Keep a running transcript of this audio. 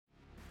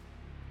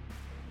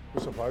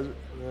What's up, Isaac?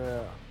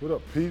 Yeah. What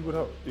up, P? What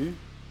up, E?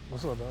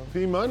 What's up, dog?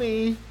 P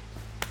Money.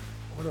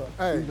 What up?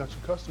 Hey. You got your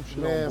custom shit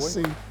Man, on, boy.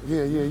 see,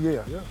 yeah.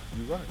 Yeah,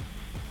 you right.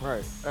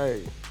 Right.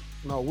 Hey,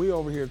 no, we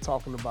over here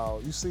talking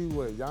about, you see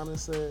what Giannis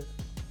said?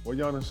 What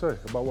y'all done say?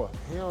 About what?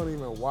 He don't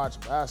even watch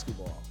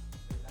basketball.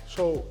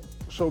 So,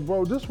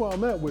 bro, this where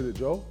I'm at with it,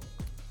 Joe.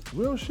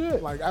 Real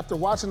shit. Like, after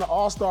watching the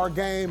All-Star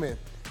game and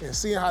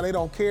seeing how they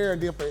don't care,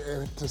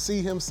 and to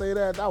see him say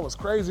that, that was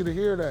crazy to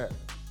hear that.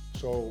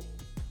 So,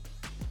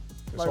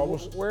 it's Like,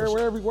 almost where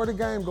the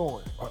game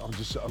going? I'm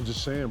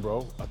just saying,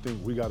 bro. I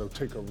think we got to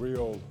take a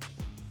real,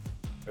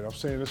 and I'm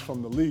saying this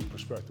from the league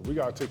perspective. We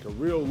got to take a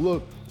real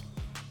look.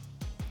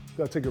 We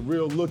got to take a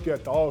real look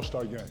at the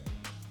All-Star game.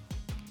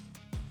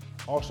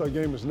 All-Star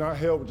game is not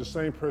held with the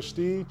same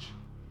prestige.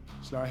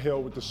 It's not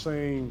held with the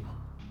same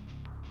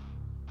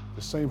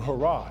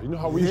hurrah. You know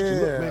how we used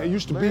to look, man. It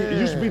used to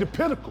be the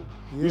pinnacle.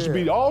 It used to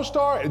be the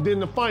All-Star and then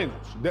the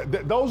finals.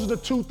 Those are the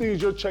two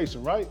things you're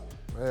chasing, right?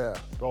 Yeah.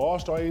 But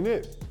All-Star ain't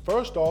it.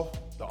 First off,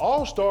 the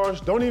All-Stars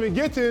don't even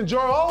get to enjoy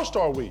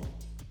All-Star week.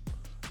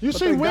 You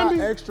see Wemby? They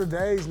got extra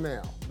days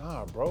now.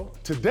 Nah, bro.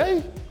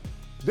 Today,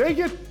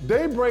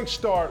 they break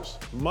starts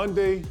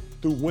Monday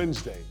through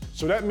Wednesday.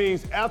 So that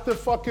means after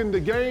fucking the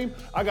game,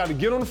 I gotta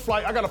get on the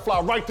flight, I gotta fly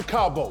right to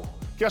Cabo.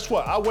 Guess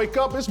what? I wake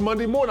up, it's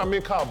Monday morning, I'm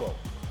in Cabo.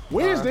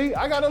 Wednesday,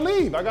 I gotta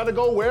leave. I gotta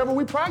go wherever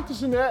we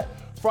practicing at.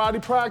 Friday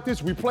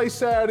practice, we play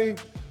Saturday.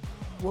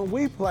 When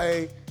we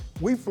play,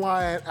 we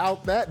flying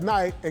out that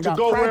night and got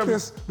go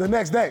practice the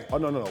next day. Oh,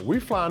 no. We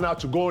flying out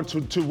to going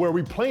to where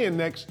we playing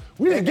next.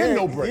 We didn't get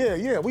no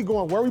break. Yeah, we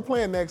going where we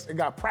playing next and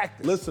got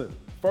practice. Listen,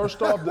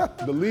 first off,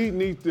 the league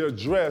needs to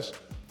address,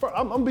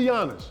 I'm gonna be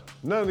honest,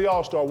 none of the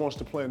All-Star wants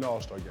to play in the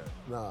All-Star game.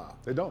 Nah.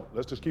 They don't.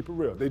 Let's just keep it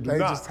real. They do They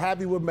not. just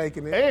happy with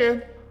making it.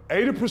 And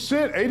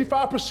 80%,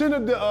 85%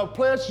 of the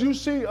players you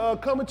see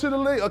coming to the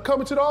league,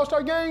 coming to the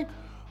All-Star game,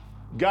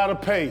 gotta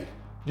pay.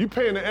 You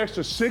paying an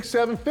extra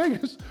 6-7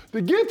 figures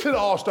to get to the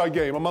All-Star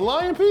game. Am I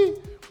lying, P?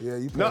 Yeah,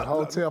 you pay a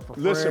hotel for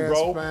listen, friends,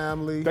 bro,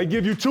 family. They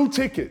give you 2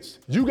 tickets.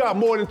 You got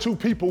more than 2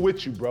 people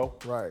with you, bro.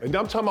 Right. And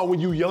I'm talking about when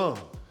you young.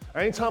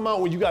 I ain't talking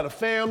about when you got a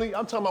family.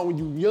 I'm talking about when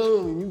you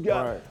young and you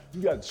got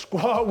the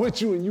squad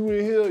with you and you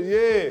in here.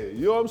 Yeah,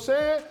 you know what I'm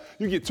saying?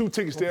 You get 2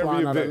 tickets to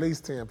every event. At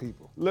least 10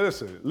 people.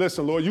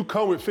 Listen, Lord, you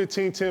come with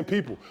 15, 10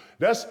 people.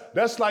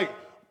 That's like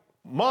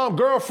mom,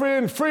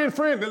 girlfriend, friend.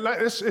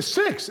 It's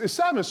 6, it's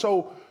 7.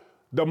 So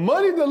the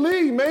money the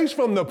league makes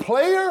from the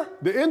player,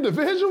 the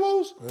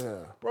individuals,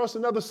 bro, it's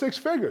another 6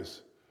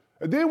 figures.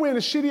 And then we're in a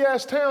shitty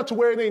ass town to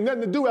where it ain't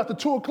nothing to do after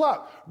 2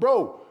 o'clock.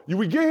 Bro,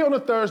 we get here on a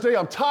Thursday,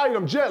 I'm tired,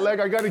 I'm jet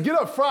lagged, I gotta get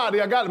up Friday,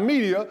 I got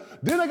media,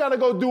 then I gotta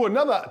go do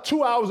another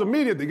 2 hours of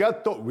media. We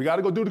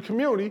gotta go do the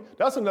community,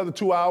 that's another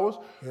 2 hours.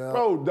 Yeah.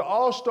 Bro, the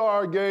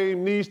All-Star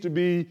game needs to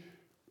be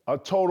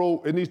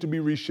it needs to be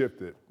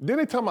reshifted. Then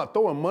they talking about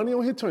throwing money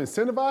on here to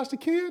incentivize the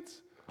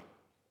kids?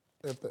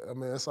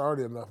 It's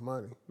already enough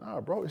money.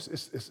 Nah, bro,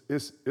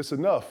 it's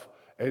enough.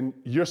 And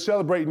you're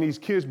celebrating these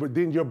kids, but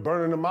then you're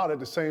burning them out at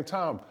the same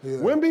time. Yeah.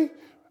 Wemby,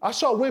 I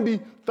saw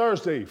Wemby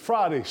Thursday,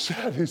 Friday,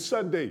 Saturday,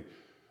 Sunday.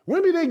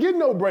 Wemby didn't get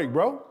no break,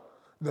 bro.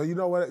 No, you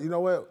know what?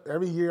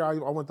 Every year I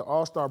went to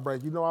All-Star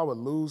break, I would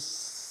lose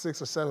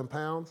 6 or 7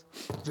 pounds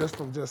just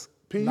from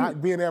not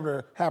being able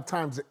to have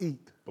time to eat.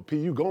 But P,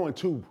 you going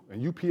too,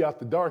 and you pee out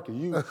the dark,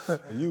 and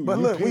you But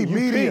look, pee, we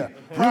media.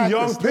 You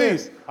young P.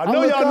 I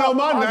know y'all know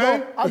my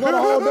name. I go the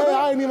whole day,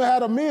 I ain't even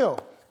had a meal.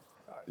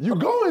 You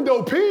going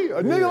though, P.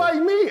 A nigga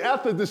like me,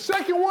 after the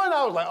second one,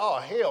 I was like, oh,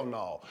 hell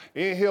no.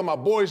 In here, my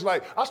boys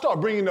like, I start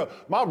bringing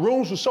my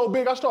rooms were so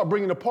big, I start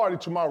bringing the party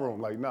to my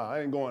room. Like, nah,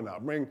 I ain't going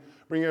out. Bring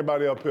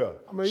everybody up here.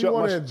 You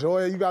want to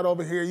enjoy it. You got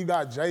over here, you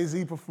got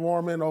Jay-Z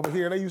performing over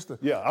here. They used to.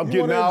 Yeah, I'm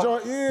getting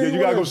out. You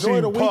gotta go see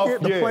the Puff.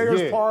 weekend, the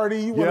players'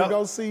 party. You want to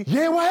go see.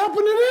 Yeah, what happened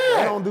to that?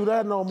 They don't do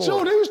that no more.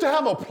 So they used to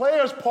have a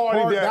players'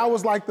 party that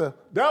was like the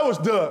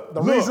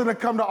reason to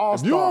come to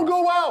All-Star. If you don't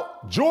go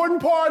out, Jordan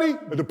party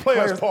or the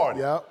players' party.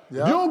 Yep. You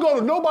don't go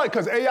to nobody,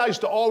 because AI used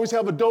to always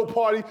have a dope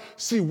party.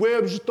 See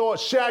Webb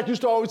Shaq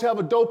used to always have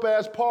a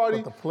dope-ass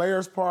party. But the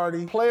players'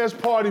 party. Players'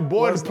 party,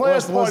 boy, the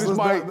players' party is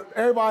my...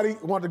 Everybody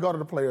wanted to go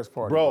to the players'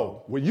 party.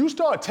 Bro, when you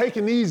start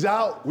taking these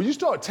out,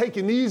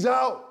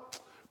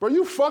 bro,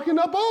 you fucking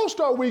up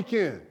All-Star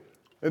weekend.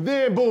 And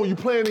then, boom, you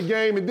playing the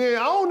game, and then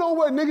I don't know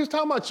what niggas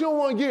talking about, you don't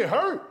want to get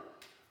hurt.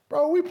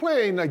 Bro, we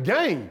playing a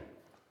game.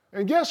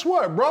 And guess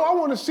what, bro? I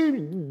want to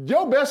see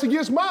your best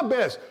against my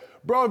best.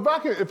 Bro,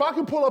 if I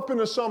can pull up in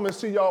the summer and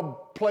see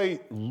y'all play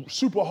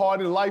super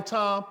hard in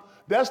Lifetime,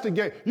 that's the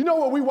game. You know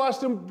what we watch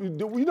them,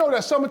 you know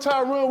that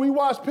summertime run we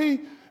watch, P,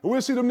 and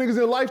we'll see them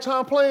niggas in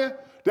Lifetime playing?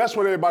 That's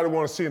what everybody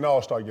want to see in the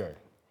All-Star game.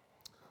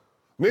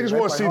 Niggas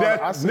want to see that.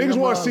 Niggas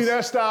want to see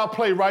that style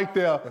play right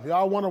there. If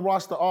y'all want to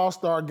watch the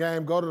All-Star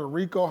game, go to the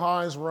Rico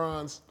Hines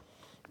runs,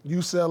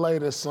 UCLA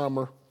this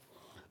summer.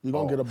 You're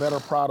going to get a better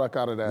product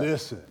out of that.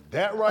 Listen,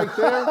 that right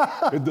there,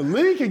 if the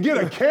league can get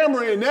a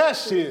camera in that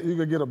shit. You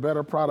can get a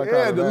better product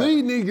out of that. Yeah, the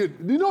league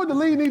you know what the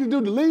league need to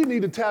do? The league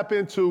need to tap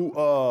into,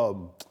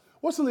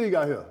 what's the league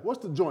out here?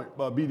 What's the joint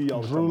BD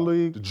always Drew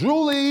League. The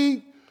Drew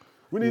League.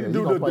 We need to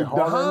do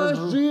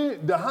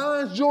the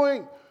Hines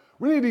joint.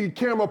 We need to get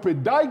camera up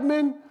at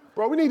Dykeman.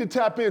 Bro, we need to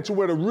tap into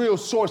where the real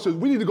source is.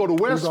 We need to go to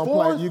West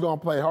Forest. You're going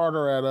to play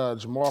harder at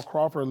Jamal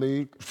Crawford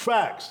League.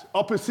 Facts.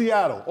 Up in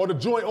Seattle. Or the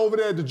joint over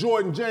there, the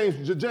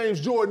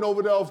James Jordan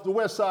over there off the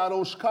west side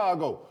of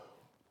Chicago.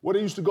 Where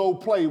they used to go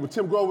play with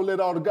Tim Grover, let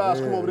all the guys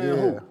come over there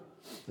and hoop.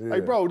 Yeah. Hey,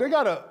 bro,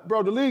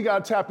 the league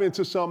got to tap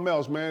into something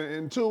else, man.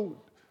 And two,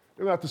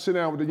 they're going to have to sit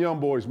down with the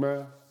young boys,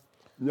 man.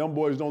 Young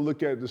boys don't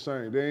look at it the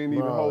same. They ain't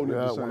even holding it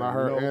the same. When I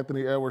heard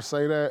Anthony Edwards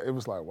say that, it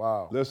was like,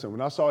 wow. Listen,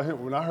 when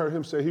I heard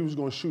him say he was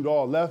going to shoot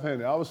all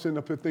left-handed, I was sitting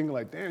up here thinking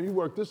like, damn, you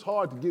worked this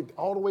hard to get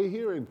all the way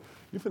here and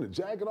you finna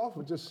jag it off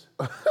or just...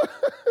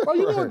 Bro,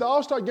 you know what the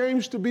All-Star game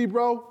used to be,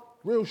 bro?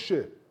 Real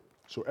shit.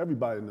 So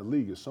everybody in the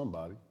league is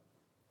somebody.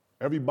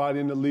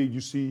 Everybody in the league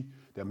you see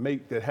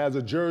that has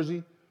a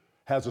jersey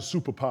has a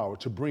superpower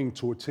to bring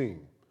to a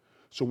team.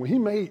 So when he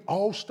made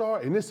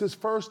All-Star, and this is his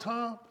first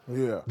time,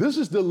 this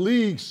is the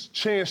league's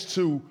chance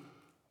to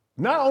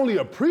not only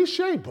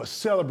appreciate, but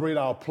celebrate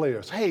our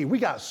players. Hey, we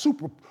got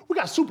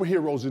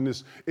superheroes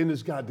in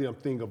this goddamn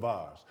thing of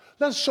ours.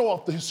 Let's show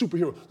off the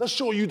superhero. Let's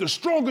show you the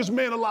strongest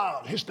man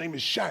alive. His name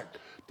is Shaq.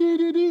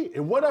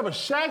 And whatever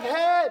Shaq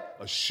had,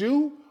 a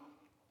shoe,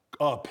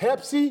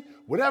 Pepsi,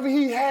 whatever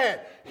he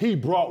had, he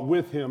brought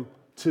with him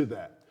to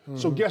that.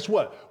 So guess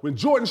what? When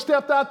Jordan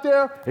stepped out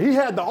there and he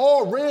had the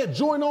all-red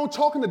joint on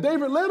talking to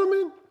David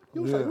Letterman,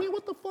 you was like, man,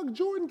 what the fuck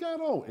Jordan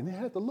got on? And he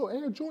had the little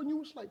Air Jordan. You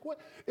was like,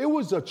 what? It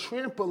was a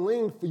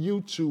trampoline for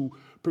you to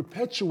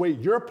perpetuate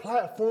your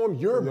platform,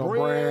 your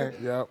brand.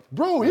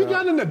 Bro, he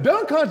got in the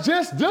dunk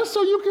contest just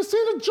so you can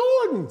see the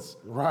Jordans.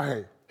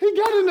 Right. He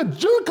got in the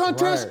dunk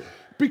contest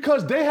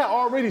because they had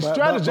already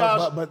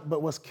strategized.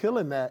 But what's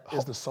killing that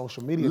is the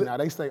social media now.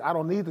 They say, I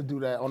don't need to do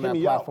that on that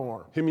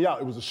platform. Hear me out.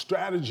 It was a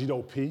strategy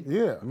though, P.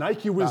 Yeah.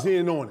 Nike was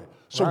in on it.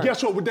 So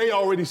guess what they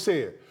already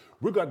said?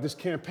 We got this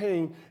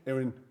campaign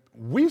and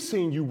we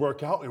seen you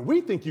work out and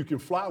we think you can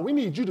fly. We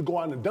need you to go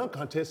out in the dunk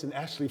contest and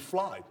actually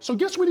fly. So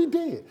guess what he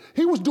did?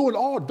 He was doing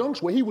all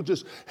dunks where he was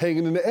just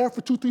hanging in the air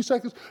for 2-3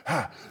 seconds,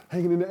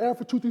 hanging in the air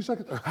for 2-3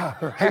 seconds,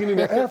 hanging in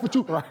the air for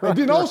 2. And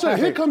then all of a sudden,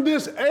 here come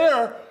this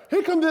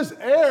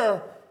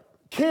air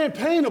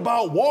campaign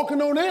about walking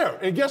on air.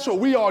 And guess what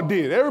we all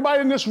did?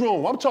 Everybody in this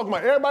room, I'm talking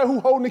about everybody who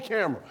holding the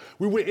camera.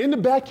 We went in the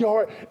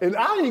backyard, and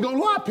I ain't gonna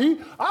lie,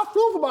 Pete, I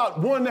flew for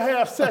about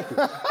 1.5 seconds.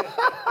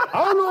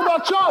 I don't know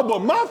about y'all, but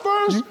my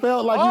first... You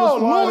felt like you was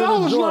flying I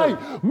was Jordan.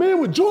 like, man,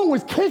 when Jordan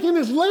was kicking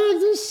his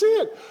legs and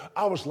shit,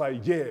 I was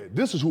like, yeah,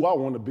 this is who I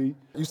want to be.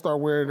 You start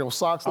wearing those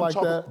socks like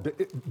that?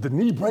 The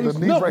knee brace? The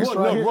knee brace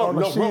right here on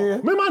the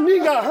shin? Man, my knee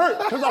got hurt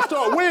because I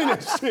started wearing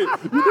that shit.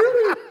 You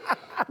hear me?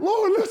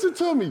 Lord, listen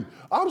to me.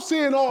 I'm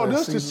saying all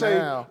this to say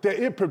that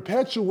it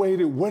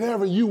perpetuated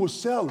whatever you were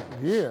selling.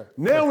 Yeah.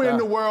 Now we're in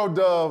the world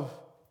of,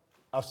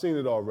 I've seen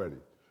it already.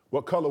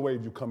 What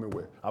colorway you coming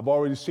with? I've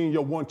already seen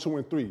your 1, 2,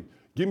 and 3.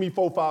 Give me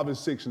 4, 5, and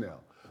 6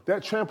 now.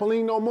 That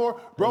trampoline no more?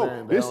 Bro,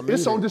 man,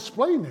 it's on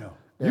display now.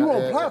 You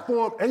on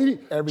platform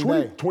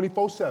 24/7.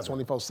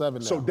 24/7 now.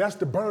 So that's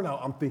the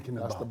burnout I'm thinking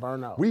about. That's the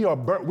burnout. We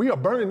are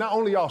burning not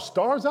only our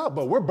stars out,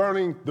 but we're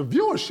burning the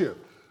viewership.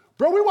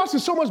 Bro, we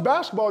watching so much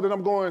basketball that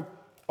I'm going,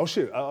 oh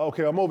shit,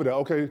 okay, I'm over there.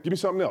 Okay, give me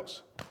something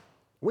else.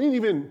 We ain't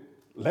even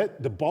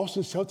let the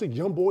Boston Celtics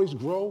young boys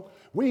grow.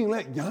 We ain't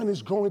let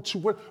Giannis grow into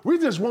what, we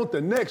just want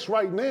the next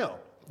right now.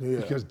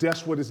 Because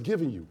that's what it's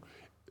giving you.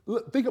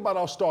 Look, think about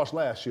our stars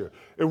last year.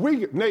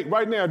 Nate,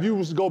 right now, if you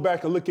was to go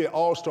back and look at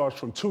all-stars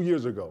from 2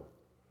 years ago,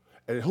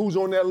 and who's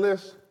on that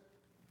list?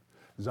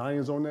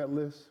 Zion's on that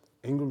list.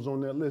 Ingram's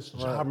on that list.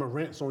 Ja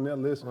Morant's on that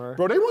list.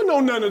 Bro, they weren't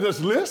on none of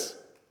this list.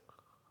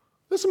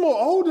 This is more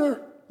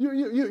older. You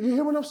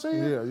hear what I'm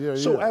saying? Yeah.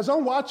 So as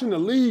I'm watching the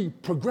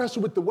league progress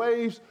with the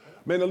waves,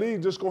 man, the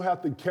league just gonna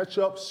have to catch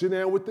up, sit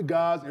down with the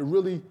guys, and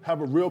really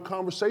have a real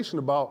conversation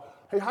about,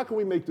 hey, how can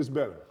we make this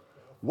better?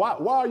 Why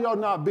are y'all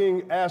not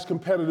being as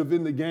competitive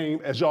in the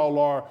game as y'all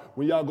are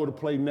when y'all go to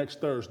play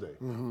next Thursday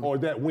or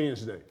that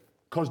Wednesday?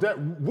 Because that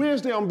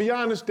Wednesday, I'm be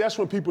honest, that's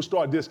when people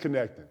start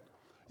disconnecting.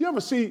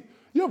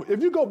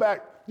 If you go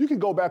back, you can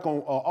go back on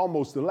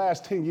almost the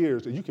last 10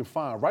 years and you can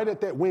find right at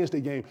that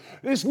Wednesday game,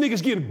 this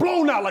nigga's getting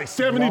blown out like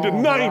 70 to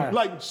 9.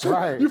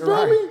 You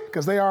feel me?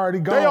 Because they already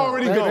gone.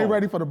 They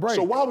ready for the break.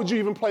 So why would you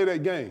even play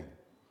that game?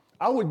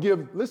 I would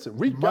give,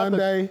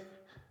 Monday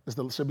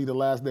should be the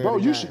last day. Bro,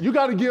 of the game. you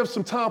got to give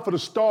some time for the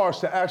stars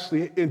to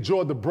actually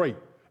enjoy the break.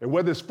 And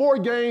whether it's 4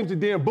 games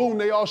and then boom,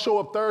 they all show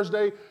up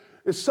Thursday,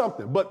 it's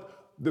something. But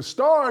the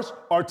stars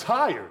are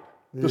tired.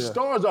 The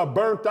stars are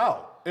burnt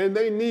out and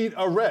they need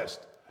a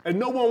rest. And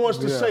no one wants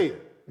to say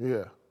it.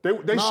 Yeah.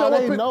 They show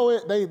up. They know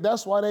it.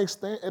 That's why they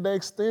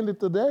extended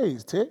the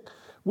days, Tick.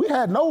 We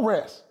had no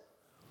rest.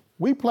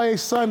 We played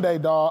Sunday,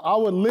 dog. I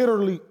would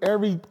literally,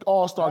 every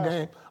All-Star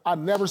game, I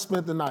never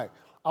spent the night.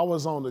 I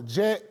was on the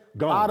jet,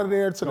 out of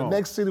there to the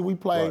next city we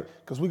played,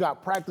 because we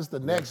got practice the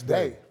next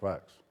day.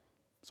 Facts.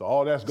 So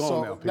all that's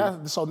gone now,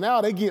 Pete. So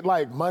now they get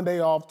like Monday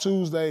off,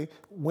 Tuesday,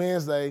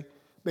 Wednesday.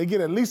 They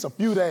get at least a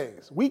few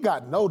days. We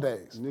got no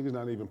days. Niggas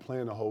not even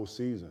playing the whole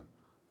season.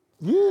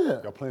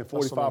 Yeah. Y'all playing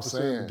That's what I'm 45% of the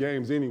saying.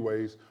 games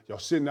anyways. Y'all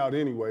sitting out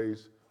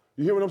anyways.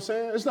 You hear what I'm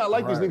saying? It's not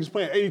like these Right. niggas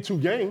playing 82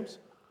 games.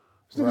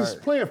 These niggas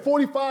Right. playing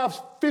 45,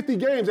 50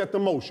 games at the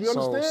most. You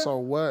understand? So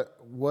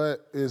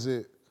what is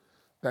it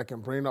that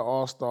can bring the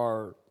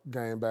All-Star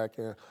game back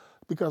in?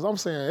 Because I'm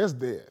saying it's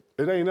dead.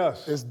 It ain't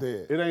us. It's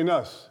dead. It ain't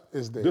us.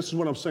 It's dead. This is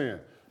what I'm saying.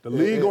 The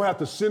league gonna have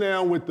to sit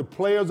down with the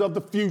players of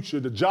the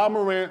future, the Ja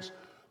Morants,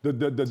 the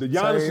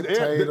Giannis,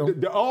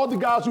 Tatum. all the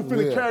guys who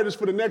finna Yeah. carry this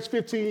for the next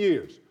 15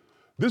 years.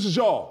 This is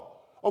y'all.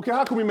 Okay,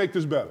 how can we make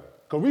this better?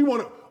 Because we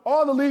want to,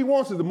 all the league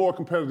wants is a more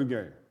competitive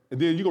game. And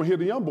then you're gonna hear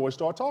the young boys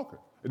start talking.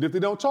 And if they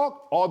don't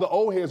talk, all the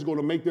old heads are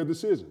gonna make their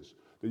decisions.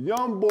 The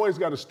young boys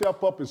gotta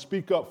step up and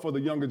speak up for the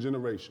younger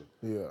generation.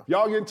 Yeah.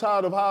 Y'all getting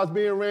tired of how it's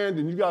being ran,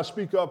 then you gotta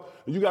speak up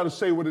and you gotta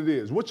say what it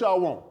is. What y'all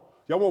want?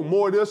 Y'all want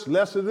more of this,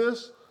 less of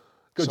this?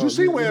 Because So you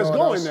see where know it's what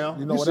going else- now.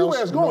 You know You what see else,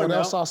 where it's you know going what now.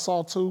 else I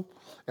saw too?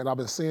 And I've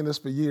been seeing this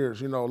for years.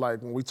 You know,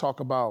 like when we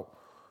talk about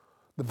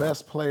the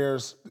best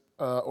players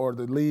or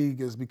the league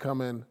is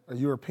becoming a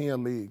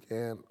European league,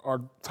 and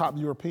our top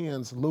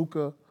Europeans,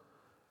 Luka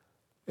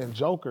and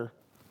Joker,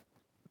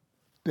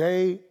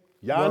 they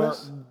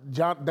Giannis?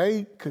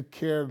 they could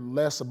care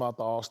less about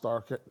the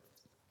All-Star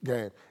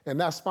game, and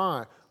that's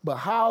fine. But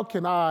how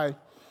can I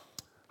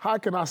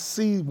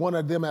see one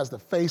of them as the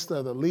face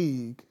of the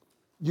league?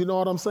 You know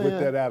what I'm saying? With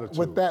that attitude.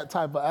 With that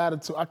type of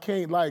attitude. I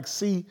can't like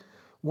see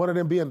one of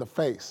them being the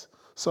face.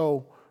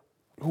 So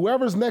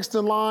whoever's next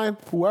in line,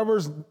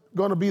 whoever's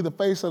gonna be the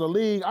face of the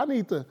league, I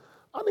need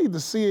to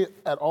see it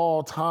at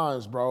all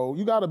times, bro.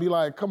 You gotta be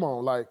like, come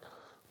on, like,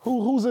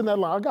 who's in that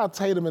line? I got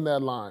Tatum in that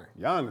line.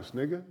 Giannis,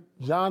 nigga.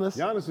 Giannis.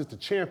 Giannis is the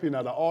champion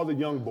out of all the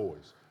young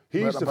boys.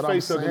 He's the But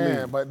face I'm of the saying,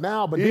 league.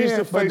 But He's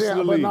the face of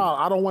the league. no,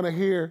 I don't want to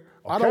hear.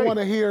 I don't Okay. want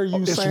to hear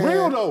you It's saying.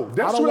 real, though.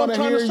 That's I don't what I'm wanna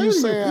trying to hear say you to you,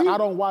 saying Pete. I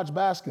don't watch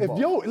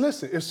basketball.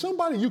 If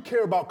somebody you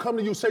care about come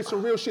to you and say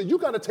some real shit, you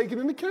got to take it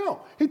into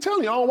account. He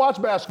telling you, I don't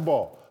watch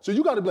basketball. So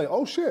you got to be like,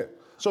 oh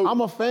shit. So I'm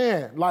a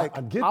fan. Like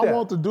I get I that.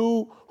 want the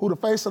dude who the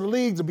face of the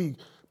league to be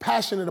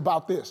passionate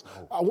about this.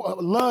 I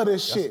love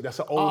this shit. that's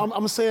an old-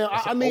 I'm saying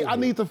that's I an need old I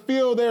need to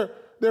feel their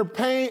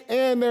pain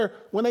and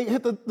when they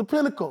hit the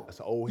pinnacle. That's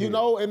an old You head.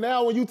 know, and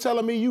now when you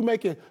telling me you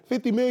making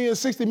 $50 million,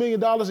 $60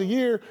 million a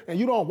year and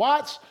you don't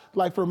watch,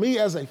 like for me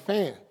as a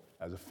fan,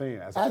 as a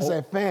fan,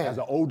 as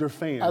an older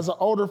fan, as an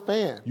older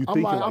fan, you I'm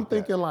thinking like, I'm that.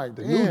 thinking like,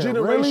 the damn, new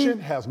generation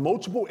really? has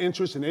multiple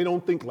interests and they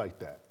don't think like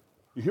that.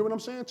 You hear what I'm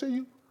saying to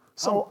you?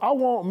 So I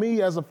want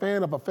me as a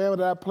fan of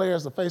that player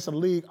as the face of the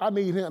league, I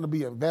need him to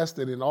be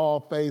invested in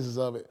all phases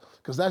of it.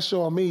 Because that's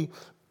showing me,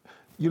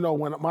 you know,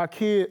 when my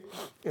kid,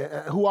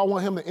 who I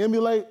want him to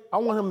emulate, I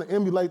want him to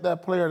emulate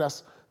that player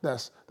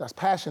that's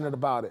passionate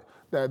about it.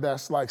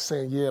 That's like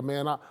saying, yeah,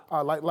 man,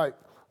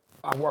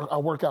 I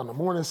work out in the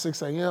morning,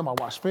 6 a.m., I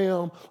watch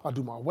film, I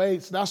do my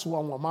weights. That's what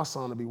I want my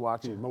son to be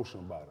watching. He's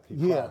emotional about it.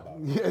 He cry about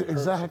it. Yeah, It hurts him.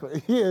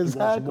 exactly. Yeah,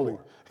 exactly. more.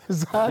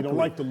 Exactly. He don't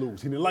like to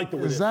lose. He didn't like the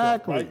way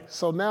Exactly. it felt, right?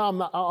 So now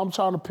I'm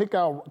trying to pick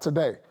out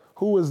today.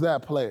 Who is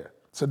that player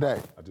today?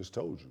 I just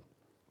told you.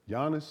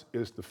 Giannis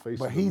is the face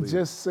But of the he league.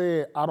 just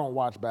said, I don't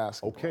watch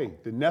basketball. Okay,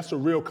 then that's a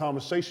real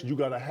conversation you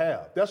gotta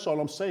have. That's all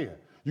I'm saying.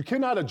 You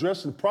cannot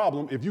address the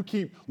problem if you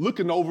keep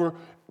looking over.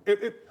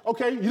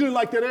 Okay, you didn't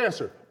like that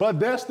answer, but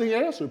that's the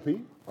answer,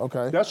 Pete.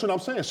 Okay. That's what I'm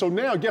saying. So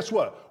now, guess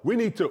what? We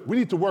need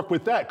to work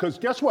with that, because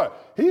guess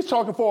what? He's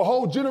talking for a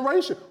whole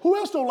generation. Who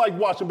else don't like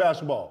watching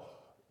basketball?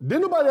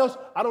 Then nobody else.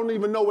 I don't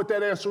even know what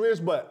that answer is,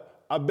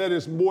 but I bet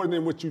it's more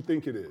than what you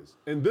think it is.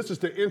 And this is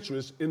the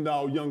interest in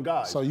our young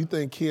guys. So you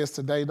think kids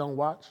today don't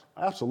watch?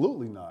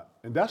 Absolutely not.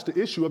 And that's the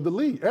issue of the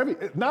league.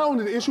 Not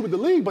only the issue with the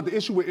league, but the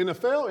issue with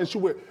NFL, issue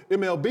with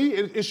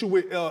MLB, issue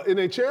with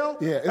NHL.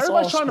 Yeah, it's Everybody's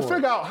all trying to sport.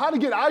 figure out how to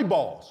get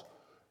eyeballs.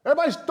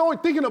 Everybody's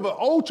thinking of an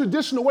old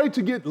traditional way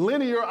to get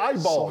linear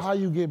eyeballs. So how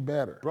you get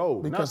better? Bro,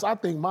 Because I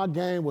think my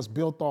game was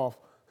built off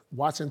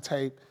watching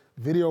tape,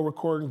 video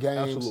recording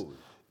games. Absolutely.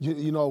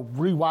 You know,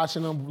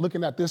 rewatching them,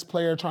 looking at this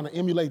player, trying to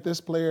emulate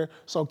this player.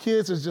 So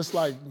kids is just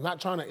like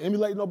not trying to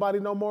emulate nobody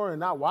no more and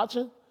not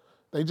watching.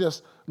 They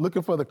just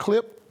looking for the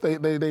clip.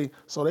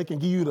 So they can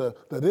give you the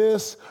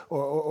this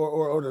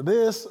or the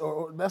this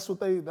or that's what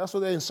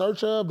they in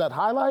search of, that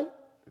highlight.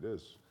 It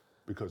is,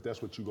 because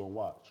that's what you're gonna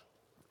watch.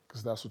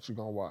 Because that's what you're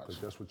gonna watch.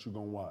 That's what you're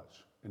gonna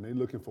watch. And they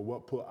looking for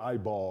what put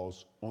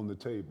eyeballs on the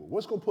table.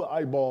 What's gonna put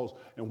eyeballs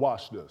and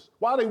watch this?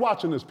 Why are they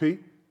watching this,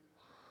 Pete?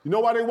 You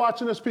know why they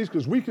watching this piece?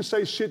 Because we can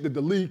say shit that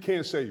the league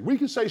can't say. We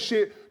can say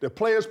shit that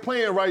players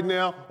playing right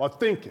now are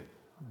thinking.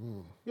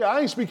 Yeah,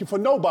 I ain't speaking for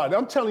nobody.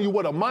 I'm telling you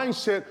what a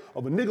mindset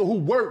of a nigga who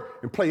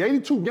worked and play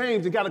 82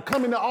 games and got to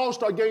come in the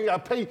All-Star game,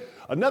 got to pay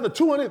another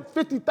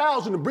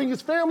 $250,000 to bring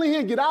his family here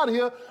and get out of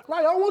here. Right,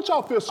 I don't want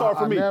y'all to feel sorry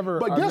for me.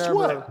 But guess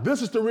what?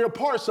 This is the real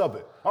parts of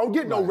it. I don't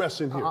get no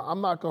rest in here.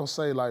 I'm not gonna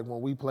say like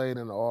when we played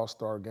in the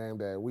All-Star game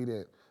that we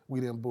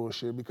didn't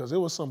bullshit, because it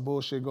was some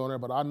bullshit going there.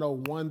 But I know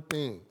one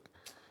thing: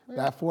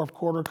 that fourth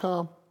quarter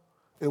come,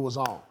 it was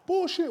on.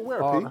 Bullshit where,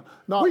 Pete?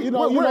 No,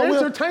 we're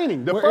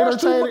entertaining. The we're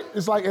first entertaining.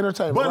 It's like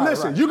entertainment. But right,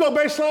 listen, right. you go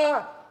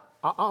baseline,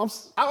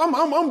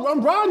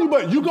 I'm riding you,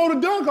 but you go to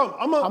dunk.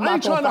 I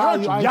ain't trying to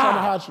hurt you. I ain't trying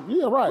to hurt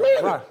you. Yeah, right.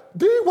 Man, right.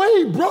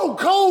 D-Wade broke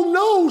cold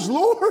nose,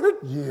 Lord.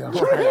 Yeah,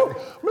 right.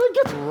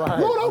 Man, Right.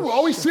 Lord,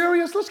 are we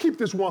serious? Let's keep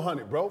this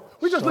 100, bro.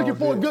 We just looking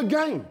for a good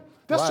game.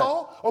 That's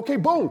all. Okay,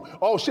 boom.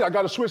 Oh, shit, I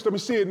got to switch. Let me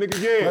see it,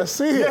 nigga. Yeah. Let's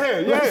see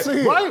it. Yeah. Let's see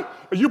it. Right?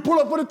 You pull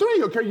up for the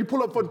 3, okay? You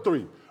pull up for the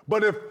 3.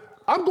 But if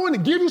I'm going to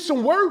give you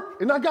some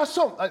work and I got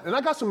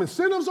some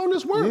incentives on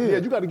this work, yeah,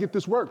 you got to get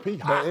this work, P.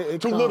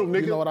 Too little,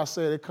 nigga. You know what I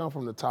said? It come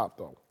from the top,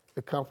 though.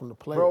 It come from the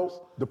players.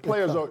 Bro, the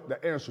players are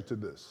the answer to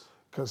this.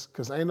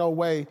 Because ain't no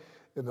way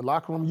in the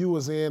locker room you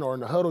was in or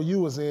in the huddle you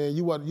was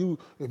in,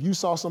 if you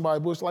saw somebody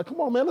bush, like, come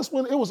on, man, let's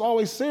win. It was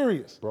always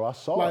serious. Bro, I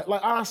saw it.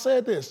 Like I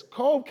said this,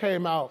 Kobe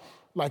came out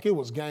like it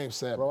was game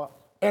 7. Bro,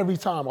 every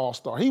time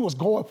All-Star. He was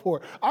going for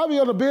it. I'll be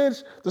on the bench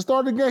to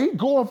start the game, he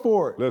going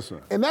for it.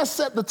 Listen. And that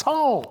set the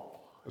tone.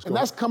 And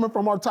that's coming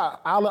from our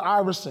top. Allen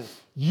Iverson,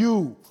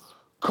 you,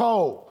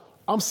 Cole.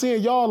 I'm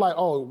seeing y'all like,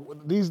 oh,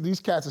 these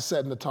cats are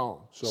setting the tone.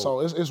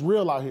 So it's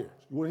real out here.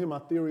 You want to hear my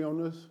theory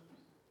on this?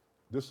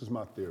 This is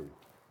my theory.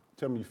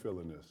 Tell me you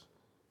feeling this.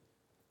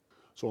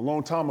 So a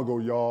long time ago,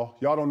 y'all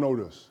don't know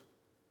this.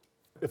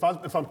 If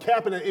I'm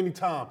capping at any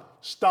time,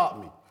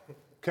 stop me,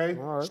 okay?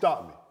 Right.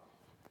 Stop me.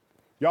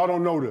 Y'all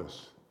don't know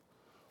this,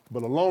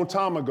 but a long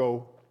time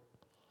ago,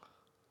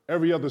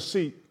 every other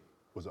seat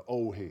was an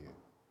old head.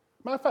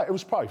 Matter of fact, it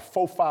was probably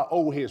 4 or 5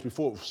 old heads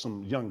before it was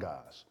some young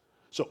guys.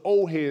 So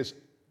old heads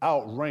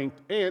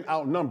outranked and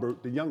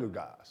outnumbered the younger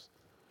guys.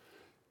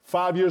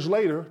 5 years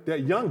later,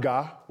 that young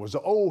guy was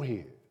an old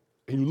head.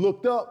 And you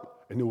looked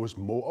up and there was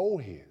more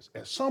old heads.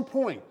 At some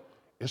point,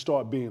 it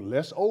started being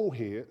less old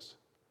heads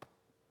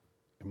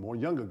and more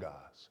younger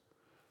guys.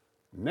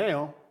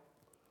 Now,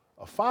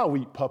 a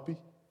 5-week puppy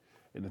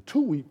and a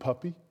 2-week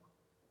puppy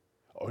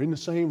are in the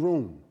same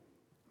room,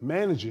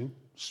 managing,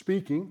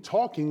 speaking,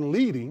 talking,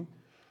 leading.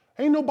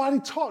 Ain't nobody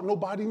taught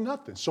nobody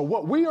nothing. So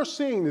what we are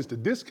seeing is the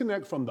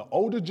disconnect from the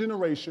older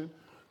generation,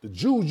 the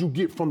Jews you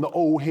get from the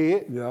old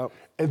head,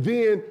 and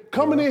then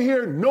coming in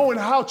here knowing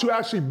how to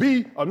actually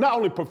be not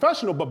only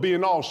professional, but be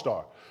an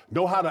all-star.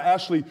 Know how to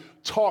actually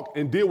talk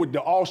and deal with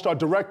the all-star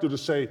director to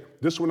say,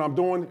 this one I'm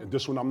doing and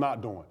this one I'm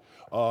not doing.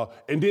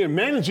 And then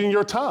managing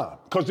your time.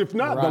 Because if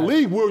not, the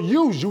league will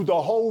use you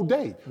the whole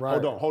day.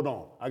 Right. Hold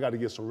on. I got to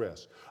get some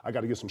rest. I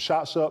got to get some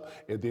shots up.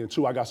 And then,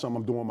 2, I got something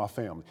I'm doing with my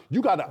family.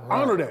 You got to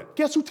honor that.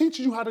 Guess who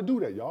teaches you how to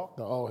do that, y'all?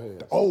 The old head.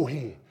 The old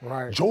head.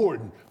 Right.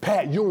 Jordan,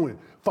 Pat Ewing,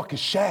 fucking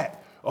Shaq.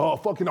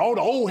 Fucking all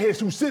the old heads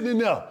who's sitting in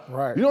there.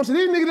 Right. You know what I'm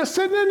saying? These niggas that's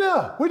sitting in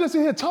there. We're just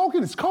in here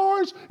talking. It's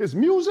cars, it's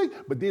music,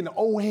 but then the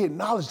old head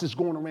knowledge that's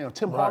going around.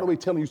 Tim Hardaway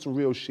telling you some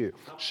real shit.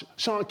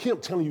 Sean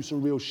Kemp telling you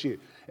some real shit.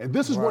 And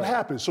this is what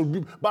happens. So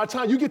by the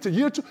time you get to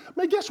year 2,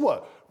 man, guess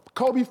what?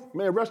 Kobe,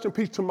 man, rest in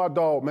peace to my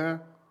dog, man.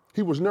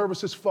 He was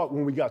nervous as fuck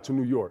when we got to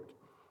New York.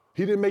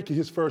 He didn't make it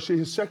his first year.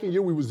 His second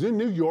year, we was in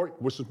New York,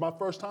 which was my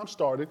first time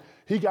starting.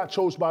 He got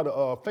chosen by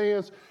the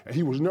fans, and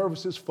he was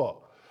nervous as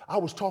fuck. I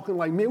was talking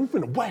like, man, we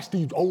finna wax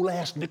these old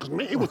ass niggas,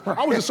 man.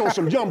 I was just on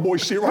some young boy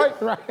shit, right?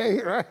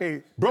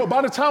 Right. Bro,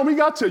 by the time we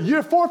got to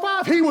year 4 or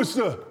 5, he was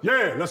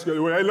let's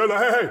go.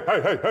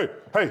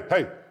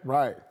 Hey.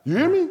 Right. You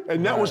hear me?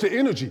 And that was the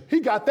energy. He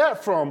got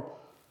that from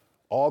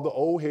all the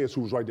old heads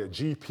who was right there.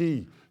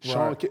 GP,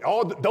 Sean Kidd,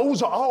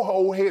 those are all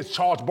old heads,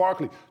 Charles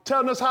Barkley,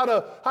 telling us how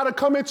to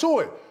come into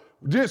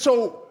it.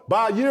 So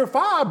by year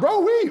 5,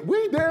 bro,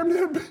 we damn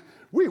near,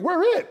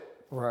 we're it.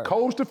 Right.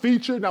 Coach the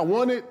feature, now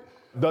won it.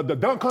 The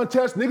dunk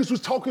contest, niggas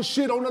was talking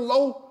shit on the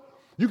low.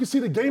 You can see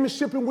the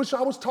gamemanship in which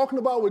I was talking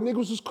about where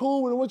niggas was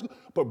cool.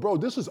 But bro,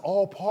 this is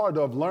all part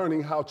of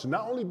learning how to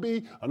not only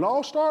be an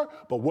all-star,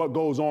 but what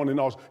goes on in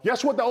all.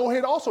 Guess what the old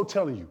head also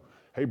telling you?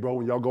 Hey bro,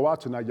 when y'all go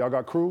out tonight, y'all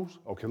got crews?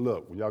 Okay,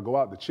 look, when y'all go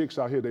out, the chicks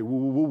out here, they woo,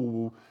 woo, woo, woo,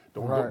 woo.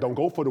 Don't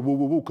go for the woo,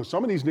 woo, woo, because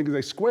some of these niggas,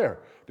 they square.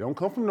 They don't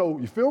come from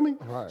you feel me?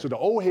 Right. So the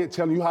old head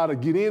telling you how to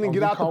get in and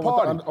get out the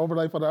party. The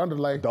overlay for the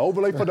underlay. The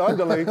overlay for the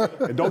underlay.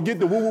 And don't get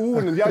the woo, woo, woo,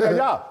 and the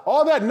yah.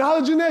 All that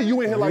knowledge in there, you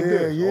in here like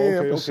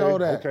this.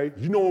 Okay.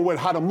 You know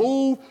how to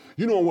move.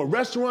 You know what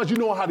restaurants. You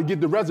know how to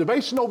get the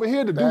reservation over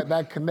here to do.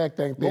 That connect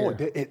ain't there.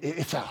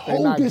 It's a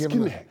whole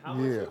disconnect. How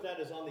much of that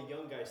is on the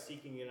young guys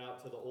seeking it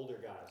out to the older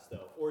guys,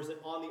 though? Or is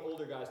it on the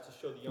older guys to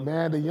show the young guys?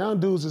 Man, the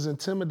young dudes is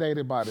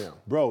intimidated by them.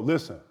 Bro,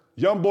 listen.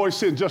 Young boys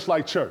sitting just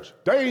like church.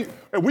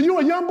 And when you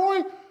a young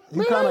boy,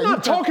 I'm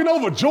not talking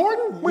over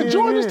Jordan. When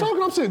Jordan is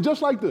talking, I'm sitting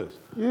just like this.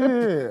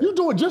 Yeah. You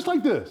doing just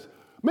like this.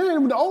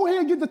 Man, when the old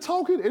head get to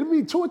talking, it'll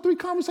be 2 or 3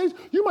 conversations.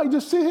 You might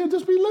just sit here and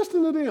just be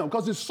listening to them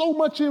because there's so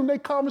much in their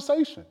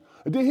conversation.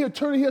 And then he'll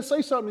turn and he'll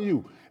say something to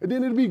you. And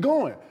then it'll be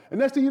going. And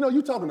next thing you know,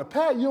 you talking to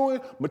Pat Ewing,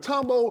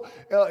 Mutombo,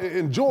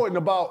 and Jordan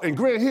and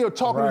Grant Hill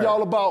talking to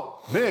y'all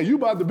about, man, you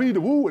about to be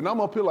the woo. And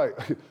I'm up here like,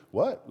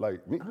 what?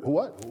 Like, me?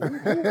 What?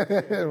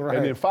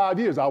 And in 5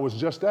 years, I was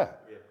just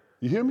that. Yeah.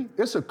 You hear me?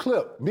 It's a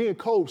clip. Me and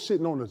Cole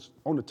sitting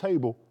on the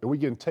table, and we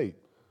getting taped.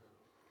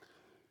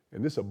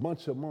 And there's a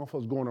bunch of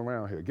motherfuckers going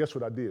around here. Guess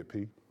what I did,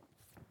 P?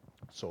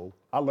 So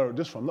I learned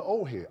this from the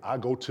old head. I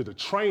go to the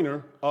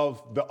trainer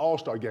of the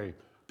All-Star game.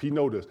 P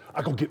know this.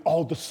 I go get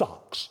all the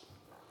socks.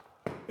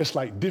 it's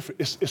like different.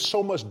 It's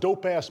so much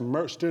dope ass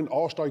merch during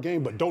All-Star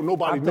game, but don't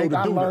nobody know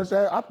to do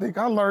that. I think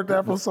I learned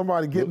that from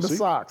somebody getting the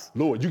socks.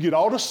 Lord, you get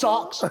all the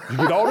socks, you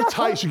get all the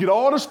tights, you get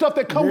all the stuff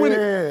that come with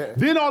it.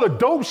 Then all the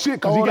dope shit,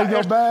 because you got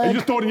extra, and you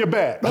just throw it in your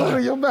bag. Throw it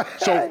in your bag.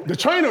 So the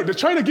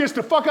trainer gets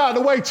the fuck out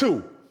of the way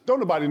too. Don't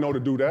nobody know to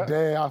do that.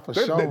 Damn, I for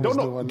sure was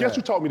doing Guess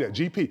who taught me that?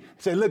 GP.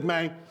 Say, look,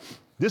 man,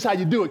 this how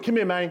you do it. Come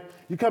here, man.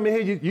 You come in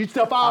here, you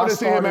stuff all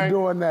this in here, man.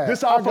 Doing that.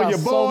 This all for your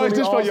boys,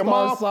 this for your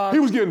mom. Socks. He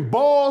was getting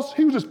balls.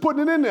 He was just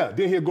putting it in there.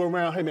 Then he'll go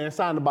around, hey, man,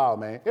 sign the ball,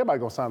 man. Everybody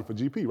gonna sign for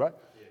GP, right?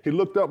 Yeah. He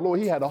looked up, Lord,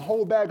 he had a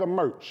whole bag of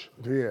merch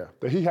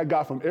that he had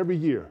got from every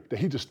year that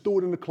he just threw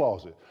it in the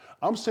closet.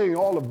 I'm saying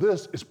all of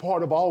this is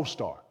part of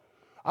All-Star.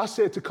 I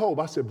said to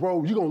Kobe, I said,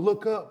 bro, you gonna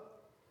look up,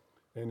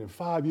 and in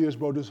 5 years,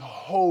 bro, this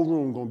whole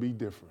room gonna be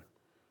different.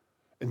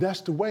 And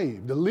that's the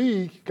wave. The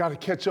league got to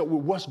catch up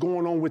with what's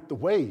going on with the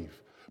wave.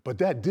 But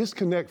that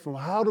disconnect from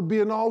how to be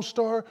an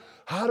all-star,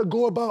 how to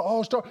go about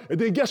all-star, and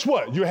then guess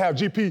what? You have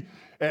GP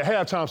at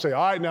halftime say,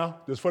 all right now,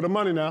 this for the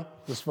money now.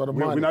 This for the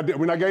money.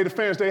 We're not gave the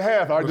fans they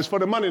half, all right, this for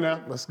the money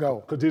now. Let's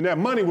go. Because then that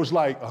money was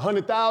like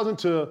 100,000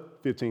 to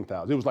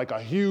 15,000. It was like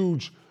a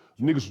huge,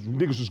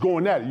 niggas was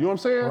going at it, you know what I'm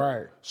saying?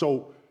 Right.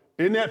 So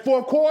in that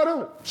fourth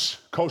quarter,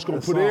 coach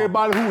gonna put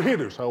everybody who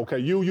hitters. Okay,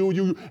 you,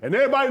 and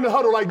everybody in the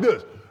huddle like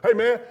this. Hey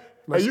man,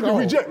 Let's you go. can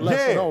reject.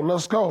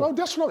 Let's go. No,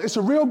 that's not. It's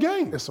a real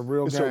game. It's a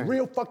real game. It's a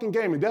real fucking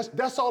game, and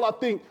that's all I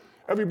think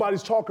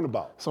everybody's talking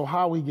about. So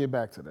how we get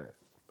back to that?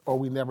 Or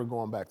we never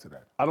going back to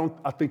that?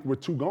 I think we're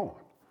too gone.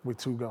 We're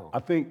too gone. I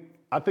think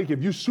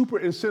if you super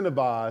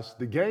incentivize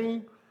the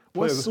game.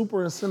 What's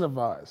super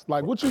incentivized?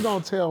 Like, what you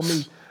gonna tell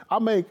me?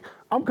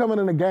 I'm coming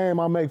in the game,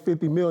 I make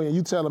 50 million.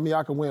 You telling me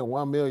I can win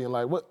 1 million?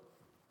 Like, what?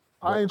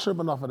 I ain't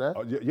tripping off of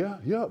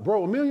that. Yeah,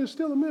 bro. $1 million is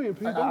still $1 million,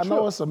 Pete. I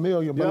know it's $1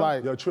 million, but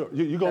like, trip.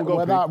 You gonna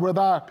go, Pete. Would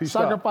I Peace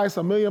sacrifice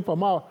 $1 million for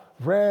my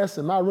rest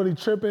and not really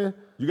tripping?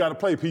 You got to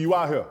play, P. You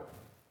out here.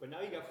 But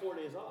now you got 4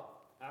 days off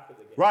after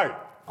the game. Right.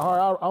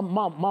 All right,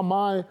 my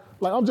mind,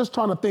 like I'm just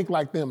trying to think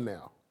like them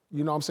now.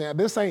 You know what I'm saying?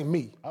 This ain't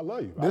me. I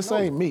love you. This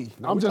ain't me.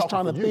 No, I'm just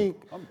trying to you.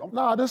 think.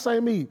 Nah, this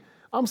ain't me.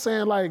 I'm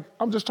saying like,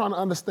 I'm just trying to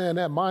understand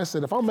that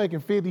mindset. If I'm making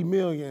 50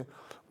 million,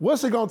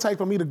 what's it gonna take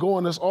for me to go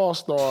in this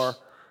All-Star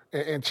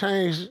and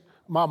change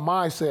my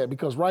mindset?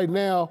 Because right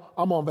now,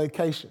 I'm on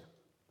vacation.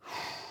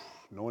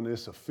 Knowing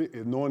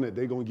that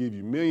they're gonna give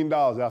you $1 million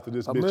after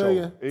this $1 bitch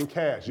million? over in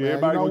cash. Man,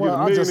 Everybody you know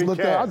gonna get $1 million in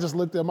cash. I just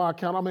looked at my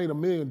account. I made $1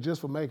 million just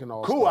for making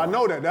All-Star. Cool, I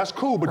know that. That's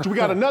cool. But we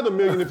got another $1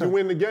 million if you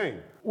win the game.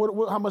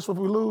 How much if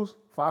we lose?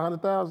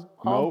 500,000?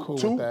 No, I'm cool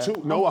with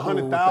that. No,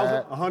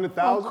 100,000.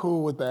 100,000. I'm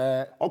cool with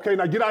that. Okay,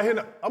 now get out here.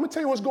 I'm gonna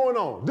tell you what's going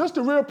on. This is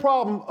the real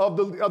problem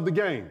of the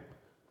game.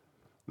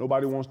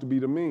 Nobody wants to be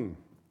the mean.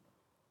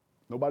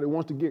 Nobody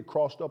wants to get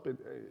crossed up,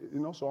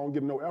 so I don't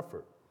give no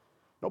effort.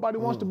 Nobody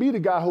wants to be the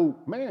guy who,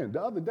 man, the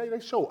other day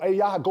they showed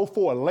AI go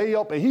for a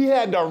layup and he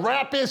had to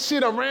wrap his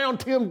shit around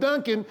Tim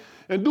Duncan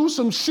and do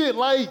some shit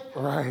like,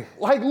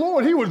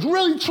 Lord, he was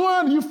really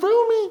trying, you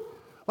feel me?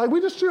 Like we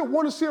just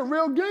want to see a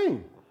real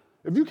game.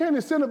 If you can't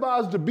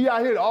incentivize to be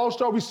out here at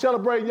All-Star, we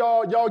celebrate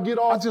y'all get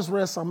off. I just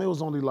read something, it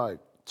was only like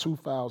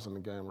 2,000 a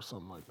game or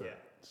something like that. Yeah.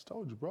 Just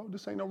told you, bro,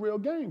 this ain't no real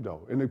game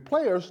though. And the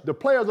players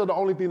are the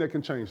only thing that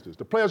can change this.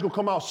 The players gonna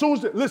come out soon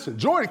as listen,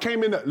 Jordan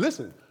came in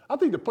listen, I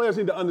think the players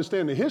need to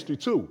understand the history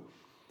too.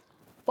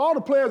 For all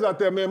the players out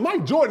there, man,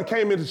 Mike Jordan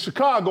came into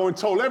Chicago and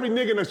told every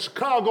nigga in the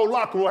Chicago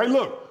locker room, hey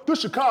look, this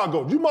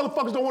Chicago. You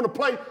motherfuckers don't want to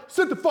play,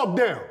 sit the fuck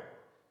down.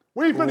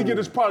 We ain't finna get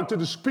this product to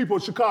the people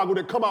in Chicago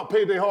that come out,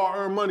 pay their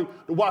hard-earned money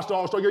to watch the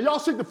All-Star game. Y'all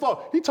sit the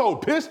fuck. He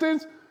told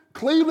Pistons,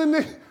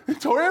 Cleveland, he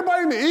told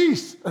everybody in the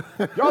East,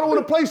 y'all don't want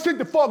to play, sit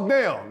the fuck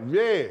down.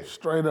 Yeah.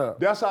 Straight up.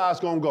 That's how it's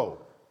gonna go.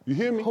 You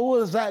hear me? Who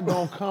is that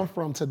gonna come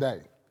from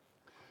today?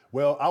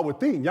 Well, I would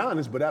think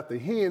Giannis, but after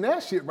hearing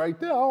that shit right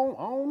there, I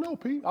don't know,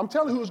 Pete. I'm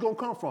telling you who it's gonna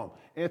come from.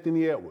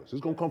 Anthony Edwards.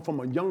 It's gonna come from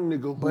a young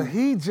nigga who... But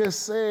he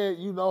just said,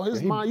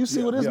 his mind, you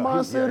see what his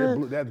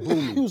mindset is? That blew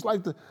me. He was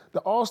like the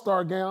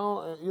All-Star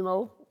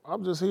game,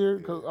 I'm just here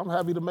because I'm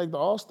happy to make the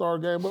All-Star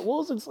game. But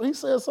what was it? He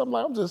said something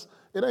like,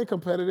 it ain't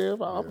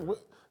competitive.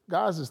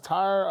 Guys is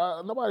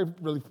tired. Nobody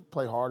really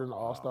play hard in the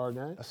All-Star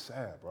game. That's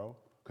sad, bro.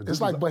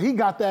 It's like, but he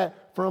got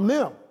that from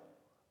them.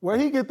 Where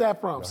he get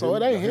that from? So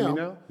it ain't him.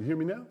 You hear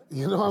me now?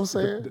 You know what I'm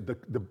saying?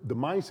 The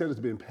mindset has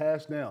been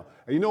passed down.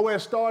 And you know where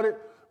it started?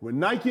 When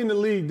Nike in the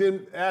league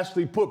didn't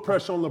actually put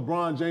pressure on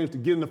LeBron James to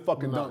get in the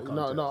fucking dunk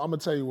contest. No, I'm gonna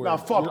tell you what. Now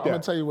fuck that. I'm gonna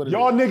tell you what it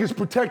Y'all is. niggas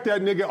protect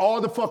that nigga all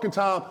the fucking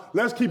time.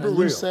 Let's keep it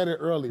real. You said it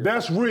earlier.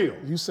 That's real.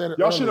 You said it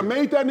Y'all earlier. should have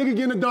made that nigga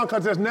get in the dunk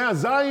contest. Now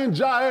Zion,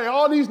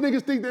 all these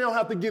niggas think they don't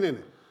have to get in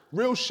it.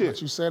 Real shit.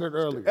 But you said it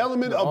earlier. The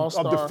element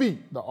of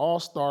defeat. The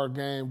All-Star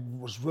game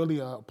was really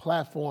a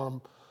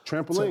platform.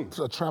 Trampoline.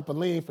 A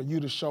trampoline for you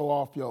to show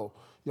off your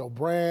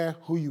brand,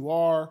 who you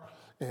are,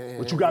 and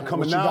what you got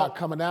coming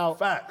out.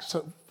 Facts.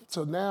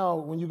 So now,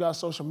 when you got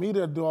social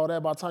media to do all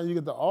that, by the time you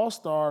get the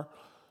All-Star,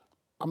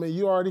 I mean,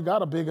 you already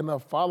got a big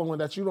enough following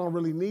that you don't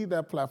really need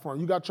that platform.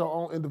 You got your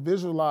own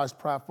individualized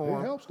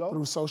platform It helps, though.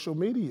 through social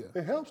media.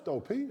 It helps though,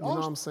 P. You know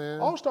what I'm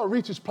saying? All-Star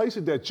reaches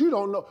places that you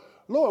don't know.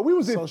 Lord, we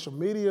was in Social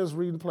media is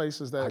reading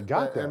places that,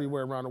 got that.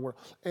 everywhere around the world.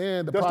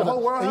 And the Does the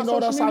whole world and have you know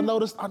what social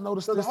else media? I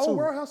noticed Does this the whole too.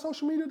 world have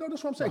social media though?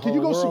 That's what I'm saying. The Can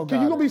you whole go world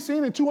can you got go it. be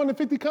seen in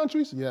 250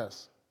 countries?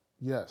 Yes.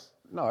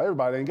 No,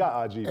 everybody ain't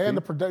got IG.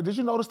 And P. did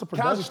you notice the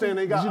production? Kazakhstan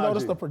ain't got Did you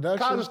notice IG. the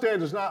production? Kazakhstan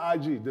does not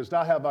IG. Does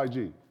not have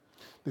IG.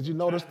 Did you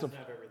notice the?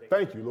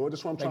 Thank you, Lord.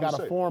 That's what I'm They trying got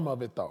to a say. form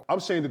of it though. I'm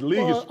saying that the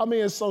league Well, is. I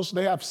mean, it's social.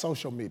 They have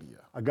social media.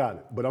 I got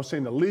it. But I'm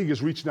saying the league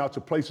is reaching out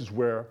to places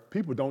where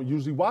people don't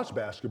usually watch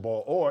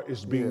basketball or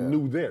it's being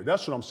new there.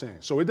 That's what I'm saying.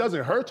 So it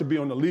doesn't hurt to be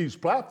on the league's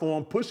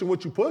platform pushing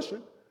what you're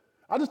pushing.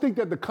 I just think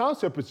that the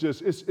concept is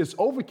just, it's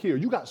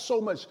overkill. You got so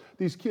much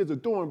these kids are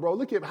doing, bro.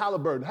 Look at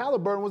Halliburton.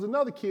 Halliburton was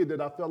another kid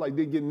that I felt like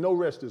didn't get no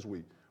rest this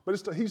week. But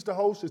he's the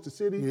host, it's the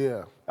city.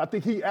 Yeah. I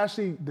think he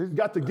actually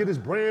got to get his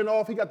brand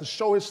off. He got to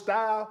show his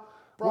style.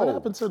 Bro, What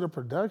happened to the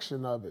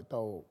production of it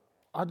though?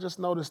 I just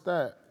noticed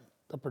that.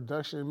 The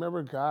production,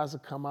 remember guys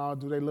that come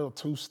out, do their little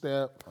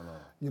two-step,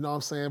 you know what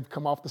I'm saying,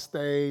 come off the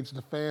stage,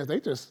 the fans,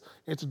 they just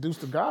introduce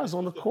the guys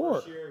on the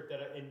court. First year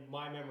that in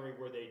my memory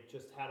where they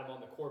just had them on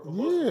the court, but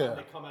most of the time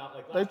they come out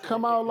like last They year,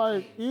 come pick out the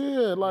like, teams, yeah,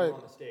 like,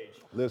 on the stage.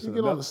 listen,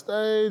 you get on the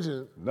stage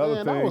and, another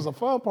man, that thing- was a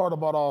fun part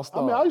about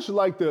All-Star. I mean, I used to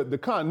like the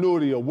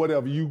continuity of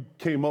whatever you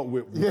came up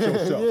with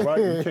yourself, right?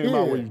 You came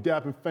out with your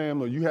dapping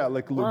family, or you had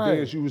like a little Right.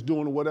 dance you was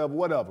doing or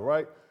whatever,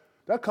 right?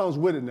 That comes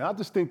with it now. I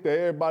just think that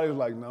everybody's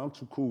like, no, I'm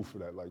too cool for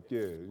that. Like,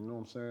 yeah, you know what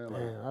I'm saying?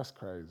 Like, Man, that's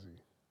crazy.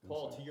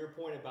 Paul, to your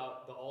point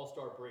about the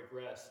All-Star break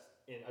rest,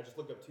 and I just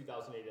looked up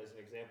 2008 as an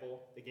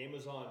example. The game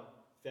was on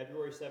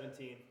February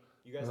 17th.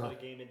 You guys had a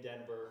game in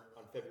Denver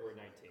on February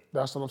 19th.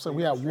 That's what I'm saying.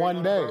 We You had straight one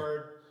on a day.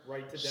 bird,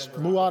 right to Denver.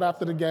 Flew out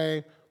after the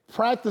game,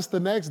 practiced the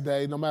next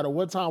day, no matter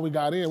what time we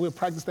got in. We'll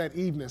practice that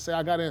evening. Say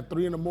I got in at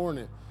 3 in the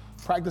morning,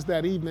 practice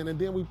that evening, and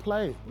then we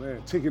play.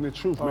 man, ticking the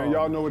truth, man.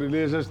 Y'all know what it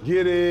is. Let's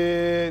get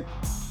it.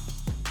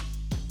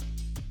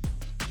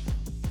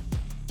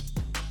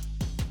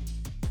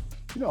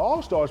 You know,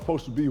 All-Star is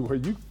supposed to be where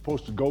you're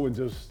supposed to go and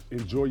just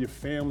enjoy your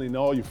family and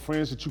all your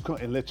friends that you come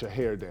and let your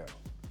hair down.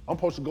 I'm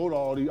supposed to go to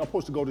all these. I'm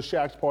supposed to go to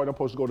Shaq's party. I'm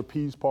supposed to go to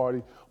P's party.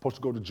 I'm supposed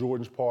to go to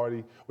Jordan's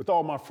party with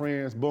all my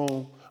friends.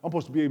 Boom. I'm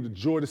supposed to be able to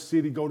enjoy the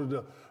city, go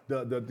to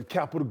the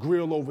Capitol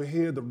Grill over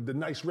here, the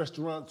nice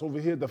restaurants over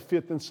here, the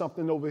Fifth and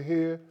something over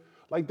here.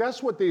 Like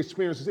that's what the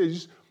experience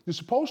is. You're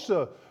supposed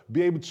to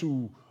be able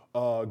to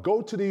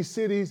go to these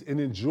cities and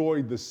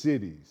enjoy the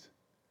cities.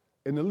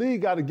 And the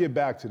league got to get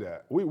back to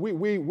that. We're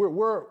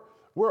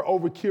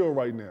overkill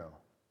right now,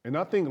 and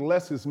I think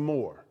less is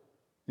more.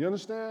 You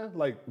understand?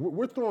 Like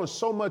we're throwing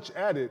so much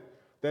at it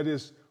that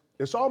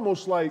it's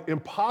almost like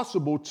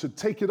impossible to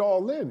take it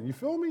all in. You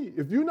feel me?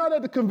 If you're not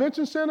at the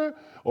convention center,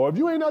 or if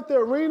you ain't at the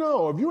arena,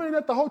 or if you ain't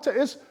at the hotel,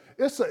 it's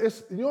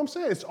you know what I'm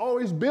saying? It's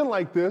always been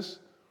like this,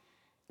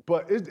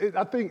 but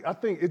I think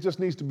it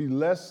just needs to be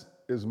less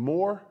is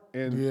more.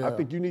 And I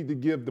think you need to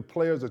give the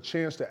players a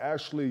chance to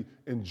actually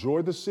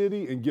enjoy the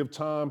city and give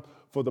time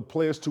for the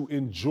players to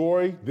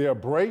enjoy their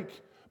break.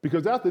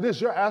 Because after this,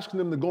 you're asking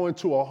them to go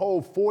into a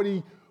whole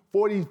 40,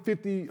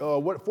 50,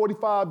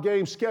 45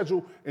 game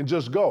schedule and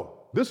just go.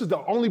 This is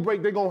the only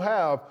break they're gonna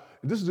have.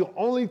 This is the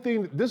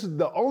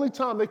only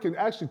time they can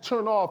actually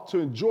turn off to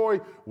enjoy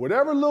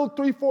whatever little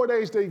 3-4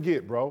 days they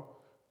get, bro.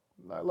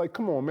 Like,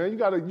 come on, man. You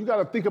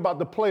gotta think about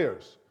the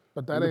players.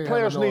 But that the ain't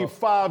players having need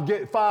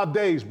 5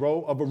 days,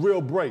 bro, of a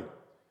real break.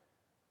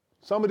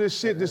 Some of this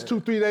shit, this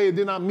 2-3 days,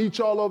 then I meet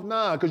y'all over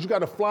 9, because you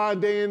got a flying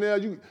day in there.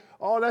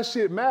 All that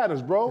shit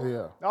matters, bro.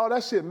 Yeah. All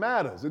that shit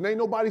matters, and ain't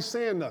nobody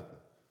saying nothing.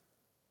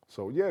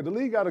 So yeah, the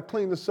league got to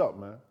clean this up,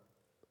 man.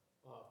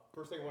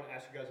 First thing I want to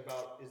ask you guys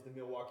about is the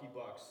Milwaukee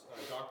Bucks.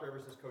 Doc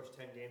Rivers has coached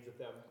 10 games with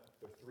them.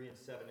 They're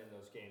 3-7 in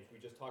those games. We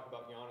just talked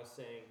about Giannis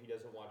saying he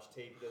doesn't watch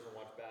tape, he doesn't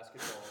watch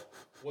basketball.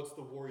 What's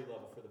the worry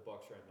level for the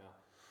Bucks right now?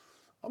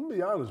 I'm gonna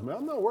be honest, man.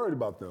 I'm not worried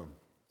about them.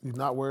 You're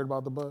not worried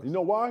about the Bucks? You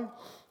know why?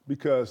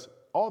 Because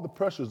all the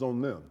pressure's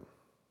on them.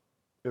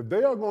 If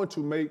they are going to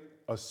make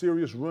a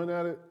serious run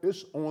at it,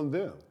 it's on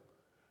them.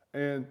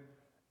 And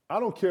I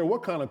don't care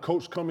what kind of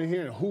coach come in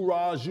here and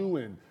hoorahs you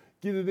and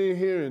get it in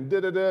here and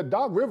da-da-da.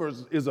 Doc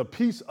Rivers is a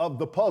piece of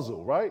the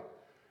puzzle, right?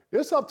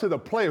 It's up to the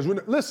players.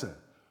 Listen,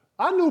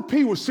 I knew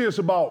P was serious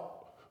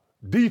about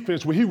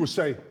defense when he would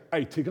say,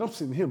 hey, Ticket, I'm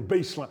sitting here in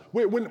baseline.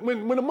 When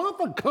a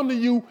motherfucker come to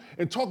you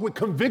and talk with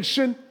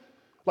conviction,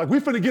 like we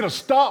finna get a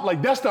stop,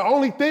 like that's the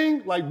only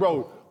thing, like,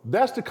 bro,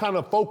 that's the kind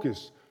of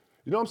focus.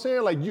 You know what I'm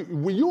saying? Like,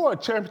 when you are a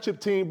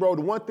championship team, bro,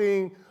 the one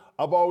thing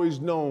I've always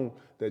known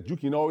that you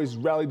can always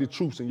rally the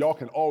troops and y'all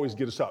can always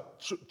get us out.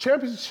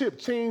 Championship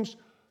teams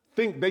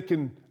think they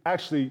can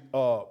actually,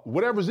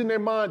 whatever's in their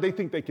mind, they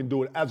think they can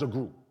do it as a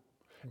group.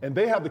 And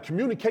they have the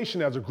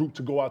communication as a group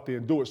to go out there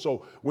and do it.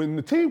 So when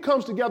the team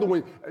comes together,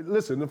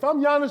 listen, if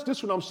I'm Giannis, this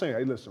is what I'm saying.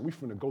 Hey, listen, we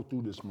finna go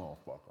through this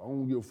motherfucker. I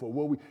don't give a fuck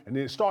what and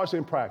then it starts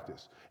in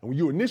practice. And when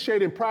you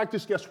initiate in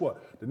practice, guess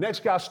what? The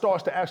next guy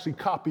starts to actually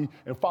copy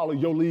and follow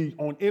your lead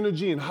on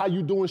energy and how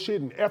you doing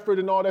shit and effort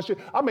and all that shit.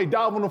 I may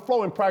dive on the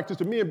floor in practice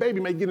and me and Baby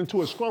may get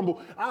into a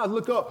scramble. I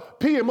look up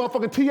P and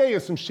motherfucking TA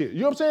and some shit. You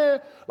know what I'm saying?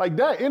 Like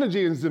that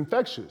energy is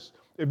infectious.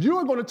 If you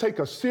are going to take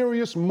a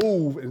serious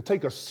move and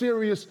take a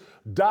serious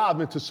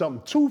dive into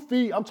something 2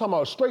 feet, I'm talking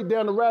about straight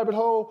down the rabbit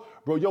hole,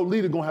 bro, your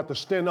leader going to have to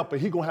stand up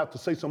and he going to have to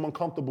say some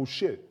uncomfortable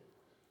shit.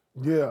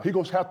 Yeah. He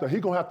gonna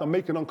have to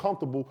make it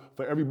uncomfortable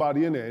for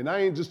everybody in there. And I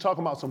ain't just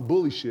talking about some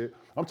bully shit.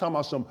 I'm talking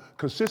about some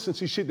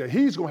consistency shit that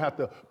he's gonna have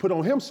to put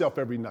on himself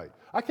every night.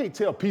 I can't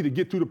tell P to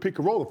get through the pick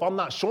and roll if I'm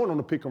not showing on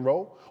the pick and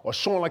roll or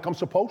showing like I'm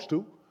supposed to.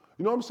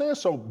 You know what I'm saying?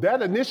 So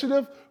that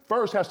initiative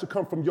first has to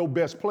come from your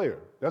best player.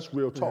 That's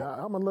real talk.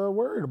 Yeah, I'm a little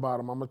worried about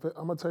him. I'm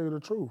gonna tell you the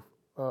truth.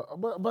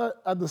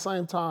 But at the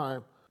same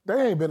time,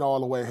 they ain't been all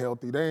the way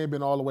healthy. They ain't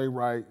been all the way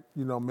right.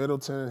 You know,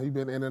 Middleton, he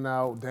been in and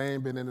out. They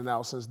ain't been in and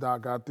out since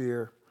Doc got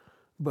there.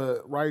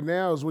 But right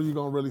now is where you're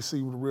gonna really see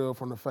the real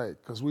from the fake,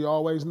 because we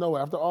always know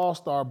after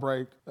All-Star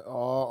break,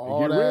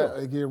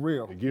 it get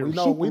real.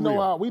 We know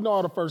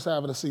how the first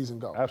half of the season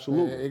go.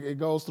 Absolutely, it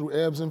goes through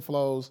ebbs and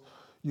flows.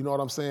 You know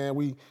what I'm saying?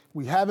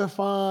 We having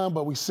fun,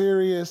 but we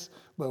serious.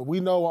 But we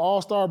know when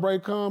All-Star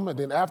break come, and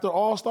then after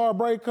All-Star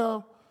break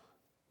come,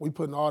 we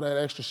putting all that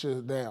extra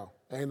shit down.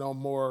 Ain't no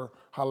more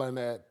hollering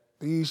at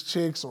these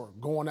chicks or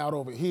going out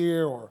over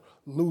here or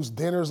loose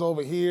dinners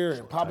over here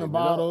and popping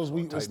bottles.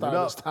 It's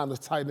time to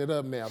tighten it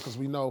up now, because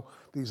we know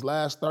these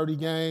last 30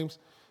 games,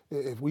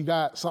 if we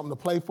got something to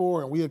play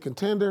for and we a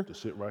contender.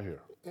 Just sit right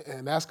here.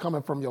 And that's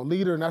coming from your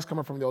leader and that's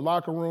coming from your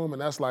locker room.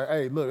 And that's like,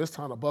 hey, look, it's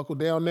time to buckle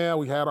down now.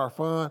 We had our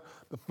fun.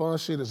 The fun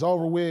shit is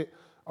over with.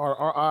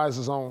 Our eyes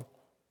is on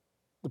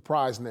the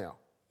prize now.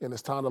 And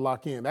it's time to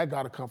lock in. That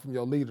got to come from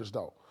your leaders,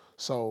 though.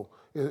 So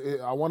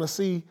I want to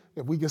see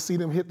if we can see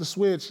them hit the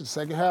switch the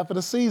second half of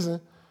the season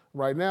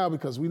right now,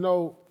 because we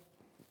know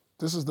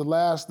this is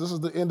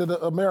the end of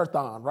the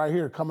marathon right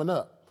here coming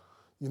up.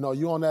 You know,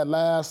 you on that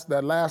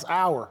last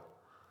hour,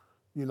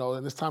 you know,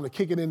 and it's time to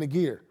kick it into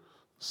gear.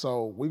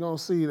 So we're going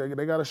to see.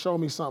 They got to show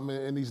me something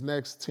in these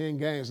next 10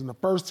 games. In the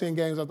first 10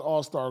 games after the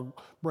All-Star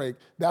break,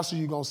 that's where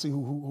you're going to see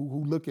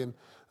who looking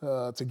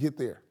to get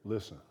there.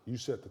 Listen, you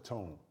set the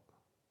tone.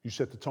 You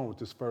set the tone with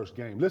this first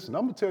game. Listen,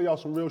 I'm going to tell y'all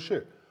some real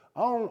shit.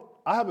 I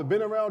haven't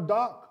been around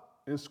Doc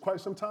in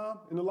quite some time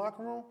in the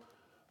locker room.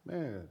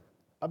 Man,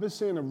 I've been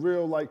seeing a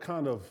real, like,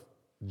 kind of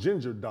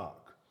ginger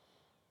Doc.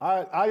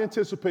 I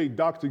anticipate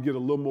Doc to get a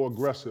little more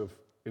aggressive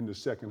in the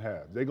second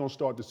half. They're going to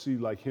start to see,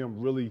 like,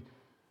 him really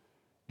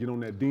get on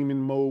that demon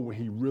mode when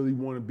he really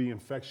want to be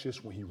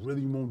infectious, when he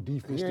really want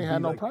defense. He ain't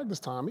had no practice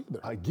time either.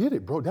 I get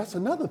it, bro. That's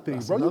another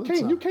thing, bro.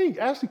 You can't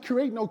actually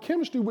create no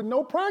chemistry with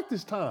no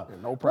practice time. Yeah,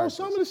 no practice.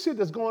 Bro, some of the shit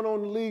that's going on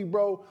in the league,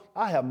 bro,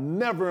 I have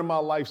never in my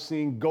life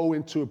seen go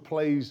into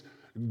plays,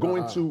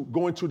 going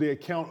to the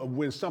account of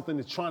when something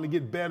is trying to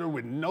get better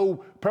with no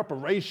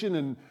preparation.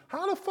 And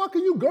how the fuck are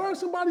you guarding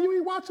somebody you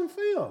ain't watching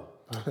film?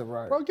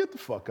 Right. Bro, get the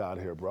fuck out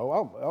of here,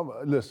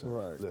 bro. Listen.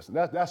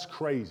 That's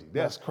crazy.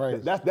 That's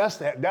crazy.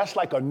 That's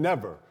like a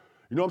never.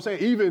 You know what I'm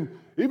saying? Even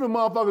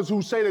motherfuckers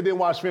who say they didn't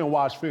watch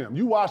film.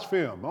 You watch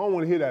film. I don't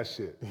want to hear that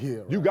shit. Yeah,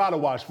 right. You gotta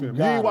watch film.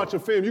 You ain't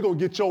watching film, you're gonna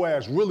get your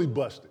ass really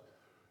busted.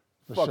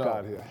 Fuck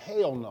out of here.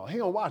 Hell no. He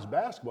don't watch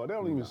basketball. That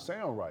don't even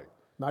sound right.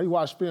 Now you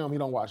watch film, he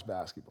don't watch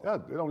basketball.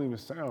 That don't even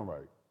sound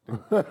right.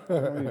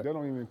 They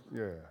don't even,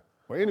 yeah.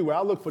 But anyway,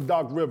 I look for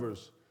Doc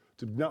Rivers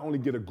to not only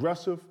get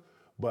aggressive,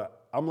 but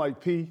I'm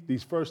like, P,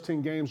 these first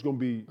 10 games gonna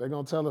be. They're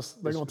gonna tell us.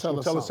 They're gonna tell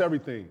us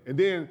everything, and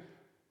then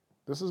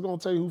this is gonna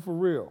tell you who for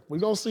real. We're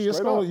gonna see. You're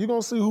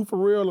gonna see who for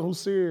real and who's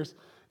serious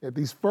at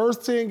these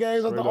first 10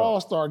 games of the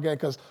All-Star game.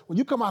 Because when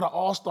you come out of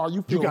All-Star,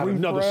 you feel got refreshed.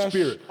 Another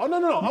spirit. Oh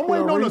no! I'm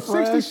waiting on a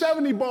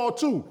 60-70 ball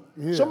too.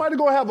 Yeah. Somebody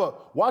go have a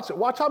watch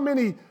how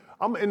many.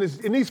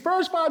 In these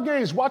first 5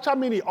 games, watch how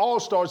many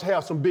All-Stars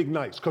have some big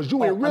nights. Because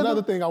you in rhythm.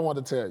 Another thing I want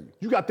to tell you.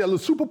 You got that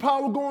little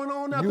superpower going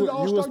on after the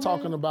All-Star game. You was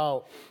talking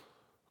about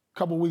a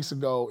couple weeks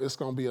ago, it's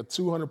going to be a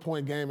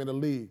 200-point game in the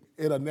league.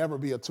 It'll never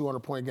be a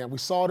 200-point game. We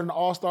saw it in the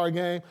All-Star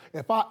game.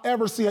 If I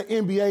ever see an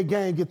NBA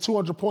game get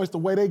 200 points the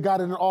way they got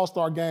it in the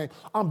All-Star game,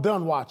 I'm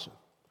done watching.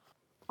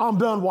 No,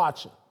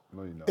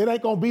 you're not. It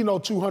ain't going to be no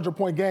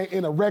 200-point game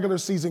in a regular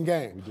season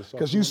game.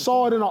 Because you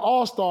saw it in an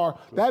All-Star,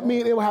 that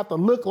means it will have to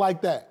look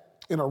like that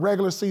in a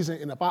regular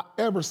season. And if I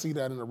ever see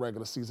that in a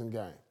regular season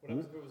game. What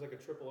if it was like a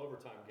triple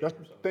overtime game or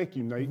something? Thank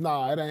you, Nate.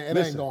 Nah, it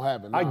ain't going to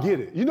happen. Nah. I get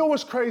it. You know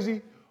what's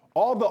crazy?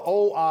 All the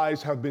old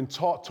eyes have been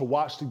taught to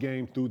watch the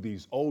game through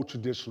these old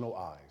traditional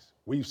eyes.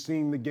 We've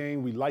seen the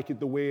game. We like it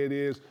the way it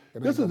is.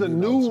 This is a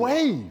new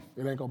wave.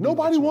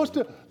 Nobody wants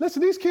to.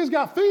 Listen, these kids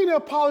got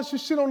fingernail polish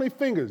and shit on their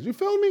fingers. You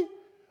feel me?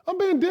 I'm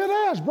being dead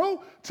ass,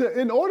 bro.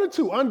 In order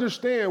to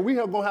understand, we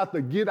are going to have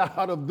to get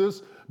out of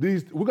we're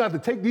going to have to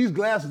take these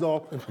glasses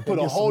off and put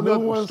a whole nother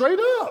one. Straight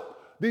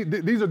up.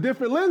 These are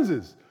different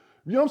lenses.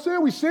 You know what I'm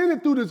saying? We seeing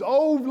it through this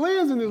old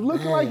lens and it's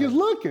looking like it's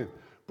looking.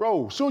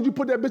 Bro, as soon as you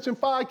put that bitch in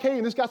 5K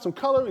and it's got some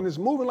color and it's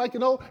moving like,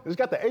 and it's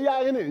got the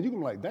AI in it, and you can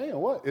be like, damn,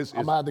 what? I'm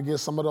about to get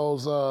some of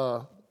those,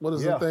 what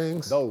is the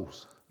things?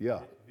 Those, yeah.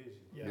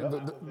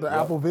 The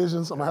Apple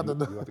Visions. I'm gonna have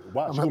to.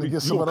 Watch, I'm gonna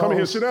get some of those. Come in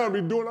here, sit down, and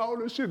be doing all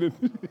this shit.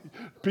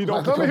 P,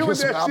 don't come in here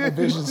with that shit.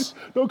 Visions.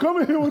 Don't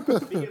come in here with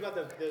that. Thinking about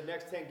the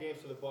next 10 games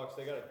for the Bucks,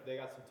 they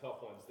got some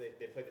tough ones.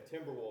 They play the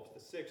Timberwolves, the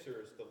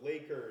Sixers, the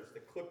Lakers,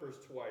 the Clippers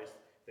twice,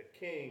 the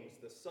Kings,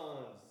 the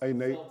Suns, Hey, the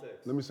Nate,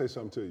 Celtics. let me say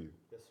something to you.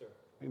 Yes, sir.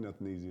 Ain't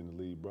nothing easy in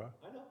the league, bro.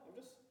 I know.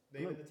 I'm just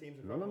naming the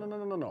teams.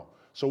 No.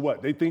 So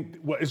what? They think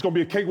it's gonna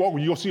be a cakewalk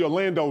where you're gonna see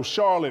Orlando,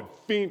 Charlotte,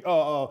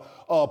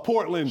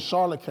 Portland,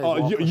 Charlotte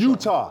cakewalk for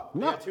Utah. They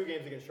got 2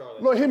 games against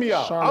Charlotte. Look, hear me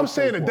out. Charlotte I'm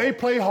saying that they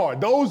play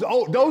hard.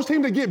 Those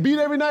teams that get beat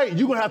every night,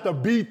 you're gonna have to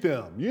beat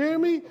them. You hear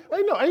me?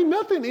 Ain't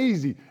nothing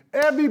easy.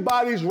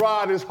 Everybody's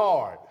ride is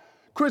hard.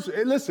 Chris,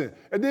 listen,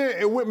 and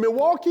then with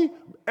Milwaukee,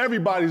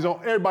 everybody's on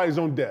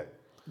deck.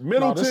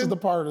 Middleton. No, this is the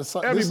part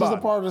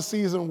of the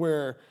season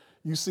where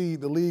you see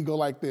the league go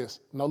like this.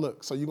 No,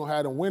 look, so you're gonna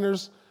have the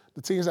winners,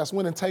 the teams that's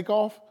winning take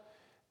off,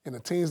 and the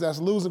teams that's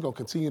losing gonna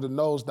continue to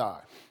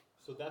nosedive.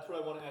 So that's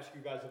what I want to ask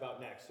you guys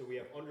about next. So we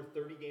have under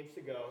 30 games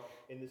to go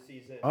in the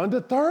season. Under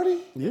 30?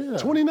 Yeah.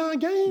 29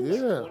 games?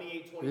 Yeah.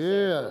 28,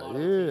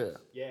 27. Yeah.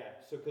 Yeah.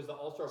 So because the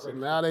All-Star break. So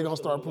now they're gonna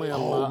start playing a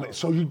lot. Man.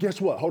 So you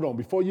guess what? Hold on.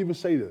 Before you even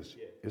say this,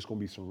 it's gonna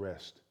be some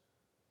rest.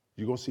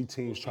 You're gonna see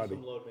teams try to.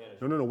 Load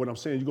management. No. What I'm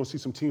saying, you're gonna see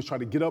some teams try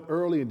to get up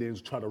early and then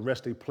try to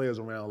rest their players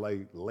around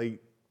like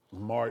late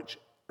March,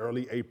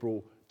 early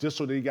April, just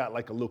so they got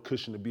like a little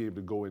cushion to be able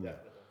to go in there.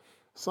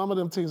 Some of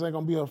them teams ain't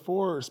gonna be up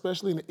for,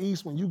 especially in the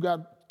East when you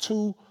got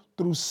 2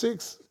 through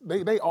 6.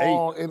 They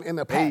all in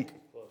the pack.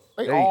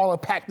 They all are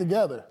packed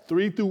together.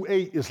 3 through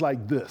 8 is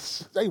like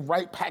this. They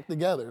right packed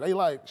together. They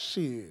like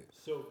shit.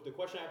 So the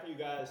question I have for you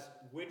guys: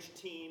 which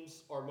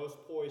teams are most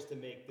poised to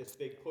make this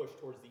big push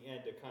towards the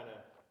end to kind of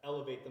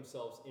elevate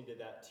themselves into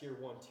that tier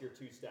 1, tier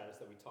 2 status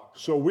that we talked about?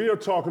 So we are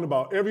talking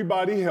about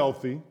everybody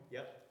healthy,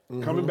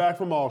 Yep. coming back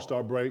from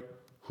All-Star break.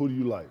 Who do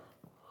you like?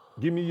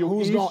 Give me your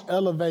Who's East. gonna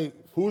elevate?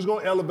 Who's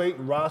going to elevate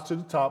and rise to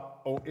the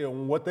top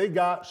on what they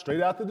got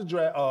straight after the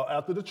draft,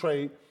 after the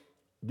trade?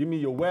 Give me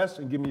your West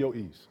and give me your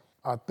East.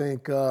 I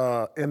think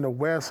in the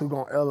West, who's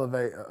gonna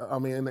elevate?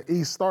 In the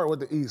East, start with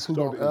the East. Who's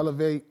gonna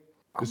elevate?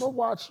 I'm gonna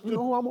watch. You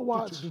know who I'm gonna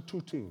watch? Do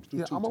 2 teams.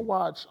 I'm gonna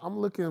watch. I'm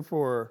looking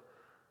for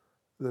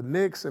the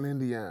Knicks and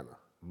Indiana.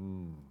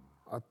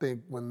 I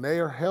think when they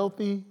are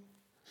healthy,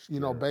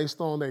 based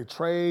on their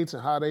trades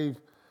and how they've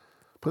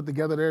put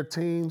together their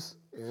teams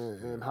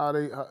and how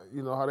they,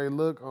 how they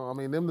look.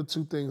 Them the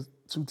two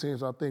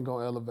teams I think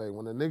gonna elevate.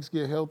 When the Knicks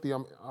get healthy,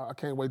 I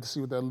can't wait to see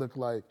what that look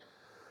like.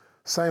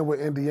 Same with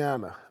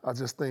Indiana. I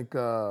just think,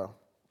 I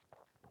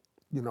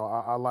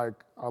like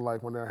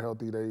when they're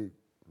healthy. They're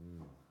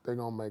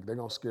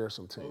gonna scare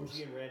some teams.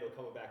 OG and Randall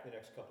coming back the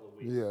next couple of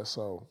weeks. Yeah,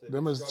 so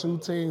them is 2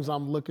 teams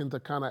I'm looking to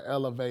kind of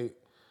elevate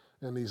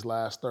in these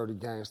last 30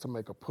 games to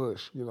make a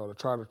push.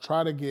 To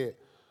try to get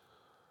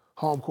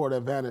home court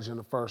advantage in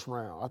the first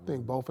round. I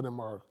think both of them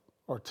are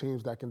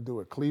teams that can do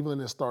it. Cleveland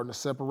is starting to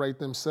separate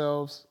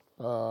themselves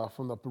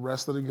from the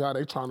rest of the guy.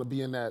 They trying to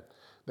be in that.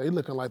 They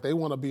looking like they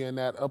want to be in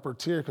that upper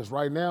tier because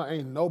right now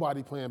ain't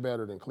nobody playing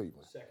better than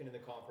Cleveland. Second in the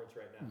conference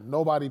right now.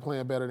 Nobody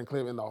playing better than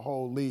Cleveland in the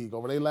whole league.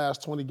 Over their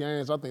last 20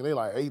 games, I think they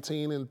like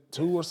 18-2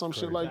 or some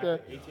shit like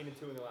that.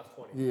 18-2 in the last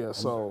 20. Yeah,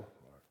 so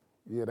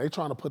they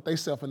trying to put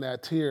themselves in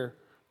that tier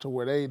to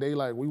where they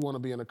like we want to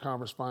be in the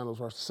conference finals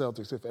versus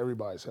Celtics if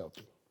everybody's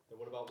healthy. And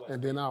what about West?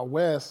 And then out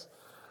West,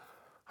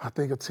 I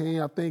think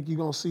you're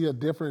going to see a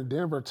different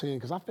Denver team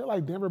because I feel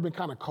like Denver been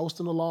kind of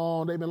coasting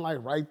along. They've been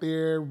like right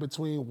there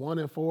between 1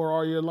 and 4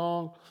 all year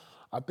long.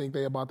 I think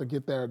they about to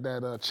get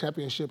that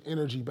championship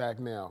energy back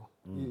now.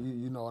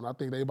 And I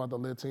think they about to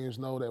let teams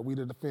know that we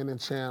the defending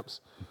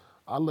champs.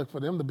 I look for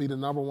them to be the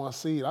number 1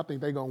 seed. I think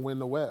they're going to win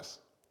the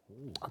West.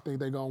 I think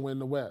they're going to win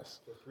the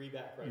West. So 3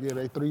 back right Yeah, now.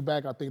 they 3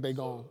 back. I think they're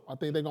going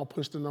to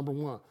push to number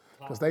 1.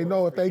 Because they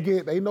know if they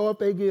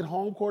get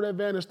home court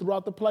advantage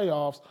throughout the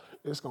playoffs,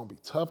 it's going to be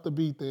tough to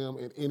beat them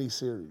in any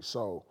series.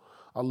 So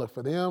I look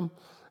for them.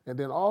 And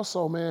then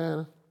also,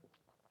 man,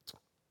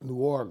 New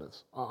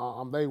Orleans.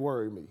 They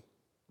worry me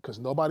because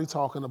nobody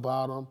talking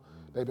about them.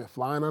 They've been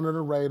flying under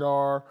the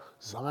radar.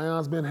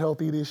 Zion's been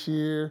healthy this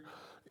year.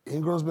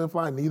 Ingram's been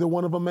flying. Neither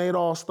one of them made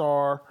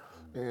All-Star.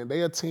 And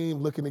they a team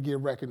looking to get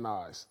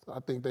recognized. I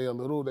think they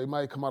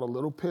might come out a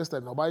little pissed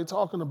that nobody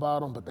talking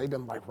about them, but they've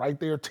been like right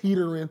there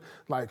teetering,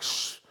 like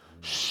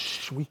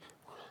we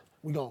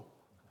gonna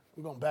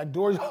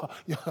backdoor y'all.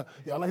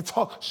 Y'all ain't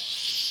talk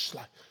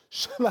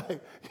like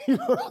you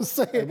know what I'm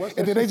saying?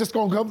 And then they just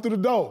gonna come through the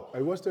door.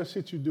 Hey, what's that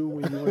shit you do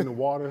when you in the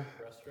water?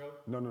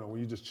 Breaststroke? No, when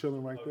you just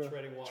chilling right there?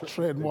 Treading water.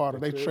 Treading water.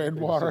 They tread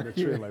water.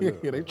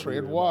 They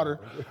tread water.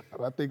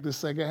 I think the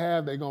second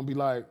half they gonna be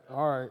like,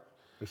 all right.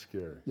 It's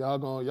scary. Y'all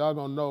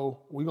gonna know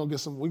we gonna get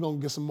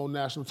some more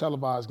national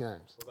televised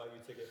games. What about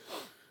you,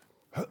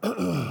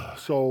 Ticket?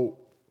 So,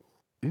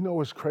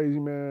 what's crazy,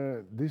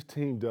 man? This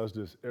team does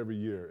this every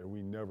year, and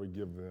we never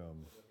give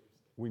them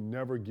we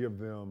never give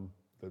them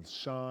the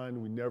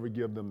shine. We never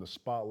give them the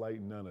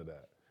spotlight. None of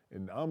that.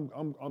 And I'm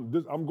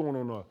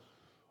going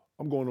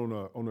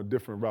on a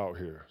different route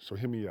here. So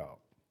hear me out.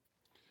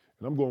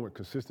 And I'm going with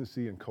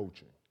consistency and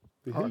coaching.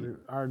 The Heat.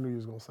 I already knew you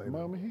was gonna say that.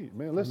 Miami Heat,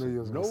 man. Listen,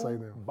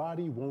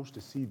 nobody wants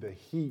to see the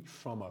Heat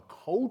from a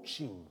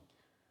coaching.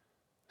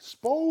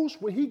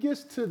 Suppose when he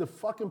gets to the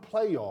fucking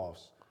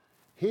playoffs,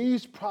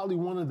 he's probably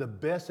one of the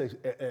best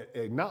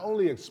at not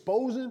only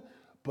exposing,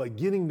 but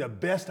getting the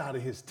best out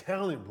of his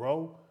talent,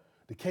 bro.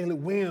 The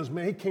Caleb Williams,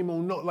 man, he came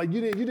on like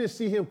you didn't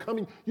see him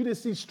coming. You didn't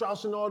see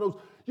Strauss and all those.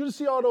 You didn't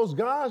see all those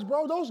guys,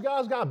 bro. Those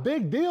guys got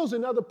big deals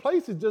in other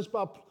places just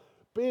by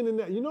being in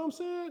that. You know what I'm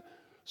saying?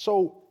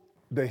 So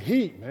the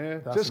Heat,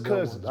 man, just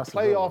because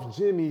playoff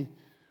Jimmy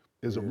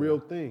is a real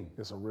thing.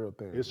 It's a real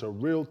thing. It's a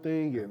real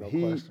thing, and no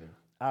he, question.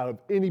 out of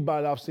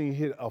anybody I've seen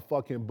hit a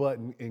fucking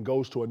button and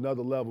goes to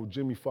another level,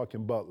 Jimmy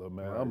fucking Butler,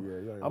 man.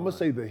 I'm gonna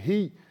say the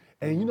Heat,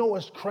 and you know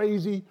what's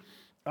crazy?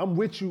 I'm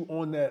with you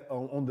on that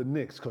on the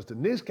Knicks, because the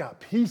Knicks got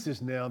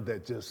pieces now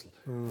that just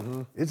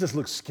it just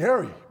looks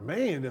scary,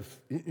 man. If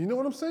you know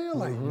what I'm saying,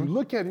 like you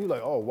look at it, you're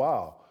like, oh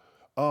wow.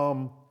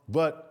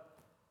 But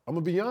I'm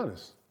gonna be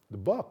honest, the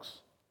Bucks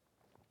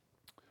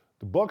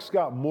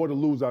got more to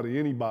lose out of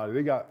anybody.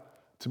 They got,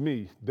 to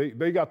me,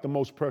 they got the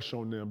most pressure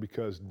on them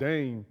because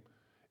Dame,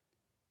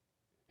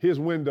 his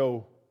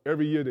window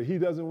every year that he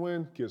doesn't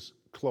win gets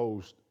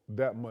closed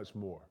that much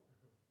more.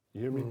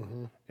 You hear me?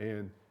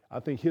 And I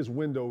think his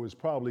window is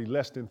probably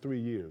less than 3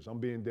 years. I'm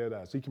being dead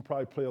ass. He can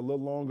probably play a little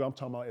longer. I'm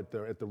talking about at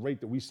the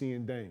rate that we see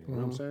in Dame. You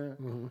know what I'm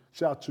saying?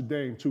 Shout out to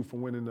Dame too for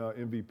winning the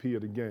MVP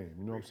of the game.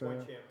 You know what I'm saying?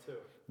 3-point champ too. You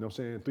know what I'm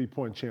saying?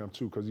 3-point champ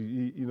too, because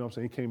he you know what I'm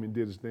saying, he came and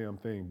did his damn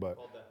thing. But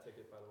Called that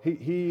ticket, by the way.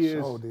 he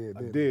is So did.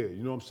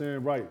 you know what I'm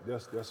saying? Right.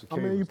 That's a I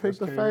mean, you picked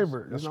the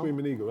favorite. That's you know?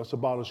 Screaming Eagle. That's a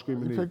bottle of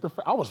Screaming You Eagle. picked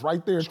I was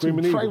right there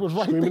Screaming too. Eagle. Trey was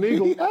right Screaming there.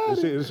 Eagle. He had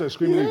It said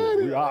Screaming He had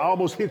Eagle. it. I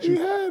almost hit you. He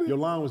had it. Your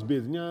line was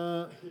busy.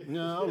 Yeah.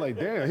 I'm like,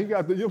 damn, he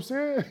got the, you know what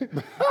I'm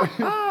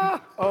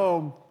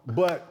saying?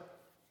 But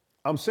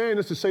I'm saying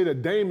this to say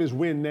that Dame is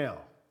win now.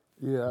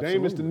 Yeah,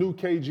 Dame is the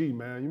absolutely. new KG,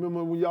 man. You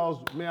remember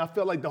when I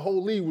felt like the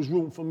whole league was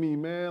rooting for me,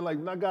 man. Like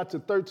when I got to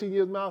 13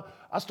 years now,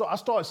 I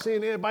started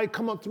seeing everybody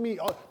come up to me,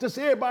 just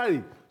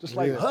everybody, just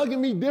like hugging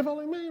me different.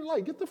 Like, man,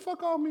 like, get the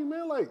fuck off me,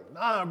 man. Like,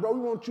 nah, bro,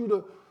 we want you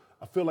to.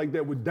 I feel like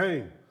that with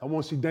Dame. I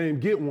want to see Dame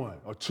get one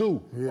or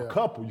two, a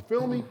couple. You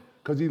feel me?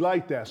 Because he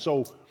like that.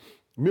 So,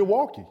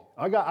 Milwaukee.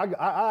 I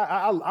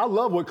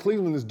love what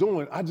Cleveland is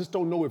doing. I just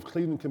don't know if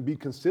Cleveland can be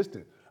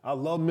consistent. I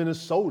love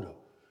Minnesota.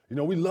 You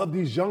know, we love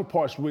these young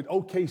parts with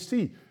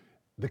OKC.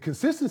 The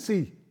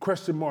consistency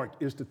question mark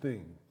is the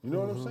thing. You know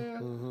what I'm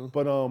saying?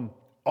 But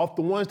off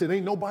the ones that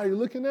ain't nobody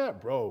looking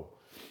at, bro,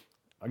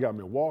 I got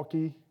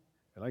Milwaukee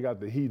and I got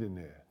the Heat in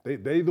there.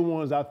 They the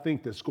ones I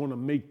think that's going to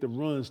make the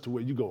runs to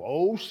where you go,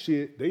 oh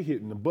shit, they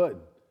hitting the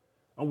button.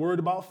 I'm worried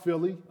about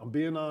Philly. I'm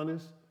being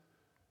honest.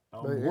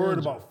 I'm worried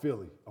about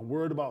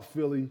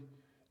Philly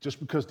just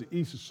because the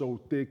East is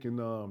so thick and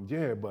I'm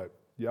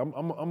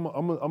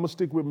gonna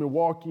stick with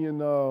Milwaukee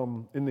and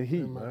in the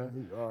Heat,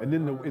 man.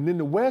 And then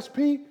the West,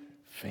 Pete,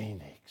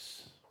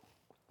 Phoenix.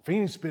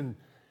 Phoenix been,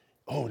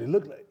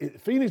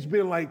 Phoenix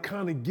been like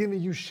kind of giving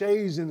you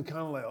shades and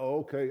kind of like,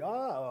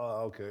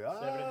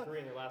 7-3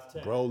 in their last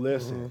 10. Bro,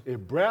 listen,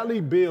 if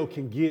Bradley Beal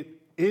can get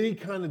any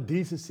kind of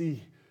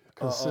decency,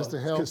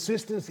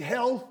 consistent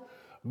health,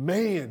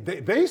 man,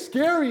 they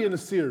scary in the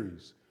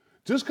series.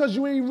 Just because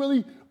you ain't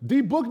really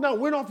D-booked, now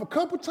went off a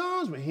couple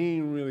times, but he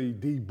ain't really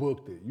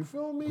D-booked it. You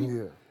feel me?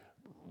 Yeah.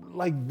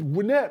 Like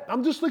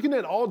I'm just looking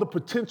at all the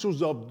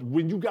potentials of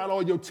when you got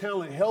all your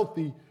talent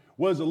healthy,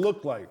 what does it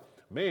look like?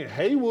 Man,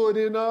 Haywood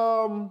and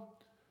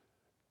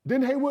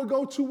didn't Haywood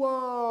go to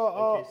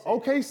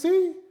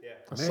OKC?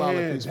 Yeah.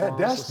 Man,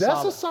 that's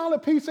a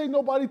solid piece ain't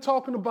nobody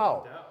talking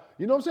about.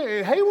 You know what I'm saying?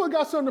 And Haywood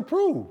got something to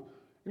prove.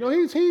 You know,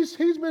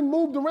 he's been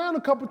moved around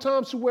a couple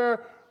times to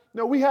where,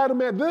 we had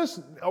him at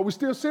this. Are we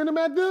still seeing him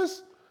at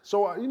this?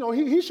 So,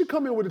 he should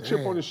come in with a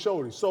chip on his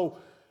shoulder. So,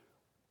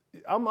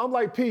 I'm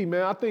like P,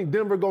 man. I think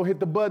Denver gonna hit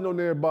the button on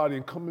everybody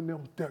and come in there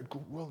with that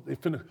gorilla. They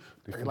finna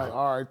like,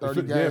 all right,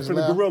 30 games finna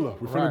left. gorilla.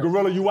 We're finna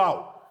gorilla you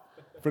out.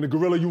 Finna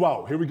gorilla you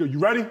out. Here we go. You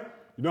ready?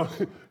 You know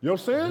what I'm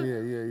saying?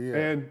 Yeah.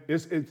 And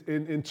it's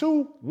and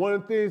two, one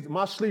of the things,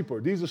 my sleeper,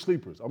 these are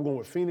sleepers. I'm going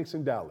with Phoenix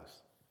and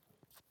Dallas.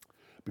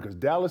 Because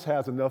Dallas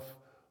has enough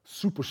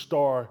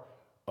superstar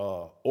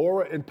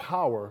aura and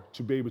power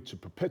to be able to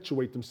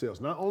perpetuate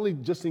themselves, not only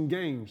just in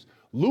games.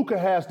 Luka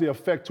has the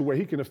effect to where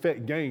he can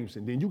affect games,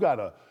 and then you got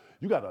a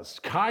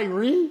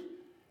Kyrie,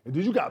 and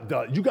then you got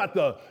the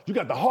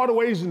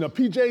Hardaways and the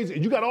PJs,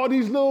 and you got all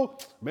these little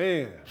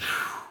man.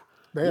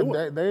 They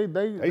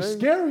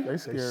scary. They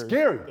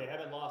scary. They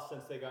haven't lost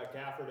since they got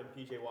Gafford and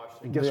PJ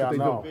Washington. And guess what they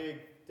do? Big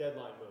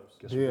deadline moves.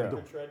 Guess what they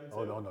do? Treading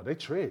Oh too. no, they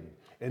treading.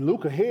 And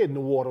Luka head in the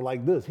water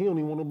like this. He don't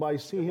even want nobody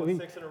to see him. won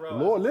 6 in a row.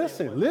 Lord,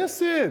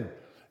 listen.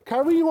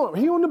 Kyrie, he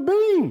on the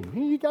beam.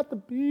 He got the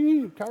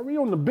beam. Kyrie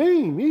on the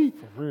beam.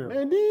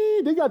 Man,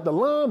 they got the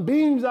line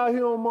beams out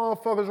here on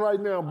motherfuckers right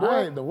now,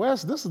 boy. The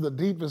West, this is the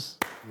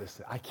deepest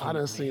Listen, I can't. I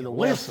done seen the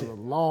West West in a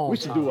long We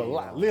should do a time,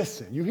 lot.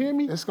 Listen, you hear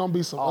me? It's gonna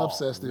be some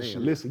upsets this year.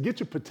 Listen, get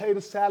your potato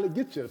salad,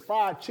 get your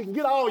fried chicken,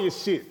 get all your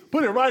shit.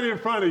 Put it right in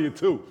front of you,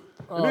 too.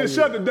 And then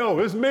shut the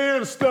door. It's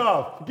man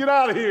stuff. Get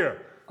out of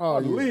here. Oh,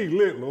 the yeah. league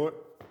lit, Lord.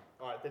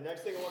 All right, the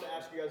next thing I want to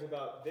ask you guys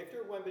about, Victor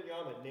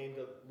Wembanyama named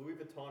a Louis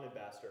Vuitton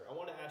ambassador. I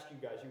want to ask you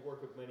guys, you've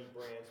worked with many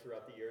brands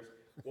throughout the years.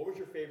 What was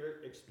your favorite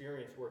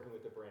experience working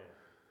with the brand?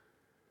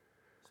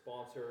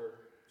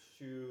 Sponsor,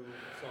 shoe,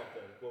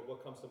 something.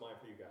 What comes to mind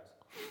for you guys?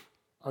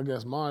 I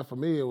guess mine, for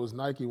me, it was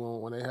Nike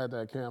when they had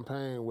that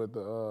campaign with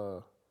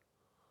the,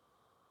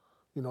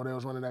 they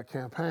was running that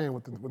campaign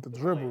with the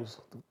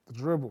dribbles, the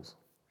dribbles.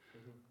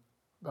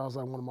 That was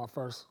like one of my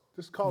first.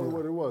 Just call it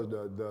what it was,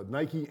 the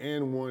Nike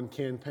and One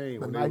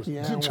campaign. The when Nike they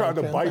was and trying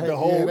One to bite campaign. the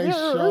whole. Yeah, they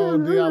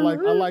showed. Yeah,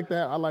 I like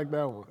that. I like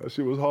that one. That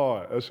shit was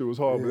hard.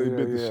 But they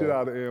bit the shit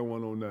out of and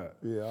One on that.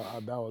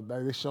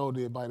 Yeah, they showed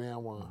it by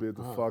and One. Bit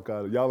the fuck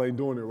out of it. Y'all ain't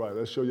doing it right.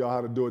 Let's show y'all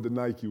how to do it the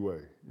Nike way.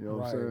 You know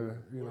what I'm saying?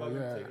 You What know,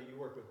 about yeah. you, Tigger? You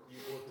worked with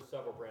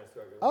several brands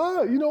throughout your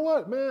life. You know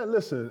what, man?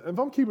 Listen, if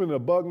I'm keeping it a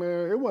buck,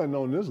 man, it wasn't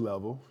on this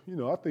level.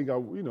 I think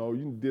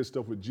you did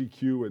stuff with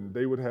GQ, and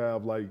they would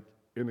have like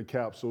in the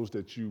capsules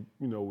that you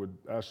would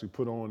actually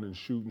put on and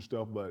shoot and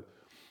stuff. But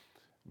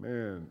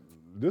man,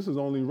 this is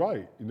only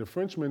right. And the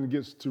Frenchman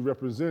gets to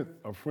represent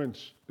a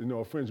French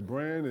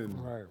brand,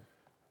 and Right.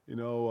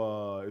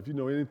 if you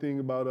know anything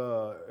about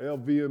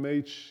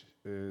LVMH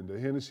and the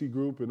Hennessy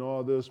Group and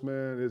all this,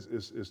 man,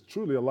 it's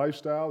truly a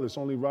lifestyle. It's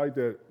only right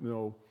that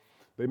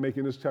they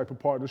making this type of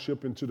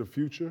partnership into the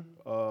future.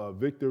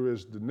 Victor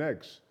is the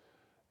next,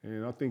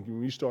 and I think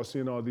when you start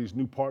seeing all these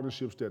new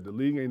partnerships that the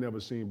league ain't never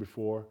seen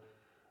before,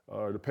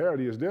 the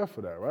parity is there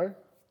for that, right?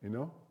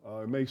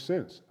 It makes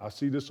sense. I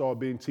see this all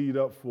being teed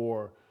up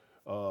for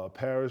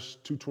Paris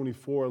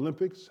 224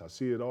 Olympics. I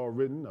see it all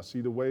written. I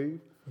see the wave,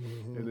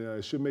 and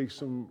it should make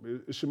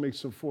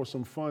for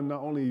some fun,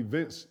 not only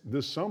events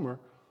this summer,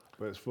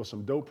 but it's for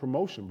some dope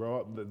promotion,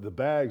 bro. The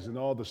bags and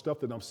all the stuff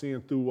that I'm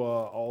seeing through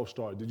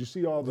All-Star. Did you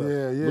see all the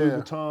Louis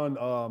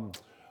Vuitton?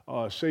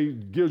 Shea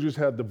Gildress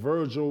had the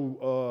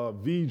Virgil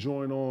V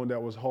joint on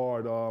that was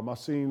hard. I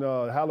seen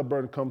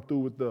Halliburton come through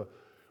with the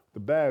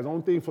bags.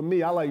 Only thing for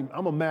me,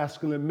 I'm a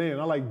masculine man.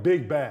 I like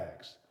big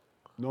bags.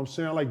 You know what I'm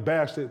saying? I like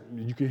bags that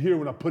you can hear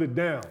when I put it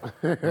down.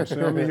 You know what I'm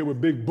saying? I'm in here with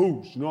big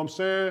boots. You know what I'm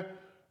saying?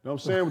 You know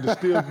what I'm saying? With the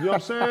steel, you know what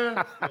I'm saying?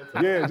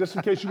 Yeah, just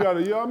in case you got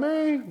to, you know what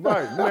I mean?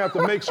 Right, we're gonna have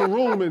to make some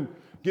room and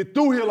get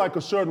through here like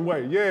a certain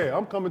way. Yeah,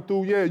 I'm coming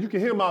through, yeah, you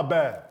can hear my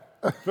bag.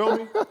 Feel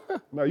me?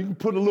 Now you can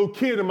put a little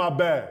kid in my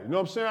bag. You know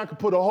what I'm saying? I can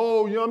put a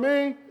whole, you know what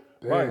I mean?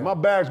 Damn. Right, my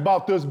bag's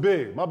about this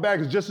big. My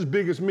bag is just as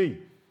big as me.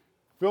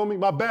 Feel me?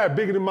 My bag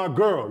bigger than my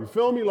girl. You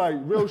feel me? Like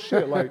real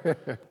shit. Like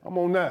I'm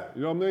on that.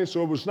 You know what I mean?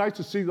 So it was nice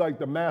to see like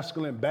the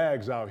masculine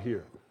bags out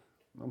here.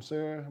 You know what I'm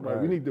saying?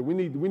 Right.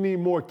 We need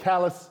more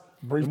callous,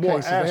 more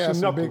Briefcases. They ashy have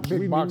some knuckles.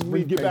 big box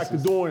we get back to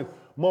briefcases. doing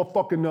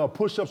motherfucking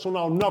push-ups on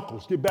our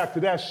knuckles. Get back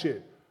to that shit.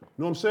 You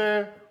know what I'm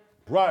saying?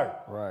 Right.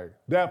 Right.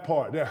 That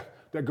part.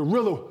 That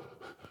gorilla.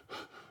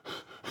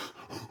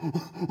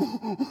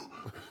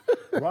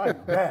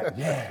 Right, that,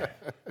 yeah.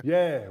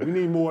 Yeah, we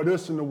need more of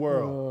this in the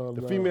world.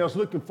 The females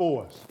looking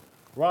for us.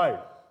 Right.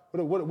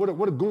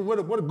 What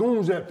a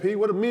goons at, P?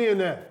 What a men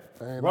at?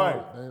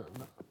 Right.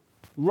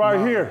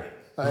 Right here.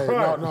 Hey,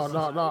 right.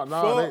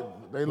 no.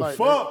 They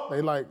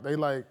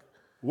like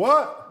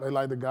What? They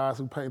like the guys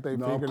who paint their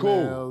No,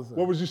 fingernails. cool.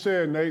 What was you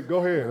saying, Nate? Go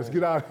ahead. Let's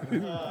get out of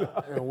here.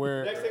 And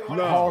wear Next thing I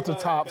wanna ask you halter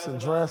about, tops guys, and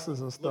about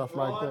dresses and stuff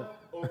like LeBron, that.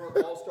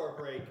 Over All-Star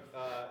break,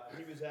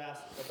 he was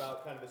asked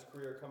about kind of his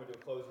career coming to a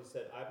close. He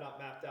said, "I've not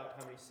mapped out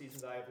how many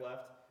seasons I have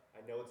left.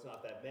 I know it's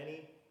not that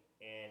many."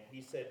 And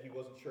he said he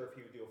wasn't sure if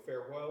he would do a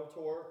farewell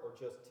tour or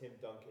just Tim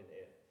Duncan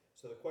in.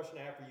 So the question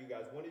I have for you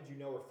guys, when did you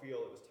know or feel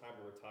it was time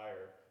to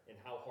retire, and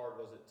how hard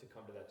was it to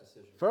come to that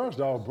decision? First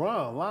off,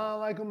 Bron lying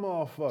like a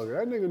motherfucker.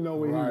 That nigga know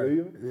where Right. he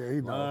leaving. Yeah,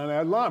 he know. Lying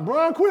that line.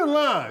 Bron, quit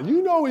lying.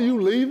 You know where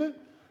you leaving.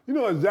 You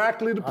know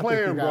exactly the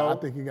plan, bro. I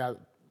think he got.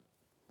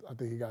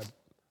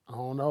 I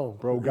don't know.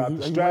 Bro got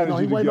the he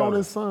strategy waiting on together.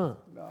 his son.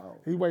 No.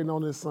 He waiting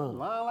on his son.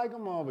 Lying like a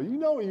motherfucker. You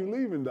know where you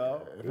leaving,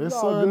 dog. If his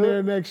son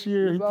there next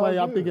year, he It's all play.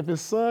 I good. think if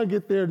his son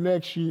get there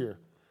next year,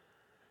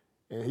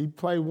 and he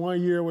play 1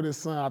 year with his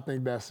son, I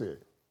think that's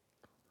it.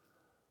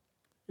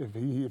 If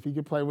he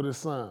can play with his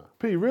son.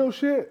 P, real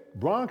shit.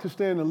 Bron can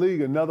stay in the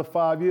league another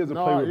 5 years and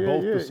play with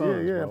both the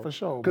sons, yeah, bro. for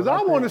sure. Because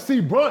But I want to see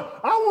Bron.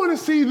 I want to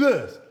see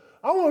this.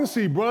 I want to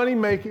see Bronny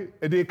make it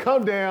and then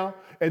come down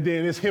and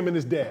then it's him and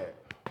his dad.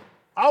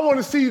 I want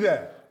to see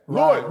that.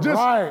 Lord,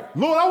 Right.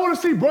 Lord, I want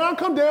to see Bron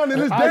come down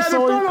and his dad in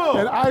front of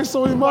him. And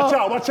ISO him up.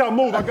 Watch out,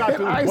 move. I got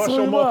to And bust ISO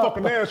your him up.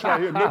 motherfucking ass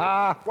right here,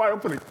 nigga. Right, I'm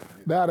finna.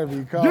 That'd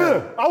be cold.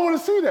 Yeah, I want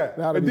to see that.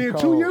 That'd and be then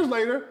cold. 2 years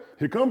later,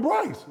 here come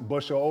Bryce.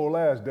 Bust your old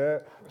ass,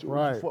 Dad.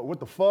 Right. What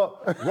the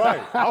fuck?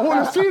 Right. I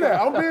want to see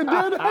that. I'm being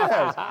dead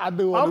ass. I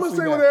do wanna I'm going to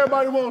see say what that.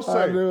 everybody wants to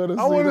say. I do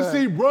wanna I want to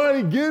see see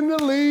Bronny get in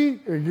the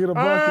league. And get a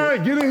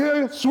bucket. Get in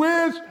here,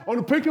 switch on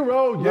the pick and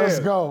roll. Yeah. Let's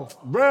go.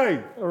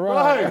 Right.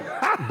 Right.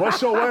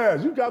 Bust your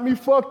ass. You got me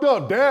fucked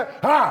up, Dad.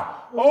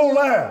 Ha! On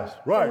last.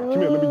 Right. Come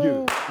here, let me get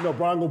it. You know,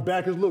 Brian go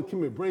back his look.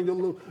 Come here, bring your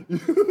look.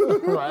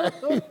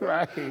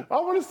 Right. I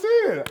want to see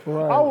it.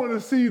 Right. I want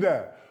to see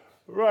that.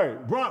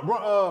 Right.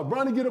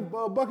 Bronny get a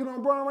bucket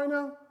on Brian right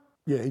now?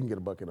 Yeah, he can get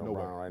a bucket on No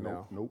Brian way. right Nope,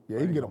 now. Nope. Yeah,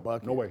 he can get a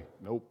bucket. No way.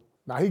 Nope.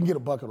 Nah, he can get a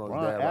bucket on his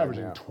Brian dad right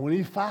averaging now.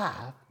 25.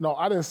 No,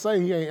 I didn't say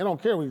he ain't. I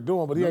don't care what he's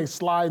doing, but he ain't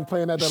sliding,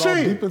 playing at that all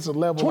Shit. defensive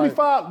level.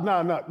 25.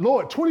 Nah.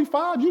 Lord,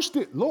 25. You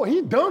still. Lord,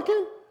 he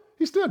dunking.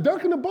 He's still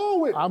dunking the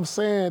ball with. I'm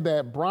saying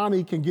that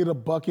Bronny can get a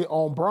bucket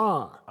on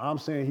Bron. I'm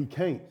saying he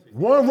can't.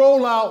 One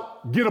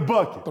rollout, get a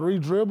bucket. 3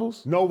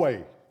 dribbles. No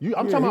way. I'm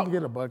talking He about. can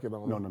get a bucket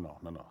on him.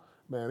 No.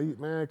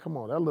 Man, come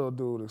on, that little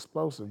dude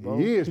explosive, bro.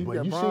 He is, Keep but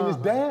that you Bron seen his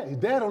high. dad? His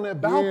dad on that Yeah,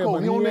 balcony. but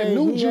he on that ain't-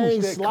 new he juice.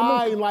 ain't That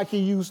sliding like he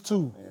used to.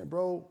 Man,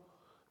 bro.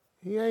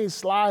 He ain't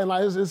sliding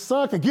like his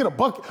son can get a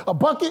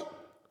bucket.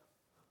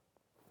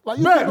 Like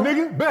you Bet, know-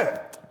 nigga,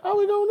 bet. How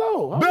we gonna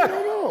know? Bet.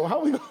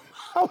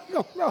 How we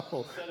gonna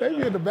know? They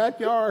be in the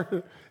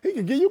backyard. He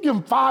can get you give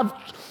him 5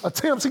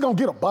 attempts, he gonna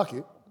get a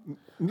bucket.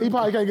 He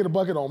probably can't get a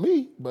bucket on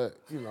me, but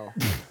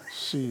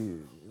shit.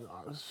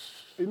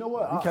 You know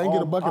what? You can't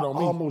get a bucket on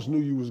me. I almost knew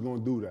you was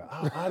gonna do that.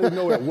 I didn't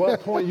know at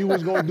what point you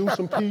was gonna do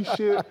some P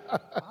shit.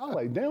 I was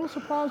like, damn, I'm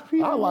surprised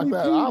P. I like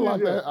that. I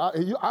like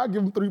that. I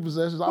give him 3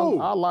 possessions. I Who?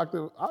 like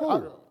that.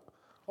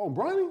 Oh,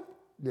 Bronny?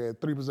 Yeah,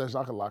 3 possessions.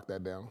 I can lock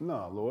that down.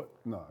 Nah, Lord.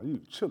 Nah,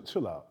 you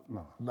chill out.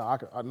 Nah.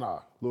 Nah.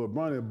 Lord,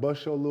 Bronny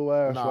bust your little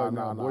ass right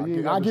now. Boy, you ain't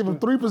I got give the him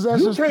strength. 3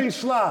 possessions. You can't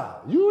slide.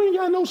 You ain't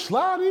got no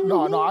slide in you.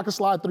 No, I can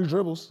slide 3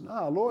 dribbles.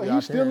 Nah, Lord, Yeah,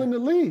 he's I still can. in the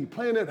league,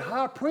 playing at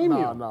high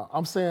premium. No.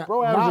 I'm saying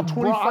Bro, not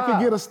averaging Bron. I 25.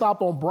 can get a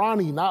stop on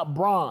Bronny, not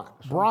Bron.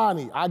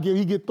 Bronny,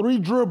 he get 3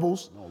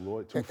 dribbles No,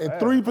 Lord, too and fast.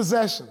 3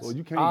 possessions. Lord,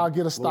 you can't, I'll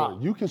get a stop.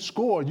 Lord, you can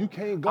score. You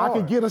can't guard. I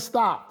can get a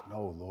stop.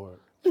 No, Lord.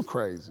 You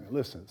crazy.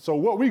 Listen, so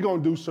what we're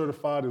going to do,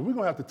 certified, is we're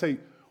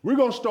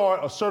going to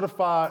start a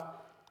certified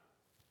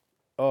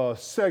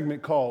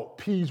segment called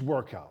P's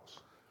Workouts.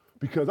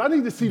 Because I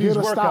need to see these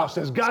Get a workouts stop. that's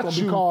It's got gonna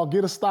you. be called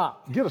get a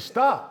stop. Get a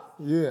stop.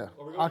 Yeah.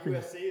 Are we I going can. to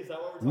USC? Is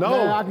that what we're talking No.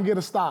 Man, I can get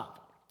a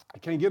stop. I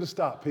can't get a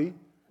stop, P.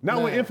 Now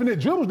with Man. infinite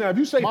dribbles, now if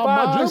you say My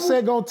 5 dribbles,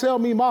 mindset gonna tell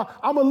me I'm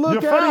gonna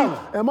look You're at fouling.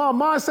 him, and my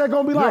mindset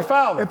gonna be You're like,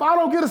 fouling. if I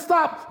don't get a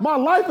stop, my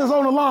life is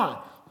on the line.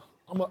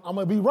 I'm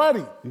gonna be ready.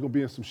 you're going to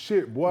be in some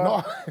shit, boy.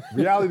 No.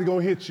 Reality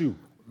going to hit you.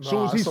 As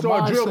soon as he It's a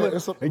start mindset. dribbling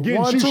It's and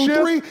getting 1, cheap 2,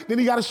 shifts, 3, then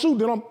he gotta shoot.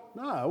 Then I'm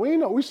nah, we ain't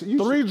know. You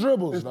 3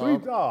 dribbles. It's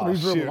dog. 3. Oh, 3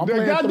 dribbles. shit. I'm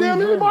playing Goddamn,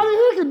 3 anybody dribbles.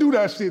 here can do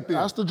that shit then.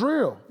 That's the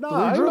drill. Nah, 3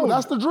 I ain't dribbles. know.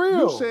 That's the drill.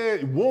 You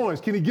said ones.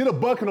 Can he get a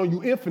bucket on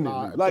you infinitely?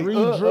 Nah, like 3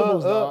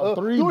 dribbles, dog.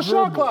 3 Do a shot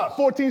dribbles. clock.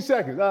 14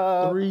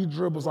 seconds. 3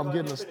 dribbles. I'm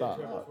getting a stop.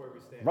 Dribbles where we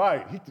stand.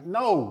 Right.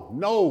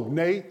 No,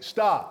 Nate.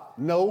 Stop.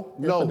 No.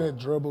 Infinite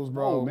dribbles,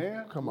 bro. No,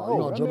 man. Come on, No, you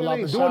gonna that dribble man out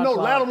the ain't shot doing no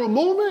clock. lateral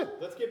movement.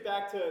 Let's get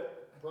back to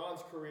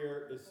Bron's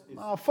career.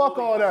 Fuck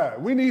all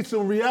that. We need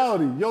some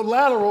reality. Your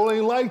lateral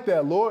ain't like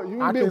that, Lord. You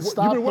I ain't can you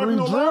stop been working 3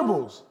 on lateral?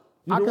 dribbles.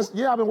 You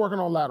been- I've been working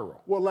on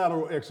lateral. What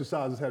lateral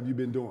exercises have you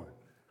been doing?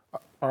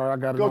 All right, I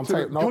got it Go on to the-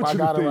 tape. go Nope, I to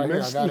got the it right thing, here.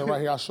 man. I got it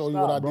right here. I'll show you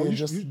Stop, what I bro. did.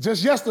 You-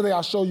 Just yesterday,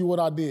 I'll show you what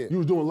I did. You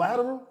was doing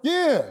lateral?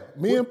 Yeah,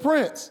 me and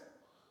Prince.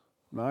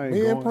 No, I ain't Me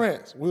going. and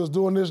Prince. We was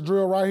doing this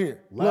drill right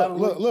here. Lateral?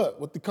 Look,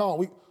 with the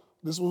cone.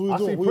 This is what we was I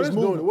see doing. We Prince was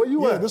doing moving. it. Where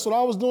you yeah, at? this is what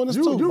I was doing this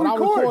You- too. you But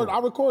recording. I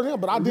record him,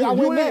 but I You went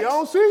ain't- next. I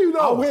don't see you, though.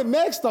 I went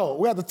next though.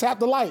 We had to tap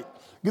the light.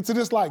 Get to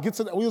this light. Get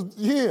to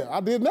that.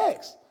 I did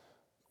next.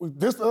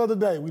 This the other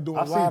day, we doing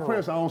I see lateral.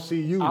 Prince. I don't see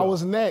you. I though.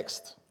 was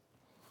next.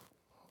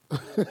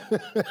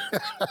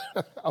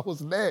 I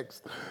was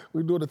next.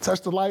 We doing the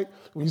touch the light.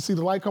 When you see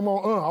the light come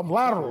on, I'm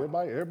lateral.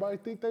 Everybody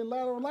think they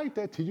lateral like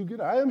that till you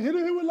get. I am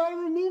hitting him with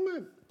lateral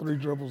movement. 3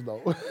 dribbles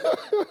though.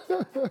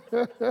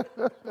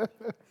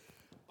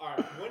 All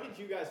right. When did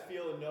you guys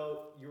feel and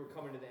know you were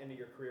coming to the end of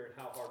your career, and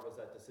how hard was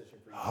that decision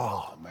for you?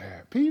 Oh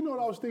man, P, you know what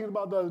I was thinking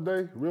about the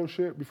other day? Real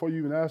shit. Before you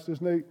even asked this,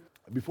 Nate.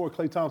 Before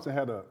Klay Thompson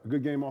had a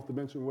good game off the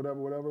bench and whatever.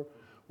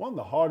 One of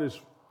the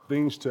hardest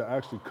things to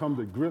actually come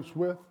to grips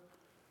with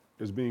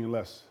is being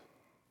less.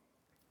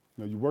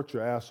 You know, you worked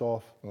your ass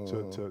off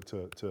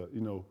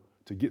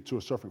to get to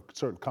a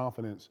certain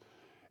confidence,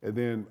 and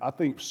then I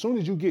think as soon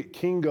as you get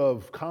king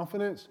of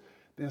confidence,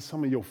 then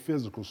some of your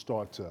physicals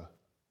start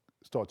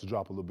to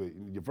drop a little bit.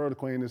 Your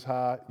vertical ain't as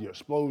high, your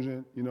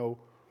explosion. You know,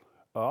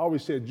 I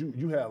always said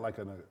you had like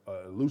an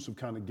elusive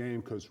kind of game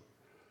because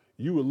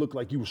you would look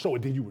like you were so,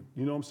 and then you would,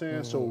 you know what I'm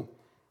saying? So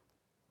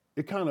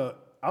it kind of,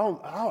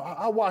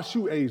 I watched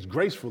you age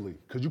gracefully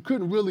because you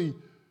couldn't really,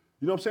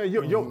 you know what I'm saying?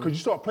 Because you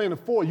start playing the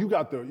 4, you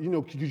got the,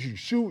 because you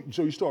shoot,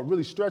 so you start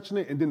really stretching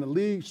it, and then the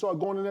league start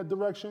going in that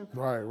direction.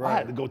 Right. I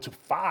had to go to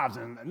 5s,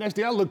 and the next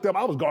thing I looked up,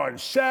 I was guarding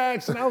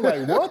Shaqs, and I was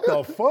like, what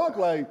the fuck?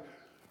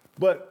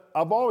 But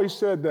I've always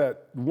said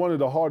that one of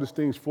the hardest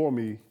things for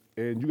me,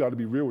 and you got to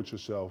be real with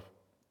yourself,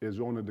 is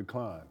on the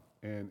decline.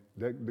 And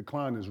that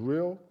decline is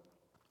real,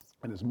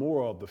 and it's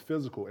more of the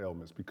physical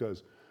ailments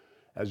because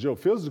as your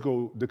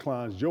physical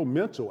declines, your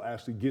mental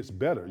actually gets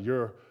better.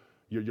 Your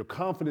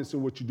confidence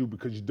in what you do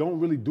because you don't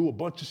really do a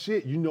bunch of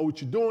shit. You know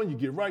what you're doing, you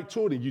get right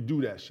to it, and you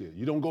do that shit.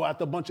 You don't go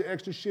after a bunch of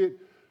extra shit.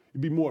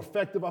 be more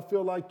effective. I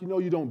feel like, you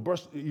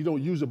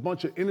don't use a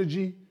bunch of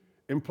energy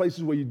in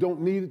places where you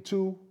don't need it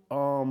to.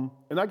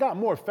 And I got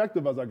more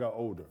effective as I got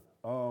older.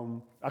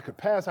 I could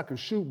pass, I can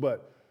shoot,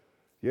 but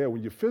yeah,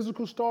 when your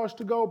physical starts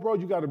to go, bro,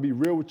 you got to be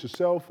real with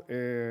yourself,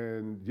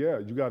 and yeah,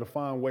 you got to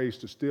find ways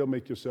to still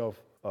make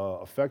yourself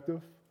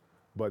effective.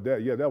 But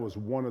that was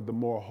one of the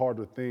more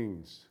harder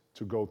things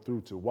to go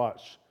through, to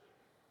watch.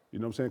 You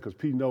know what I'm saying? Because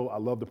Pete know I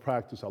love to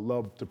practice, I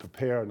love to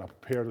prepare, and I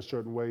prepared a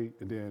certain way.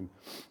 And then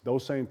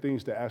those same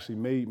things that actually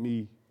made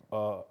me,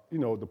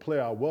 the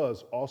player I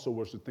was, also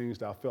was the things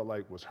that I felt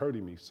like was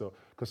hurting me. So,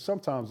 because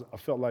sometimes I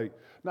felt like,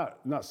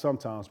 not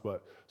sometimes,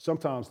 but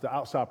sometimes the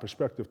outside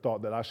perspective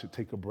thought that I should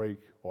take a break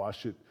or I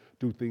should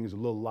do things a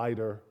little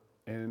lighter.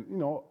 And,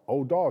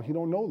 old dog, he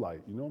don't know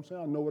light. You know what I'm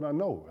saying? I know what I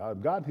know.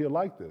 I've gotten here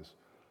like this.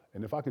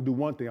 And if I could do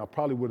one thing, I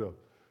probably would have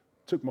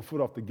took my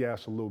foot off the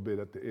gas a little bit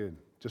at the end,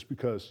 just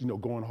because,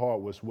 going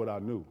hard was what I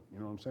knew. You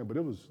know what I'm saying? But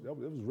it was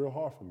real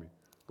hard for me.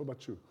 What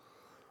about you?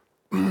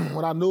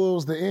 When I knew it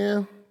was the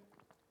end,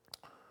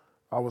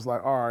 I was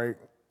like, all right.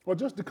 Well,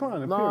 just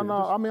decline. No.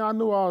 I mean, I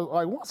knew I was,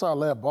 like, once I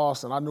left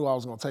Boston, I knew I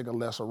was going to take a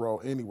lesser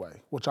role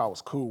anyway, which I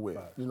was cool with,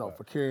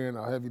 for carrying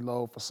a heavy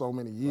load for so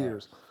many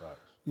years.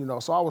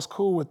 Facts. So I was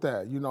cool with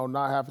that,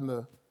 not having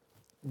to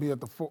be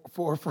at the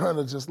forefront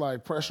of just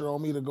like pressure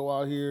on me to go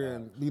out here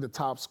and be the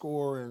top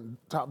scorer and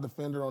top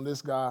defender on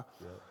this guy.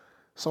 Yeah.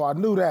 So I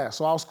knew that.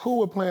 So I was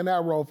cool with playing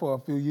that role for a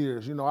few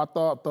years. I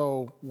thought,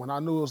 though, when I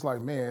knew it was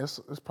like, man,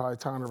 it's probably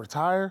time to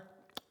retire.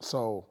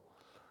 So,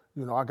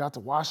 I got to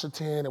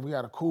Washington and we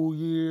had a cool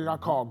year. I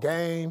called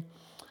game.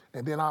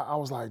 And then I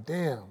was like,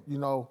 damn,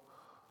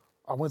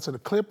 I went to the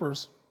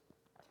Clippers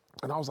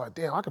and I was like,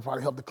 damn, I could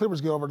probably help the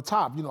Clippers get over the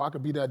top. I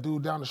could be that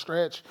dude down the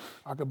stretch.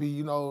 I could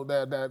be,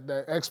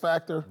 that X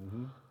factor.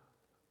 Mm-hmm.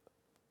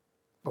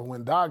 But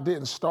when Doc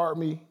didn't start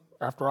me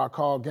after I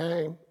called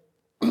game,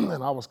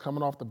 and I was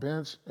coming off the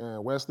bench,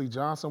 and Wesley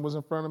Johnson was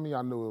in front of me,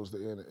 I knew it was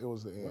the end. It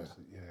was the end.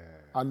 Yeah.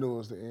 I knew it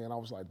was the end. I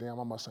was like, damn,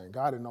 I must ain't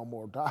got it no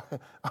more. Doc,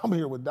 I'm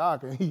here with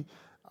Doc, and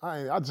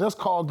I just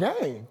called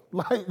game.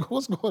 Like,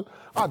 what's going?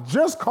 I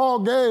just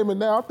called game, and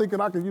now I'm thinking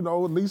I can, at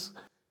least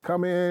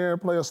come in here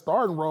and play a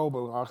starting role.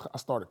 But I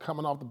started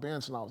coming off the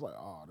bench, and I was like,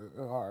 oh,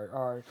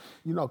 all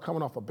right.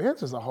 Coming off the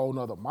bench is a whole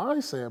nother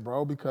mindset,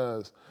 bro.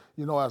 Because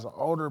as an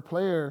older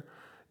player,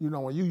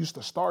 when you used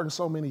to start in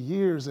so many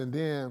years, and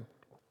then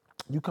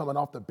you coming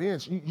off the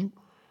bench, you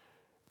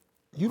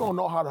don't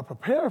know how to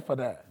prepare for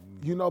that,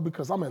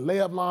 because I'm in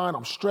layup line,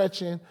 I'm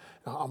stretching,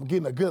 I'm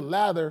getting a good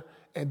lather,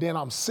 and then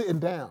I'm sitting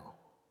down.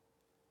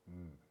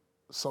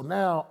 So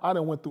now I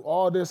done went through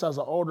all this as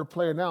an older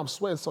player, now I'm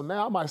sweating, so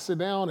now I might sit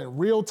down in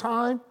real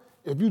time.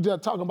 If you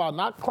just talking about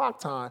not clock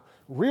time,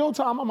 real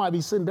time, I might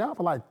be sitting down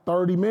for like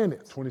 30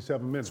 minutes.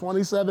 27 minutes.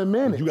 27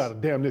 minutes. You got to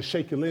damn near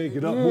shake your leg,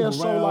 get up, move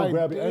around,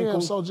 grab your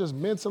ankle. So just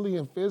mentally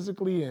and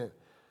physically, and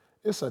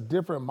it's a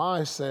different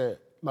mindset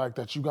like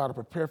that you got to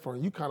prepare for,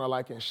 and you kind of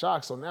like in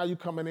shock. So now you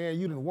coming in,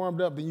 you done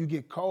warmed up, then you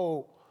get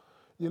cold.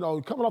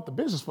 Coming off the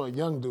bench is for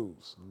young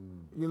dudes.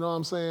 You know what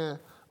I'm saying?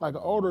 Like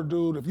an older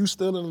dude, if you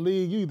still in the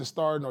league, you either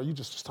starting or you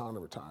just time to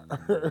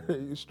retire.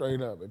 You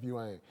straight up if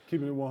you ain't.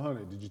 Keeping it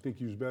 100, did you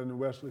think you was better than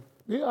Wesley?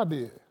 Yeah, I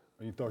did.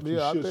 And you thought you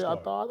should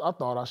start? I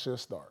thought I should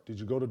start. Did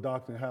you go to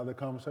Doc and have that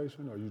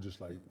conversation, or you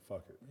just like,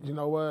 fuck it? You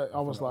know what?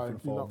 I was like,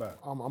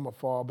 I'm going to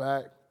fall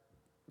back.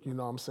 You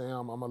know what I'm saying?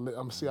 I'm going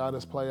to see how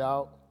this play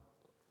out.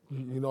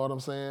 You know what I'm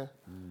saying?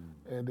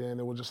 And then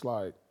it was just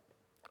like,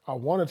 I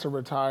wanted to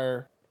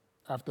retire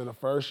after the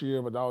first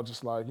year, but I was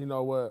just like, you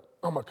know what?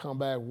 I'm going to come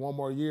back one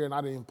more year, and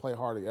I didn't even play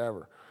hardly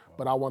ever.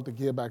 But I want to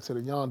give back to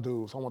the young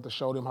dudes. I want to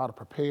show them how to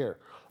prepare.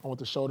 I want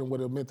to show them what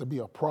it meant to be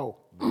a pro.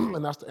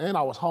 And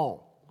I was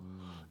home.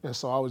 And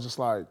so I was just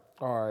like,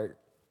 all right,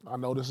 I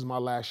know this is my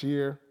last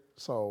year,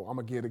 so I'm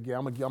going to get it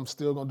again. I'm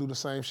still going to do the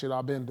same shit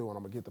I've been doing.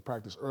 I'm going to get to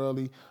practice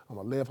early. I'm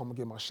going to lift. I'm going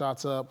to get my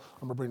shots up.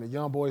 I'm going to bring the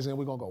young boys in.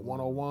 We're going to go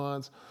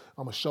one-on-ones.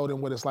 I'm going to show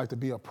them what it's like to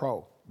be a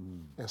pro.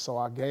 And so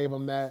I gave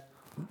them that.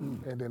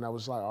 And then I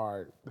was like, all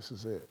right, this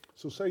is it.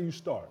 So say you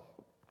start.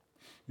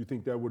 You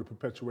think that would have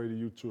perpetuated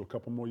you to a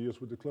couple more years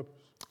with the Clippers?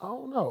 I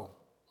don't know.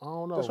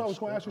 That's what I was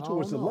going to ask you too.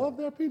 Was the love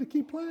there, P, to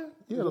keep playing?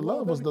 Yeah, the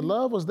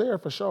love was there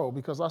for sure,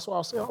 because that's why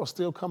I said I was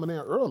still coming in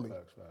early.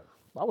 Facts.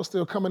 I was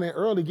still coming in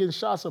early, getting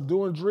shots up,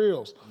 doing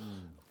drills,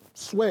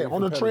 sweat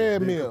on the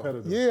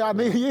treadmill. Yeah,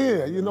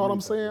 you know what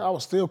I'm saying? I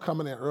was still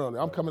coming in early.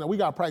 I'm coming in. We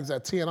got practice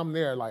at 10. I'm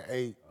there at like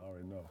 8. I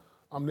already know.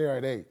 I'm there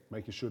at 8.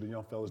 Making sure the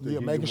young fellas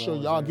making sure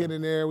y'all get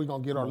in there. We're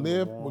going to get our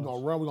lift. We're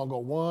going to run. We're going to go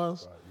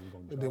ones.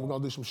 And then we're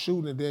going to do some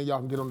shooting, and then y'all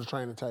can get on the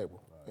training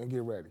table and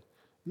get ready.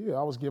 Yeah,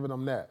 I was giving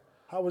them that.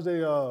 How was they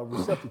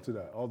receptive to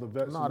that? All the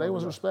vets? No, they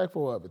was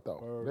respectful of it,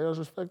 though. They was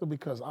respectful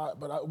because I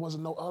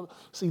wasn't no other.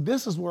 See,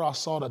 this is where I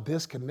saw the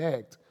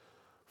disconnect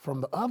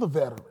from the other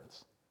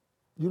veterans.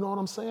 You know what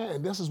I'm saying?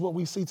 And this is what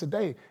we see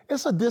today.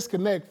 It's a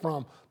disconnect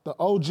from the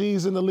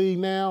OGs in the league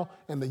now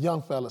and the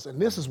young fellas.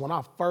 And this is when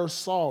I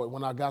first saw it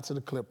when I got to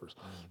the Clippers.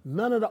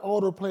 None of the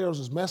older players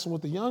was messing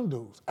with the young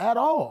dudes at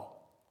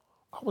all.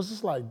 I was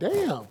just like,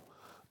 damn.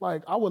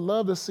 Like, I would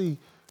love to see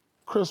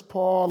Chris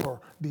Paul or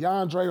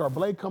DeAndre or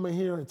Blake come in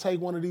here and take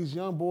one of these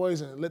young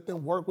boys and let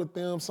them work with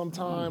them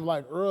sometime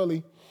like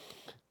early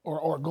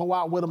or go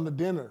out with them to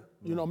dinner.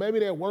 You know, maybe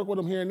they'd work with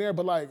them here and there,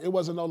 but like it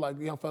wasn't no like,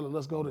 young fella,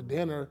 let's go to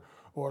dinner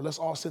or let's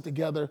all sit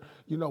together.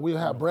 You know, we'll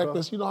have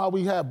breakfast. You know how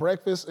we had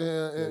breakfast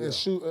and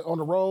shoot on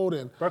the road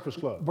and Breakfast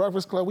Club.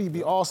 Breakfast Club, we'd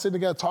be all sitting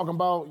together talking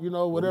about, you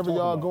know, whatever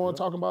y'all going, yeah.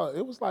 talking about.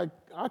 It was like,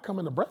 I come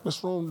in the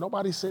breakfast room,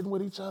 nobody's sitting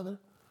with each other.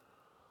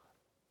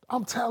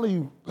 I'm telling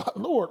you,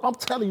 Lord, I'm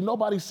telling you,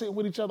 nobody's sitting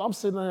with each other. I'm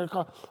sitting there,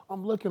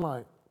 I'm looking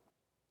like,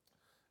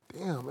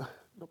 damn,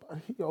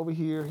 he over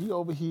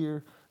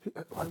here,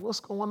 like, what's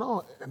going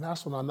on? And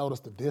that's when I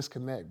noticed the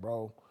disconnect,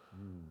 bro.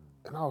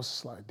 And I was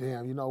just like,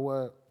 damn, you know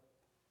what?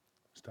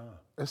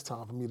 It's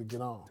time for me to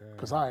get on.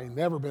 Because I ain't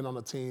never been on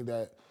a team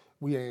that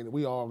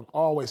we all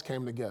always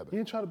came together. You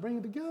didn't try to bring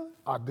it together?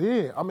 I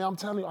did. I mean, I'm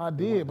telling you, I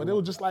did. But it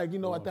was just like, you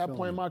know, at that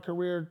point in my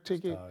career,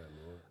 Ticket,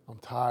 I'm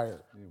tired.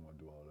 You didn't want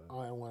to do all that.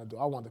 I didn't want to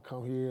do. I wanted to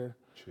come here,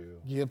 Chill.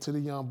 give to the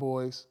young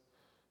boys.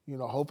 You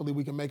know, hopefully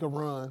we can make a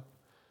run.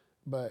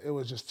 But it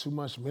was just too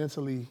much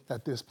mentally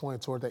at this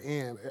point toward the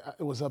end.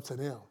 It was up to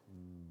them.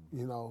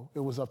 You know, it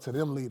was up to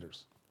them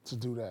leaders to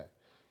do that.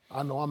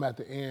 I know I'm at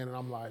the end and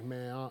I'm like,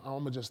 man, I'm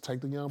going to just take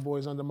the young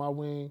boys under my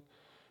wing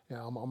and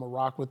I'm going to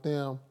rock with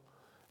them.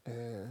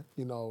 And,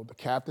 you know, the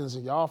captains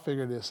and y'all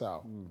figure this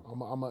out.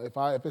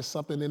 If it's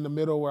something in the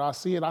middle where I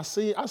see it and I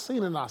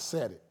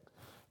said it.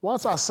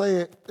 Once I say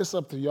it, it's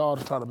up to y'all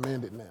to try to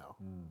mend it now.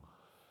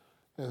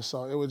 And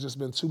so it was just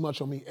been too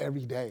much on me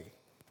every day.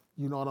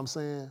 You know what I'm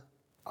saying?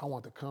 I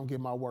want to come get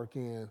my work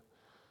in,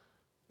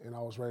 and I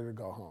was ready to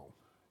go home.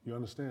 You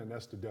understand?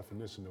 That's the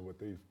definition of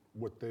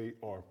what they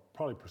are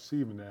probably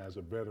perceiving as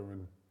a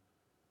veteran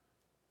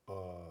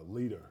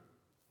leader.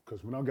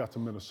 Because when I got to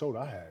Minnesota,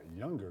 I had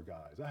younger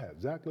guys. I had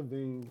Zach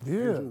LaVine,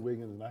 Andrew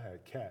Wiggins, and I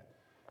had Cat.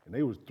 And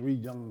they was three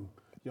young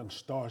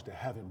stars that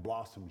haven't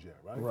blossomed yet,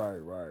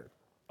 right? Right.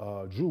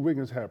 Drew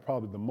Wiggins had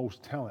probably the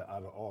most talent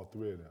out of all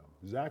three of them.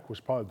 Zach was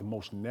probably the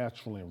most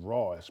natural and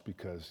rawest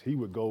because he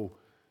would go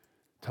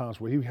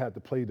times where he had to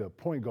play the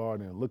point guard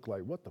and look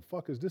like, what the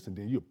fuck is this? And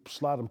then you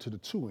slide him to the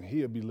two and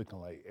he'll be looking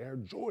like Air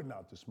Jordan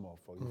out this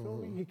motherfucker. You feel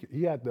me?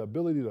 He had the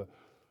ability to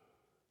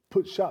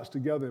put shots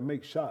together and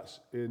make shots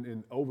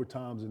in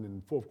overtimes and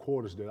in fourth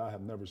quarters that I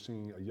have never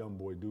seen a young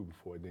boy do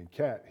before. And then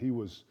Cat, he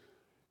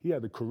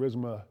had the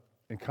charisma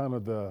and kind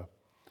of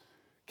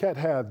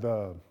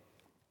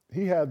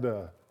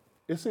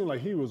it seemed like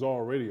he was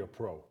already a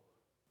pro.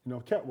 You know,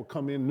 Cat would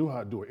come in, knew how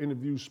to do an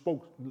interview,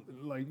 spoke,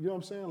 like, you know what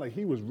I'm saying? Like,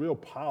 he was real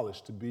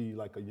polished to be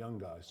like a young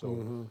guy.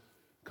 So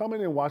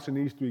coming in watching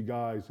these three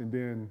guys, and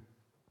then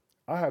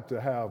I had to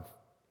have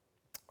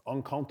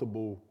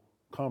uncomfortable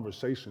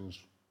conversations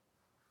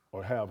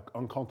or have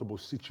uncomfortable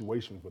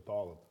situations with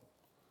all of them.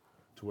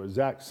 To where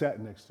Zach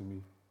sat next to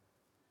me,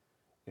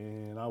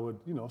 and I would,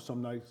 you know,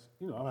 some nights,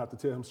 you know, I would have to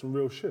tell him some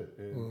real shit.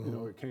 And, you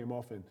know, it came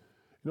off, and,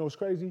 you know, it's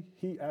crazy.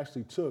 He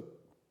actually took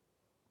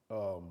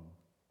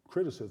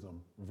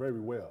criticism very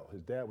well.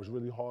 His dad was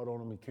really hard on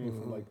him. He came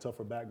from like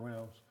tougher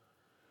backgrounds.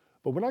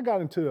 But when I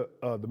got into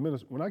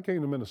when I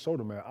came to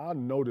Minnesota, man, I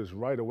noticed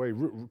right away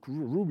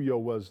Rubio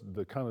was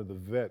the kind of the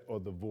vet or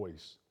the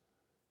voice.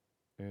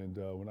 And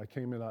when I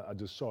came in, I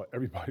just saw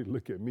everybody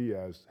look at me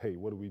as, hey,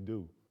 what do we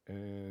do?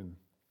 And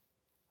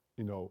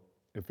you know,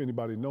 if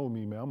anybody know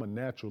me, man, I'm a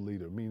natural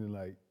leader, meaning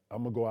like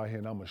I'm gonna go out here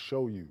and I'm gonna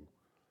show you.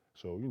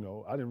 So, you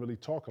know, I didn't really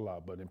talk a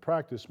lot, but in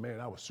practice, man,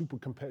 I was super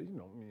competitive. You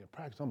know, I mean, in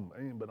practice, I'm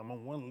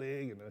on one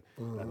leg and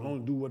I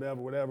don't do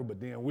whatever. But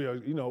then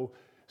you know,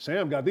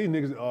 Sam got these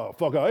niggas,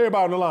 fuck out,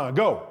 everybody on the line,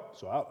 go.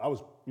 So I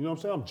was, you know what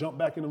I'm saying? I'm jumped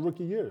back in the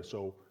rookie year.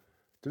 So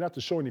didn't have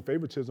to show any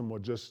favoritism or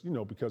just, you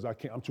know, because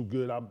I'm too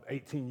good, I'm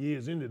 18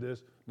 years into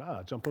this. Nah,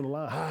 I jumped on the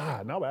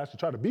line, now I actually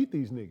try to beat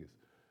these niggas.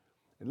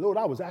 And Lord,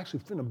 I was actually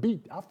finna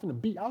beat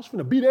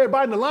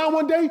everybody in the line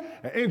one day,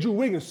 and Andrew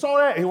Wiggins saw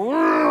that, and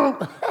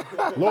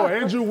Lord,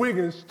 Andrew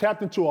Wiggins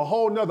tapped into a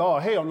whole nother, oh,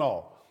 hell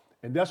no.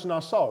 And that's when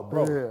I saw it,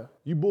 bro,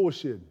 you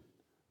bullshitting.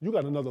 You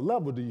got another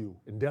level to you.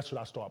 And that's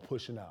what I start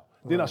pushing out.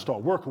 Then I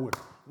start working with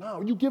him.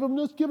 No, you give him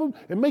this,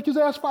 and make his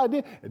ass fight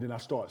there. And then I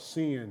start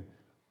seeing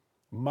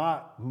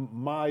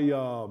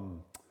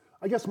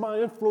I guess my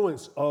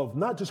influence of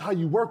not just how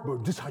you work,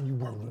 but just how you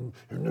work.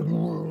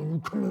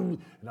 And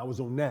I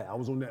was on that. I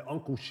was on that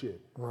uncle shit.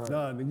 Right.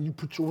 Nah, and then you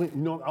put your, you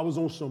know, I was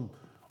on some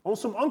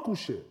uncle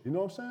shit. You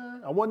know what I'm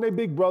saying? I wasn't their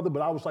big brother,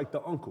 but I was like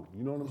the uncle.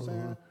 You know what I'm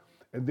saying?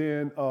 And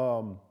then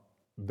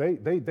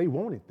they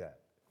wanted that.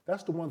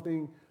 That's the one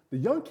thing. The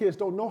young kids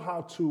don't know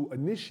how to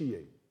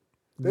initiate.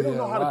 They don't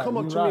know how to come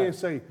up to me and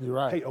say,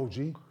 hey,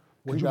 OG,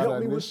 could you help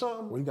me with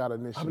something? We got to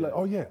initiate. I'll be like,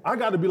 oh yeah. I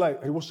got to be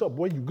like, hey, what's up,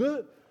 boy? You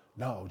good?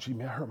 No, gee,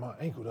 man, I hurt my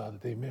ankle the other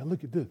day, man.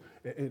 Look at this.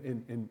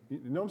 And you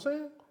know what I'm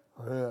saying?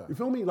 Yeah. You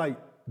feel me? Like,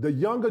 the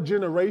younger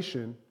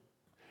generation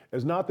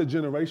is not the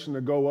generation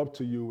to go up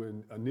to you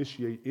and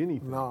initiate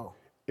anything. No.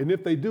 And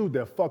if they do,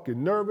 they're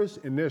fucking nervous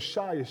and they're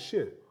shy as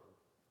shit.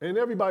 And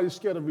everybody's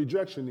scared of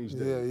rejection these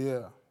days.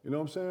 Yeah. You know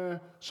what I'm saying?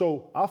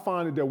 So I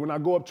find it that when I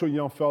go up to a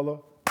young fella,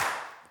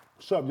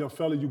 what's up, young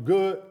fella, you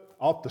good?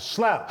 Off the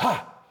slap,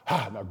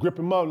 Now grip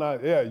him up. Now,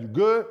 yeah, you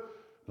good?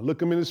 Now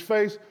look him in his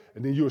face,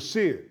 and then you'll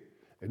see it.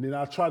 And then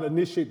I'll try to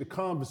initiate the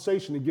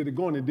conversation and get it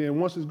going. And then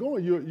once it's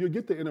going, you'll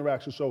get the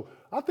interaction. So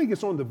I think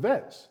it's on the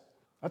vets.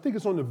 I think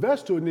it's on the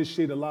vets to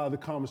initiate a lot of the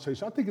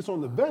conversation. I think it's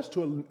on the vets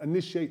to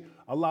initiate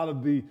a lot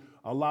of the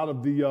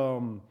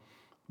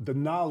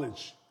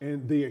knowledge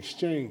and the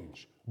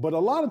exchange. But a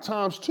lot of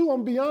times too, I'm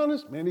gonna be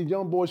honest, man, these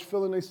young boys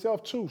feeling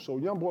themselves too. So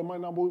young boy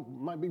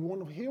might be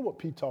wanting to hear what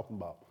Pete talking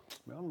about.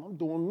 Man, I'm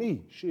doing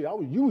me. Shit,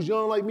 you was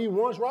young like me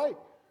once, right?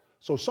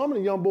 So some of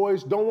the young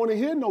boys don't want to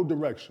hear no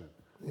direction.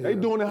 Yeah. They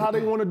doing it how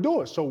they want to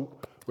do it. So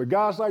with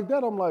guys like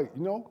that, I'm like,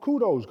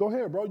 kudos, go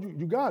ahead, bro,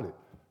 you got it.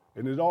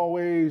 And it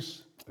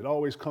always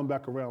come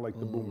back around like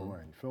the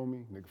boomerang. You feel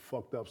me? Nigga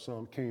fucked up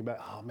some, came back.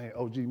 Oh man,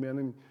 OG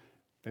man,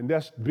 and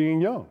that's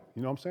being young.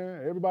 You know what I'm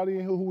saying? Everybody in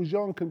here who was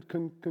young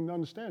can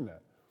understand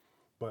that.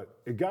 But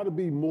it got to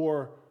be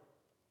more.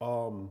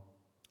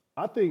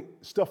 I think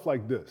stuff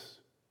like this.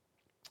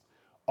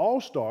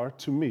 All-Star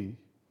to me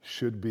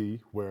should be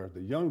where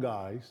the young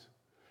guys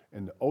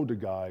and the older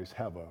guys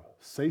have a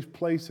safe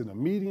place in a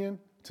median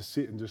to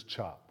sit and just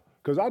chop.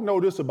 Because I know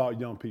this about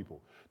young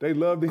people. They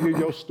love to hear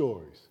your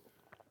stories.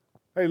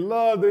 They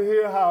love to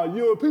hear how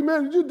you and P,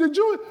 man,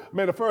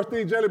 the first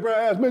thing Jelly Brown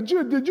asked, man,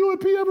 did you and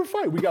P ever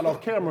fight? We got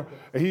off camera,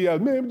 and he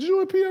asked, man, did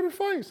you and P ever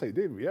fight? I say,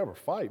 did we ever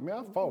fight? Man,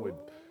 I fought with,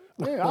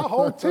 man, our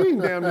whole team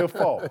damn near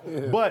fought.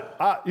 But,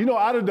 out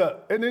of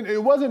and then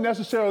it wasn't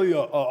necessarily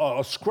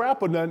a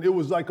scrap or nothing, it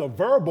was like a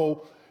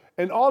verbal,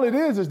 and all it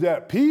is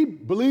that P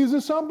believes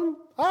in something,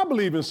 I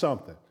believe in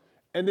something,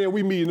 and then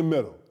we meet in the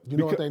middle. You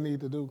know what they need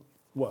to do?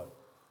 What?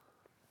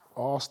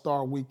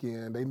 All-Star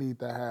Weekend, they need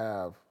to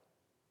have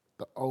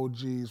the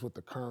OGs with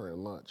the current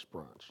lunch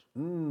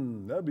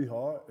brunch. That'd be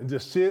hard. And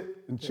just sit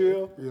and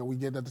chill. Yeah, we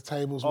get at the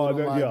tables with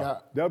them.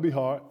 That'd be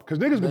hard. Because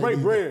niggas can break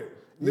bread.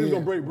 Niggas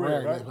gonna break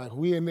bread, right? Like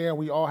we in there,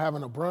 we all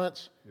having a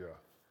brunch. Yeah.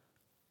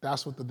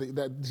 That's what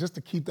just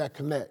to keep that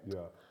connect. Yeah.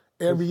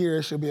 Every year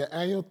it should be an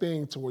annual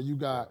thing to where you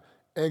got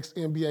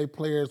ex-NBA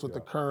players with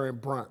the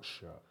current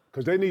brunch. Yeah.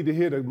 Because they need to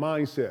hear the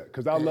mindset.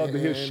 Because I love to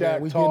hear Shaq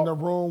we talk. get in the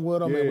room with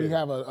them and we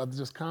have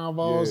just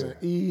convos and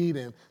eat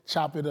and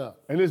chop it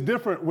up. And it's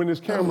different when this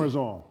camera's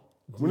on.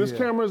 When this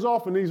camera's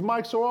off and these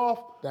mics are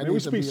off, and we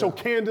speak so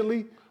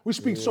candidly, we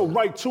speak so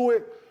right to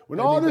it. When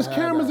all these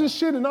cameras and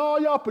shit and all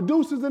y'all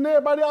producers and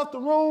everybody out the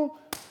room,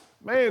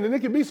 man, and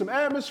it can be some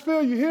atmosphere,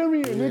 you hear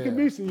me? And it can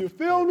be some, you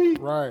feel me?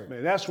 Right.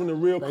 Man, that's when the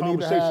real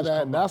conversations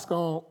come out. That's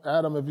going,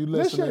 Adam, if you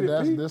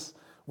listening,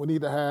 we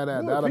need to have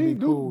that. That'll be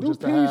cool. Do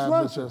P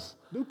luncheon.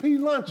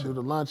 Do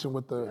the luncheon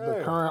with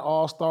the current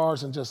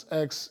All-Stars and just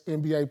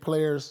ex-NBA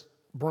players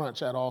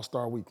brunch at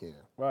All-Star Weekend.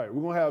 Right,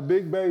 we're gonna have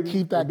Big Baby.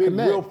 Keep that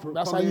connect.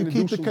 That's how you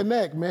keep the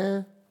connect,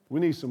 man. We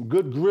need some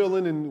good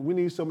grilling and we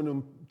need some of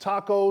them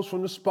tacos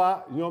from the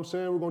spot. You know what I'm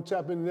saying? We're gonna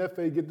tap into the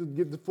FA,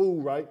 get the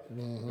food right.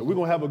 Mm-hmm. And we're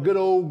gonna have a good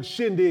old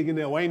shindig in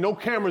there. Well, ain't no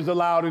cameras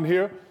allowed in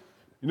here.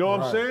 You know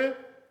what I'm saying?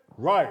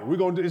 Right,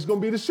 it's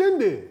gonna be the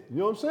shindig. You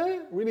know what I'm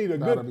saying? We need a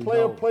good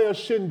player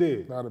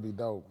shindig. That'll be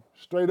dope.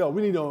 Straight up,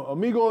 we need an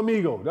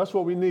amigo. That's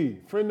what we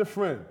need, friend to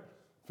friend.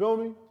 Feel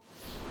me?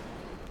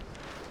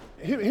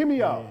 Hear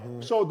me out.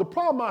 So the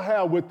problem I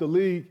have with the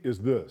league is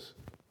this.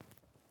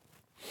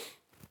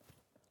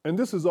 And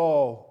this is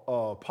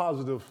all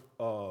positive.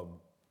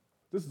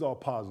 This is all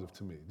positive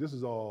to me. This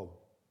is all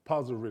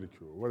positive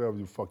ridicule, whatever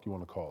the fuck you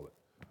want to call it.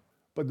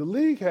 But the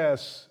league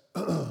has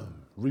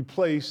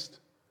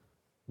replaced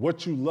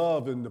what you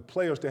love and the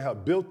players that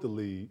have built the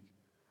league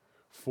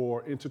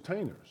for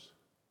entertainers.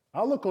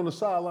 I look on the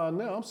sideline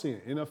now, I'm seeing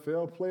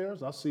NFL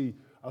players, I see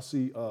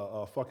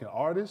fucking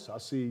artists, I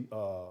see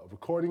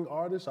recording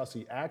artists, I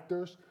see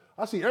actors,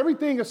 I see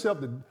everything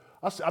except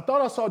I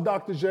thought I saw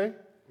Dr. J.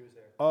 He was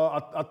there.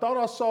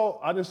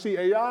 I didn't see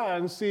AI, I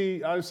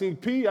didn't see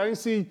P, I didn't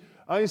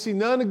see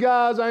none of the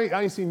guys, I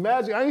didn't see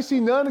Magic, I didn't see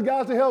none of the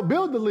guys that helped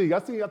build the league. I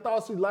thought I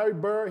see Larry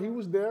Bird, he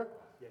was there.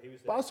 Yeah, he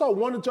was there. But I saw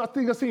one or two, I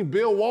think I seen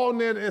Bill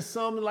Walton and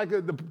something like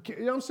you know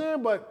what I'm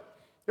saying? But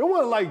it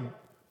wasn't like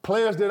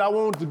players that I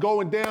wanted to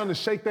go and down and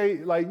shake they,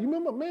 like, you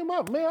remember, man,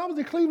 I was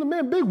in Cleveland,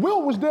 man, Big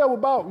Will was there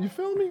about, you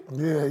feel me?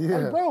 Yeah.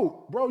 Like,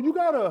 bro, if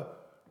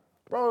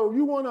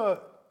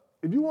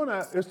you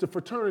wanna, it's the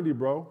fraternity,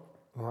 bro.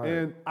 Right.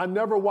 And I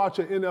never watch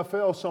an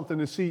NFL something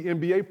to see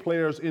NBA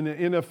players in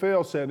an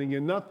NFL setting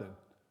and nothing.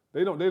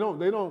 They don't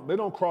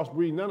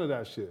crossbreed none of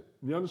that shit.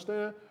 You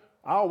understand?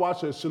 I'll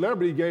watch a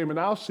celebrity game and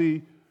I'll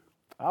see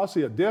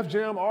a Def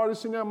Jam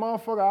artist in that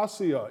motherfucker. I'll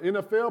see an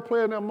NFL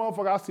player in that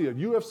motherfucker. I'll see a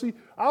UFC.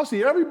 I'll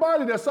see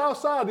everybody that's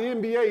outside the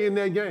NBA in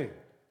that game.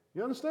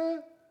 You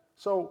understand?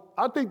 So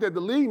I think that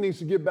the league needs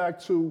to get back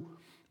to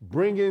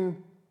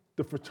bringing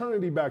the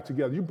fraternity back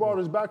together. You brought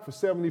us back for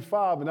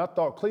 75, and I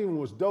thought Cleveland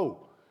was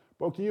dope.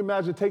 Bro, can you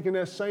imagine taking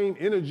that same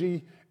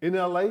energy in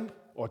LA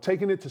or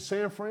taking it to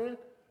San Fran?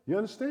 You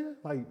understand?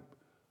 Like,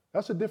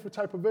 that's a different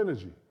type of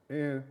energy.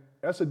 And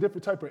that's a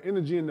different type of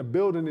energy in the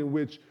building in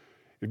which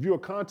if you're a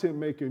content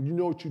maker and you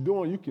know what you're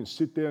doing, you can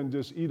sit there and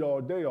just eat all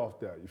day off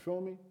that. You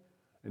feel me?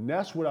 And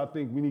that's what I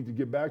think we need to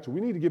get back to.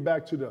 We need to get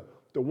back to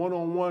the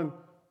one-on-one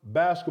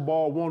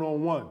basketball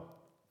one-on-one.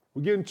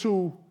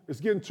 It's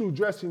getting too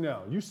dressy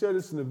now. You said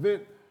it's an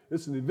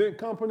event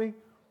company.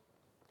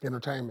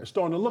 Entertainment. It's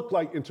starting to look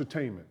like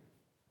entertainment.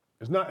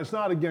 It's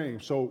not a game.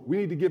 So we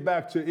need to get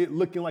back to it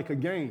looking like a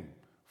game.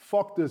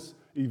 Fuck this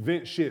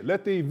event shit.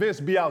 Let the events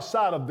be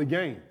outside of the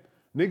game.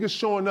 Niggas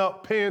showing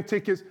up, paying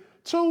tickets.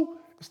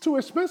 It's too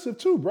expensive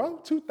too, bro.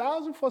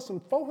 $2,000 for some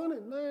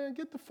 400? Man,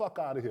 get the fuck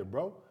out of here,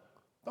 bro.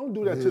 Don't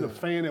do that to the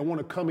fan that want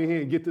to come in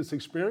here and get this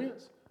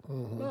experience.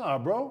 Nah,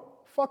 bro.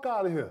 Fuck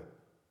out of here.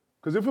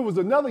 Because if it was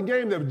another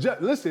game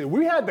that, listen,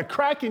 we had the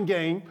Kraken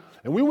game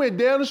and we went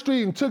down the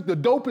street and took the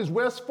dopest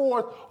West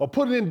 4th or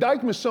put it in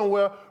Dykeman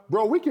somewhere,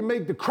 bro, we can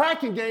make the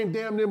Kraken game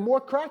damn near more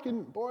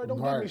Kraken. Boy,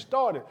 don't get me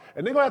started.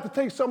 And they're going to have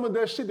to take some of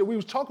that shit that we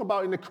was talking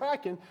about in the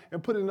Kraken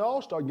and put it in the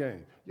All-Star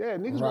game. Yeah,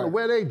 niggas want to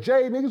wear their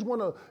J, niggas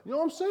want to, you know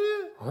what I'm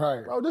saying?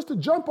 Right. Bro, this the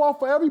jump off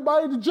for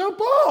everybody to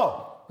jump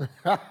off.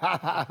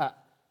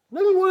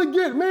 Niggas want to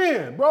get,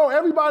 man, bro,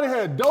 everybody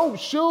had dope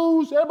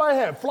shoes, everybody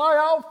had fly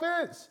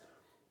outfits.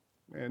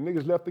 Man,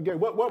 niggas left the game.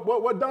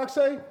 What Doc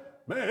say?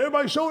 Man,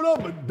 everybody showed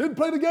up but didn't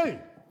play the game.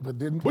 But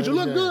you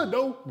look good,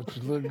 though. But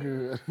you look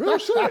good. Real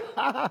shit.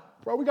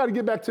 Bro, we got to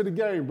get back to the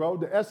game, bro.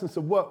 The essence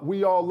of what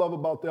we all love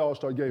about the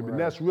All-Star game. And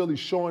that's really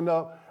showing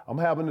up. I'm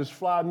having this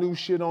fly new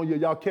shit on you.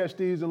 Y'all catch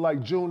these in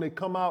like June. They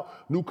come out,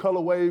 new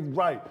colorway,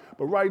 right.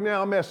 But right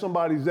now, I'm at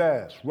somebody's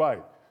ass, right.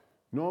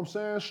 You know what I'm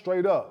saying?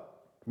 Straight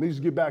up. Needs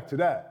to get back to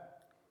that.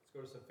 Let's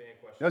go to some fan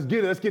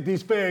questions. Let's get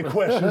these fan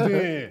questions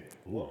in.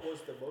 What was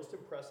the most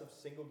impressive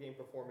single game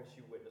performance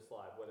you witnessed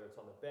live? Whether it's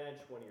on the bench,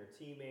 one of your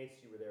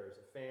teammates, you were there as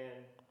a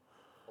fan.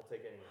 I'll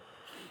take any.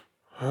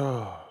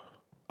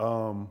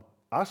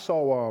 I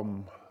saw,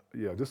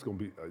 this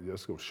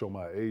is gonna show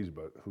my age,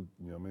 but who,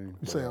 you know what I mean?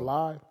 You saying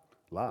live?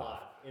 Live.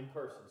 In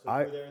person. So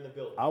you were there in the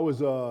building. I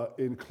was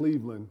in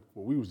Cleveland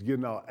where we was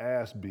getting our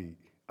ass beat.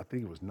 I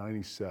think it was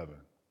 97.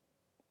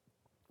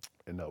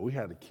 And we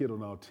had a kid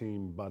on our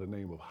team by the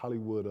name of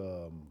Hollywood,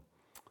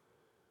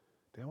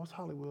 what's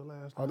Hollywood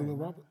last name? Hollywood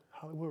Robinson?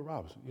 Hollywood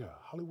Robinson, yeah.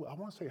 Hollywood, I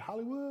want to say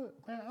Hollywood.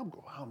 Man, I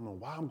don't know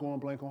why I'm going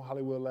blank on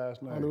Hollywood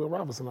last name. Hollywood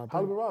Robinson, I think.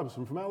 Hollywood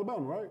Robinson from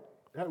Alabama, right?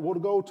 Wore the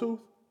gold tooth?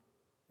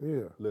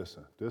 Yeah.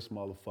 Listen, this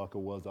motherfucker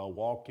was a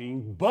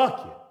walking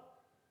bucket.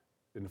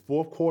 In the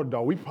fourth quarter,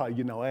 dog, we probably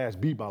getting our ass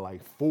beat by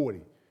like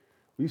 40.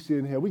 We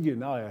sitting here, we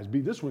getting our ass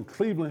beat. This when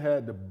Cleveland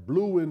had the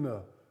blue,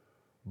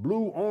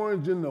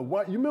 orange, and the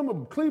white. You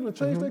remember Cleveland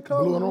changed their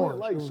color? Blue and orange.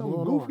 Like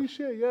some goofy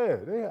shit, yeah.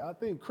 They had, I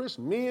think Chris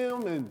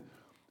Mills,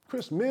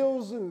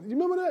 and you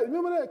remember that?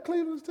 Remember that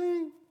Cleveland's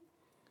team?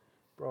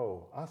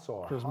 Bro, I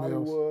saw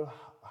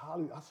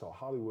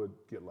Hollywood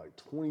get like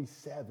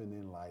 27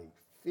 in like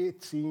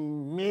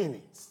 15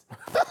 minutes.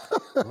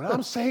 When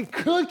I'm saying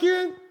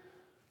cooking,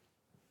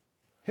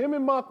 him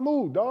and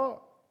Mahmoud, dog.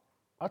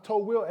 I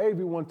told Will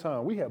Avery one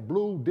time, we had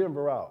Blue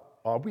Denver out.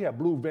 We had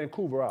Blue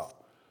Vancouver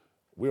out.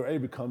 Will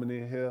Avery coming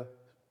in here,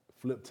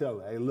 Flip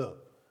telling, hey,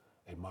 look.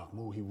 Hey,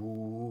 Mahmoud, he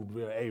wooed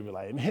Will Avery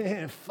like,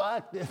 man,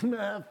 fuck this,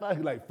 man, fuck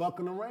it, like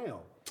fucking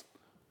around.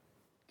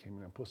 Came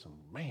in and put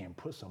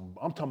some,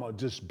 I'm talking about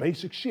just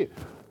basic shit.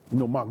 You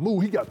know,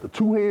 Mahmoud, he got the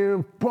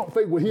two-hand pump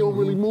fake where he don't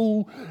really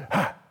move.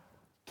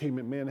 Came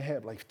in, man, and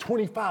had like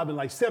 25 in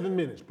like 7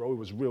 minutes, bro. It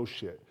was real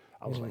shit.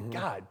 I was like,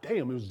 God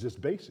damn, it was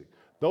just basic.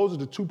 Those are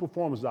the two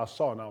performances I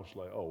saw, and I was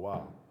like, oh,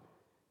 wow.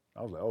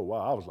 I was like,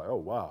 oh,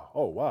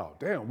 wow.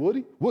 Damn,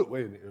 Woody.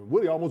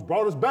 Woody almost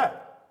brought us back.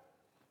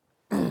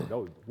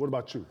 What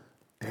about you?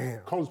 Damn.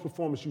 Coldest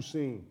performance you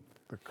seen?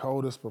 The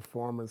coldest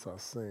performance I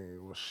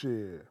seen was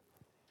shit.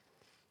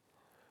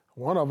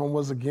 One of them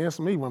was against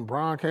me when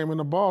Bron came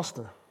into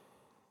Boston.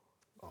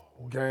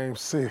 Game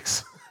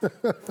 6.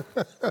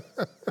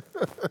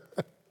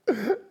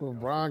 When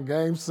Bron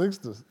game 6.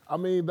 But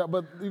you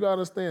gotta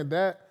understand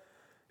that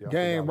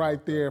game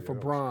right there for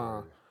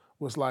Bron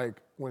was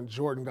like when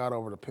Jordan got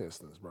over the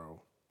Pistons, bro.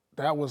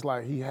 That was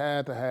like he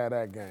had to have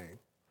that game.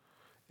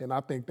 And I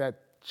think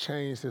that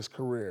changed his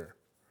career.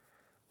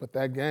 But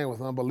that game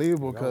was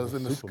unbelievable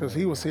because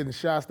he was hitting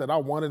shots that I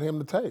wanted him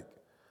to take.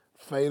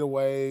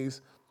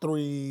 Fadeaways,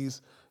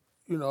 threes,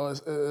 you know,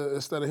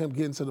 instead of him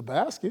getting to the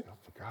basket. I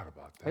forgot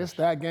about that. It's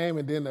that game,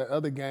 and then the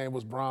other game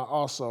was Bron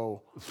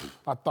also.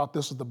 I thought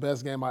this was the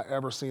best game I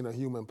ever seen a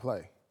human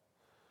play.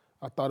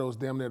 I thought it was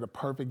damn near the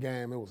perfect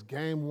game. It was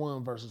game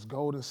 1 versus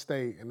Golden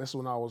State, and this is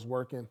when I was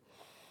working,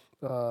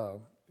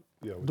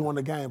 doing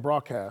the game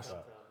broadcast.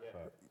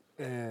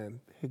 And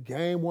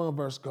game 1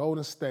 versus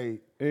Golden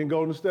State. In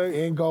Golden State?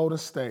 In Golden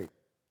State.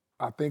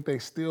 I think they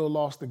still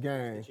lost the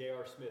game.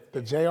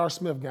 The J.R.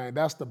 Smith game.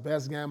 That's the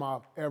best game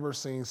I've ever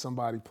seen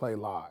somebody play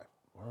live.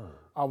 Word.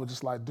 I was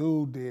just like,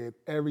 dude did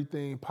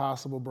everything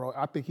possible, bro.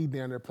 I think he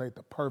down there played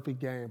the perfect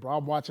game, bro.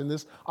 I'm watching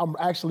this. I'm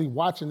actually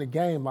watching the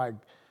game like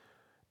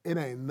it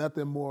ain't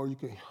nothing more you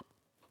can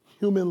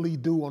humanly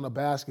do on a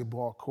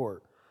basketball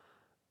court.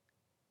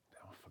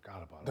 Damn, I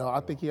forgot about that. I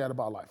think he had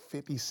about like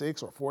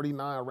 56 or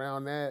 49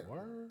 around that.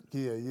 Word?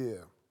 Yeah.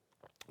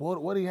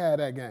 What he had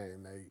that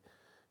game, Nate?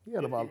 He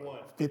had about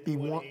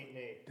 51.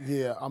 8-8.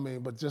 Yeah,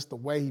 but just the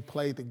way he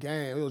played the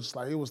game, it was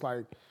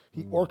like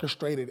He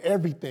orchestrated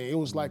everything. It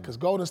was like, because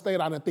Golden State,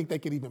 I didn't think they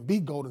could even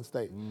beat Golden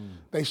State.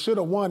 They should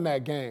have won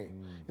that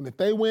game. And if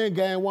they win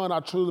game one, I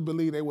truly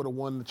believe they would have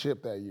won the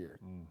chip that year.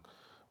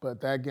 But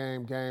that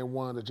game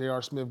one, the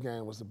J.R. Smith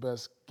game, was the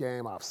best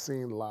game I've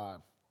seen live.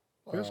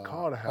 Vince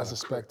Carter had as a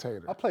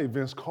spectator. I played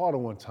Vince Carter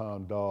one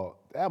time, dog.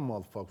 That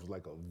motherfucker was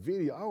like a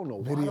video. I don't know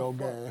why Video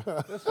the fuck.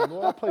 game. Listen,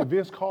 Lord, I played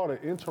Vince Carter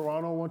in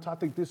Toronto one time. I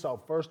think this is our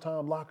first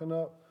time locking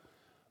up.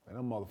 Man,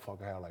 that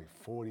motherfucker had like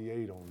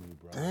 48 on me,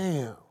 bro.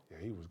 Damn. Yeah,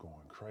 he was going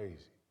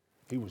crazy.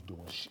 He was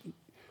doing shit.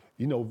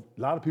 You know,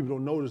 a lot of people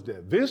don't notice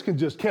that. Vince can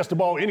just catch the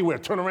ball anywhere,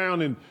 turn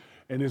around, and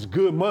it's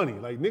good money.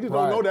 Like, niggas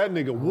don't know that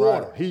nigga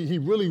water. Right. He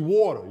really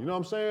water. You know what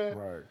I'm saying?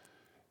 Right.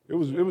 It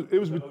was. The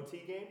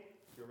OT game?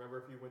 Do you remember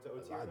if you went to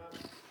OT or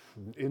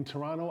not? In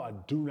Toronto, I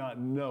do not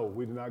know.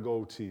 We did not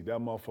go OT. That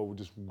motherfucker was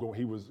just going.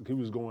 He was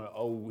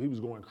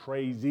going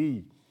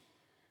crazy.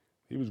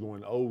 He was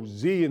going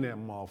OZ in that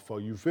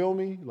motherfucker. You feel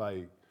me?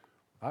 Like,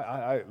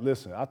 I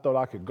listen. I thought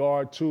I could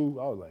guard too.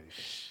 I was like,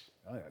 shh.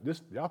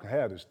 Y'all can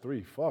have this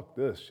 3. Fuck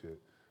this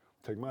shit.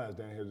 Take my ass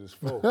down here to this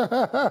 4.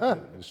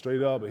 And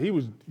straight up. But he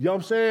was. You know what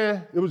I'm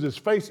saying? It was his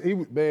face. He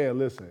was. Man,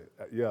 listen.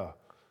 Yeah.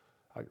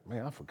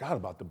 I forgot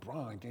about the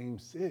LeBron Game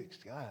 6.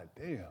 God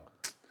damn.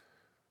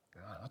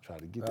 I tried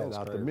to get that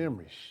out the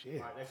memory. Shit.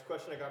 All right, next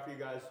question I got for you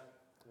guys.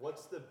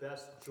 What's the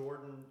best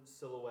Jordan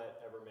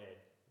silhouette ever made?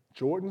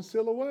 Jordan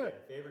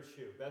silhouette? Yeah, favorite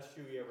shoe. Best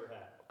shoe you ever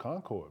had?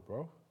 Concord,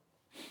 bro.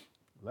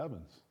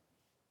 11s.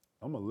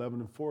 I'm an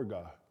 11 and 4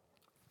 guy.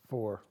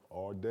 4.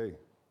 All day.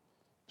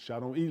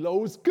 Shot on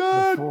Elo is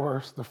good.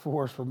 The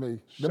fours for me.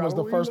 That was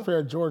the first pair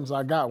of Jordans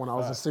I got when I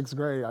was in 6th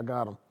grade. I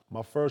got them.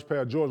 My first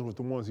pair of Jordans was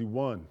the ones he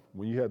won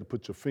when you had to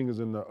put your fingers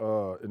in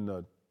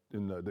the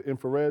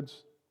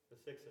infrareds. The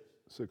Sixes.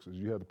 Sixes.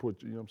 You had to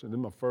put, you know what I'm saying? They're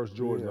my first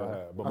Jordans I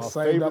had. But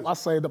I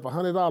saved up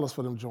 $100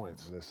 for them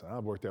joints. Listen, I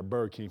worked at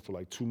Burger King for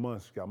like 2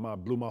 months.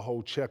 Blew my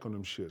whole check on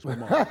them shits.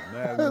 Come on,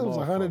 it was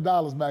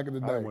 $100 back in the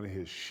day. I didn't want to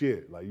hear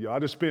shit. Like, yo, I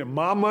just spent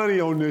my money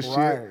on this shit.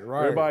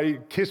 Right. Everybody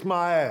kiss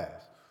my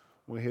ass.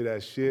 Want to hear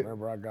that shit?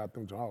 Remember I got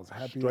them joints. I was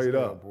happy straight as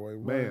hell, up, boy.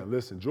 Man,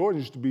 listen,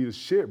 Jordan used to be the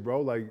shit,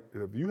 bro. Like,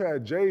 if you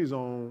had J's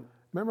on.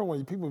 Remember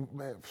when people,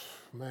 man,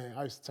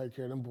 I used to take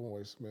care of them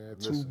boys, man.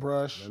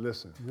 Toothbrush,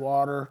 listen,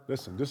 water.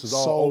 Listen, this is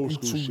all old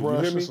school shit. You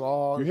hear me?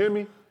 You hear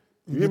me?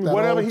 You hear me?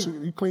 Whatever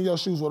you clean your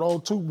shoes with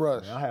old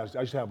toothbrush. Man,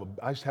 I used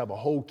to have a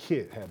whole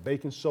kit. Had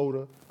baking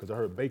soda, because I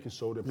heard baking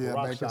soda and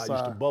peroxide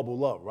used to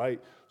bubble up,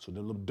 right? So the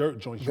little dirt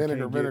joints the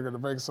vinegar, the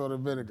baking soda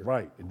vinegar.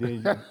 Right, and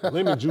then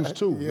lemon juice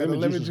too. Yeah,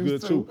 lemon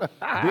juice is good too.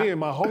 Then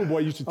my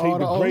homeboy used to take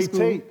the gray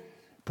tape,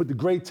 put the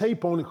gray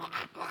tape on it,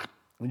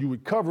 and you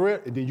would cover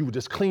it, and then you would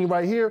just clean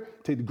right here,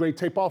 take the gray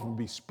tape off, and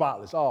be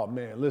spotless. Oh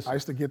man, listen. I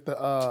used to get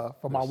for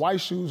my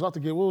white shoes. I used to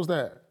get, what was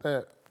that?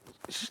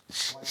 You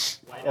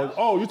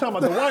talking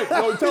about the white?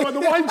 You talking about the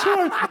white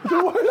joint?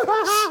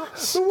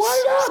 The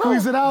white.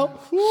 Squeeze it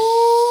out.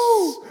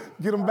 Woo!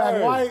 Get them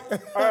back white.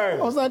 Hey.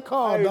 What's that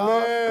called,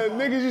 dog? Man,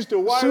 niggas used to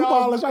white shoe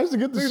off. polish. I used to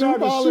get the shoe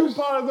polish.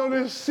 Shoe polish on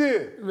this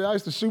shit. Man, I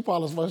used to shoe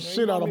polish my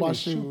shit out of my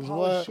shoes. Shoe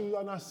polish shoes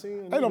I'm not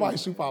seeing. Ain't nobody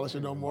shoe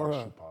polishing no more,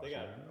 huh? They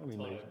got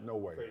no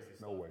way.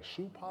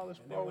 Shoe polish,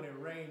 bro. And then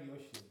when it rained, your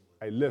shoes.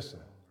 Hey, listen.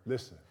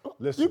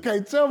 You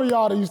can't tell me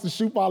y'all that used to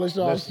shoe polish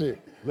y'all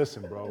shit.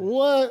 Listen, bro.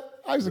 What?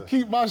 I used to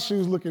keep my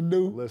shoes looking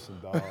new.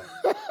 Listen, dog.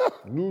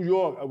 New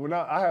York, when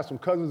I had some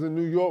cousins in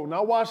New York, when I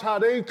watched how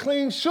they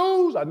clean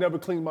shoes, I never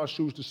cleaned my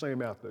shoes the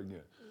same after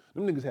again.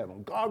 Them niggas had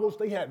on goggles,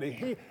 they had their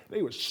hair,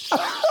 they was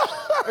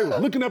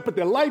looking up at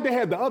their light, they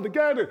had the other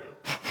guy that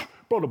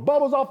bro, the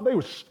bubbles off,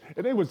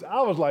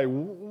 I was like,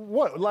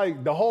 what?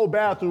 Like the whole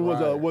bathroom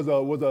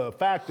was a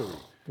factory.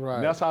 Right.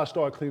 And that's how I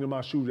started cleaning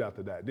my shoes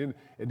after that.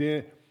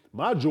 Then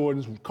my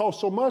Jordans would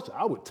cost so much,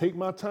 I would take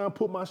my time,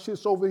 put my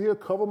shits over here,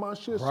 cover my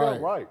shits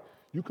up right.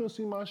 You couldn't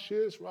see my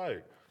shits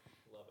right.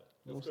 Love it.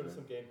 Let's go to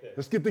some game picks.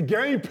 Let's get the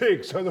game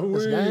picks.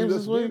 It's games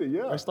this week?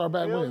 Yeah. I start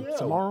back when? Yeah.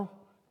 Tomorrow?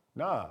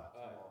 Nah.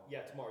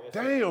 Yeah, tomorrow. Yes,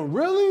 Damn,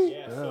 really?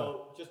 Yeah,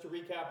 so just to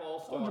recap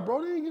All-Star. Told you,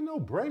 bro, they ain't getting no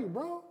break,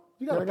 bro.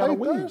 You They gotta got a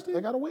play week. Thursday? They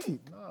got a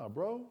week. Nah,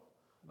 bro.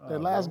 That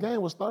last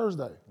game was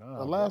Thursday.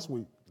 Last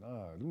week.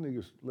 Nah, them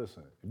niggas,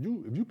 listen,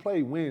 if you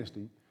play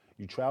Wednesday,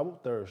 you travel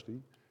Thursday,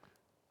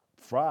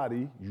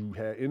 Friday, you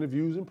had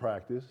interviews and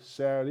practice,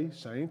 Saturday,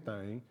 same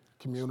thing.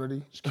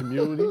 Community.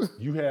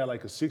 You had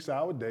like a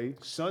 6-hour day.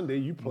 Sunday,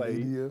 you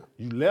played. Media.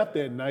 You left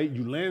that night,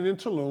 you landed in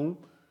Tulum.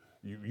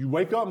 You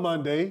wake up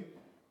Monday,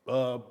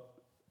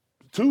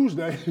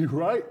 Tuesday,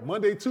 right?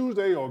 Monday,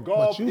 Tuesday, or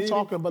golf.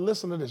 But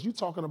listen to this. You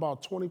talking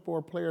about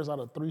 24 players out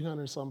of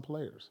 300-some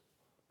players.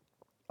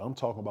 I'm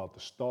talking about the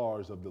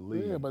stars of the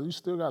league. Yeah, but you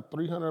still got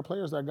 300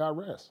 players that got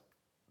rest.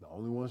 The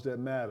only ones that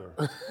matter.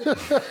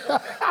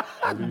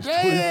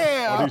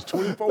 Damn! Are these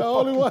 24 the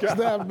only ones guys.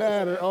 that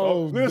matter.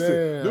 Oh, listen,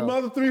 damn. them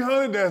other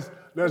 300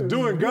 that's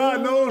doing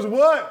God knows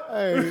what.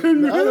 Hey,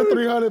 the other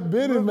 300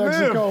 been in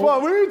Mexico. Man,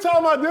 fuck, we ain't talking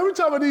about them. We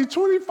talking about these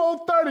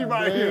 24, 30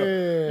 right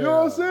here. You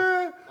know what I'm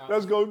saying?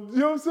 Let's go. You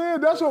know what I'm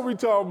saying? That's what we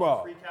talking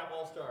about. Recap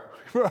All-Star.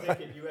 Right.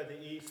 Ticket, you had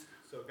the East,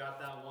 so got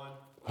that one.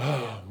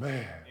 Oh,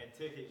 man. And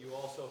Ticket, you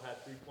also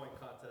had 3-point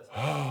contest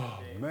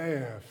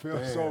Man,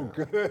 feels so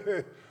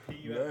good.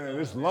 Man,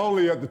 it's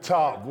lonely at the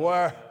top,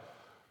 boy.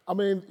 I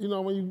mean, you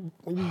know, when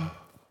you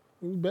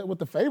bet with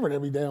the favorite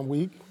every damn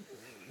week,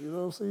 you know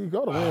what I'm saying? You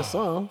go to win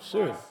some.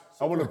 Shit.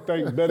 I want to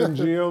thank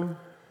BetMGM.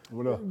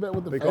 Bet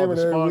with the They call the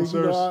favorite every week.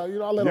 sponsors. I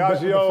let them bet with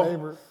the Yagio.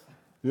 favorite.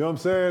 You know what I'm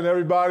saying?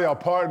 Everybody, our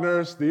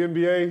partners, the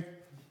NBA.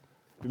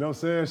 You know what I'm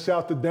saying?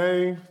 Shout to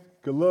Dame.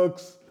 Good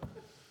looks.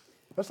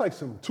 That's like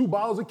some 2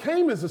 bottles of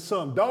Caymans or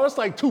something, dog. That's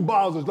like 2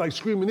 bottles of like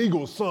Screaming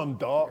Eagle or something,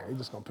 dog. Yeah, he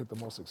just gonna pick the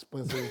most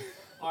expensive.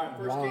 All right,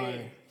 first wine.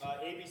 game,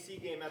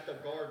 ABC game at the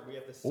Garden. We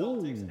have the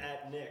Celtics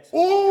at Knicks.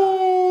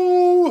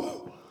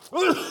 Ooh!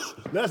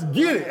 Let's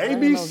get it.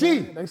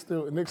 ABC. They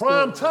still Knicks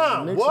Prime still,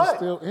 time. Knicks What? is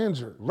still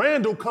injured.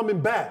 Randall coming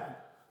back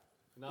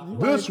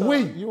this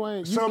week.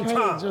 You sometime.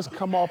 can't just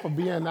come off of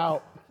being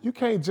out. You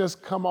can't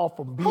just come off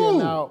from being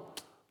Who? out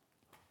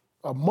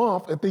a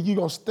month and think you're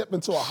gonna step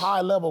into a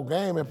high level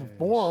game and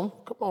perform.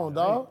 Come on,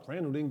 dog.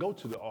 Randall didn't go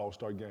to the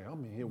All-Star game. I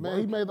mean, Man,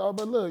 he made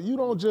but look, you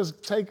don't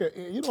just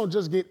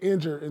get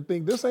injured and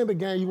think this ain't the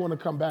game you want to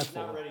come back for.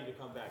 Not ready to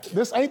come back.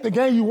 This ain't the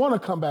game you want to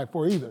come back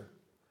for either.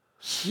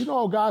 You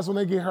know, guys, when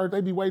they get hurt, they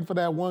be waiting for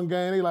that one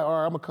game. They like, all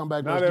right, I'm gonna come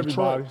back Not versus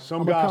everybody. Detroit.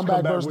 Some I'm guys come back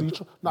come versus back with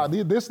Detroit. Nah,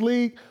 this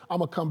league, I'm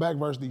gonna come back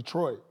versus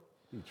Detroit.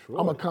 I'm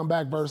gonna come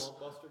back versus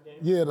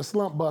the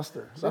slump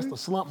buster. That's the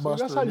slump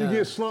buster. That's how you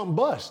get slump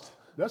bust.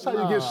 That's how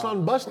you get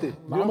slump busted.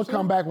 I'm gonna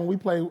come back when we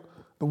play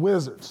the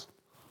Wizards.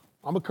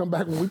 I'm gonna come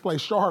back when we play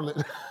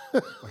Charlotte.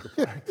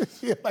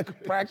 Yeah, like a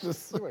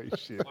practice. Wait,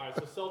 shit. All right,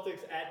 so Celtics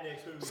at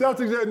Knicks. Who do we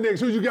Celtics at Knicks.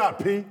 Who you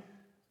got, P?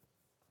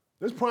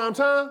 This prime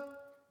time?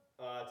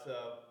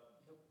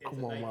 it's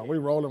Come a on, night man. game. We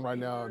rolling right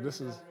now. This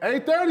is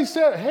 8:30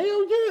 set. Hell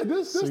yeah.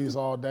 This seas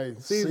all day.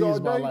 Seas all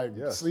by day? like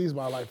Yes. seas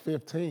by like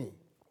 15.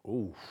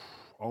 Ooh.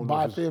 I don't know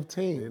By if it's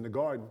 15. In the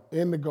Garden.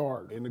 In the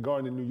Garden. In the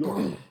Garden in New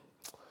York.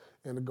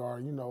 In the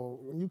Garden. You know,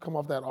 when you come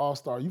off that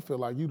All-Star, you feel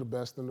like you the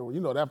best in the world.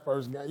 You know that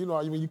first game. You know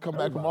when you come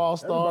back from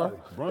All-Star,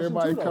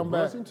 everybody come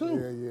back. Brunson too.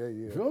 Yeah.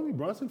 You feel me?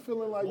 Brunson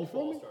feeling like, you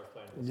feel me? All-Stars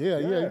playing this.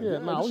 Yeah. Yeah,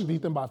 Nah, this we is-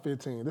 beat them by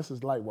 15. This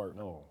is light work.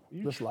 No.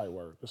 This light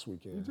work this You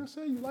weekend. just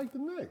said you like the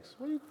Knicks.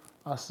 What you?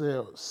 I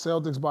said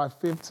Celtics by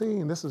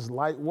 15. This is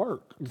light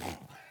work.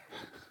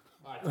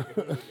 All right, take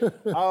it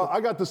easy. I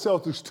got the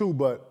Celtics too,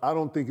 but I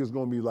don't think it's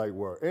going to be like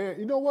work. And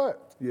you know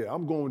what? Yeah,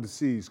 I'm going with the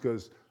C's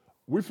because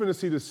we're finna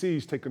see the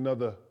C's take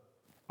another.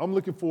 I'm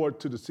looking forward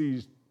to the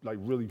C's like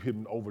really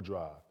hitting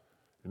overdrive.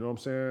 You know what I'm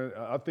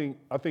saying?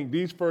 I think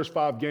these first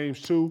 5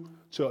 games too,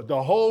 to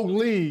the whole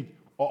league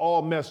are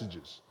all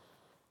messages.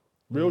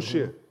 Real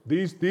shit.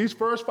 These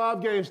first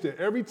 5 games that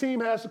every team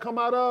has to come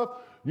out of,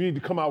 you need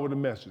to come out with a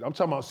message. I'm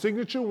talking about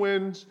signature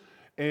wins,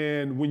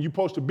 and when you're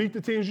supposed to beat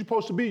the teams you're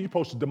supposed to beat, you're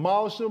supposed to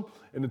demolish them.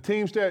 And the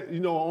teams that, you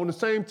know, on the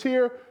same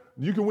tier,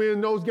 you can win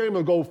those games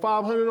or go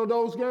 500 on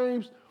those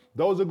games.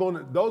 Those are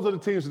the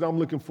teams that I'm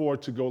looking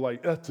forward to go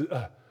like,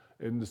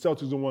 and the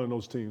Celtics are one of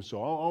those teams.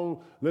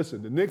 So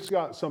listen, the Knicks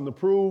got something to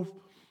prove.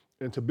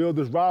 And to build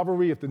this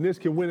rivalry, if the Knicks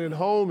can win at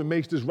home, it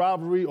makes this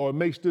rivalry or it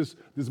makes this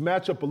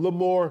matchup a little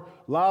more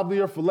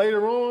livelier for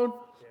later on.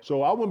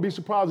 So I wouldn't be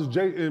surprised if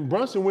Jay and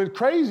Brunson went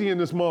crazy in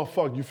this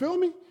motherfucker. You feel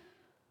me?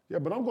 Yeah,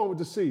 but I'm going with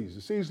the C's.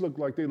 The C's look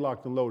like they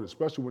locked and loaded,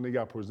 especially when they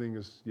got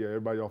Porzingis. Yeah,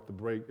 everybody off the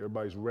break,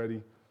 everybody's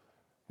ready.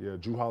 Yeah,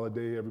 Drew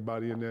Holiday,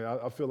 everybody in there.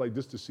 I feel like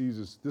this the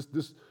C's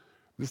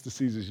the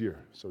C's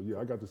year. So yeah,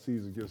 I got the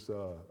C's against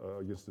the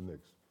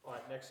Knicks. All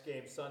right, next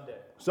game Sunday.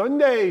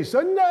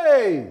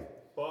 Sunday.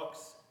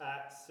 Bucks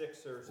at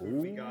Sixers. Who do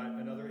we got?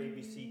 Another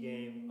ABC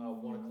game,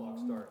 1 o'clock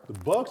start. The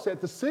Bucks at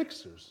the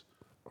Sixers.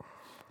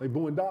 They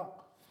booing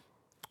Doc.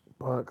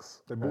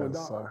 Bucks. They booing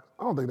Doc. Suck.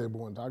 I don't think they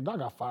booing Doc. Doc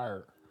got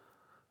fired.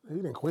 He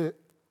didn't quit.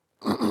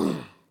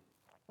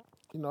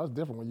 You know, it's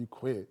different when you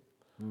quit.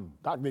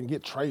 Doc didn't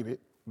get traded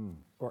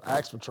or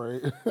asked for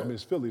trade. I mean,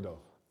 it's Philly though.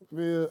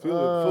 Yeah,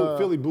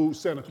 Philly booed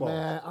Santa Claus.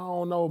 Man, I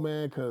don't know,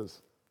 man,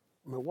 because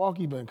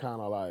Milwaukee been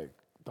kind of like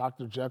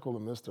Dr. Jekyll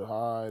and Mr.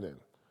 Hyde, and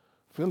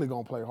Philly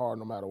gonna play hard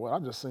no matter what. I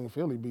just seen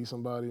Philly beat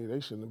somebody they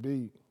shouldn't have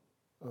beat.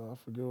 I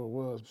forget who it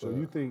was. So but,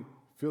 you think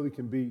Philly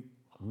can beat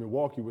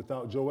Milwaukee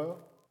without Joel?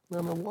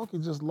 man, Milwaukee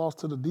just lost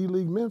to the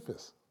D-League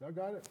Memphis. I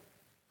got it.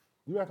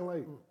 You acting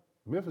like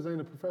Memphis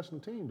ain't a professional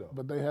team though.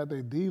 But they had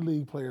their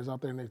D-League players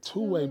out there and their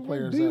two-way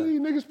players.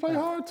 D-League niggas play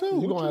hard too. You're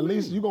What gonna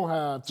you mean?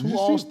 have Did two you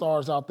see-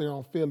 All-Stars out there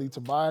on Philly.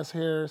 Tobias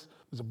Harris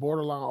is a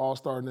borderline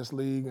All-Star in this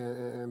league,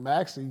 and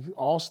Maxey,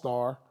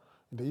 All-Star.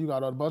 And then you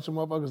got a bunch of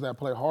motherfuckers that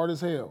play hard as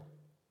hell.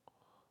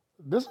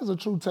 This is a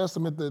true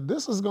testament that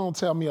this is gonna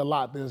tell me a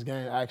lot this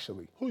game,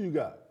 actually. Who you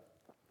got?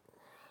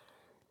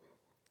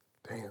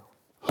 Damn.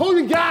 Who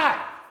you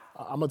got?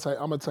 I'm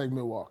gonna take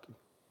Milwaukee.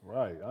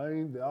 Right. I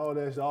ain't all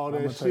that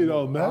I'ma shit take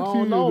on Maxey. I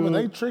don't know, but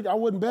though. they trick. I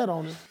wouldn't bet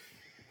on it.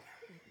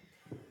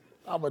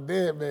 I'm a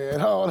dead man.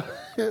 Hold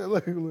on.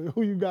 look,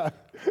 who you got?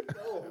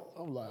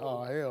 I'm like,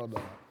 oh hell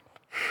no.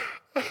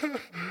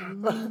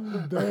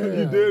 You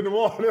dead in the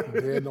water.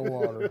 Dead in the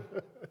water.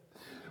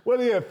 What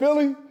are you at,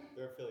 Philly?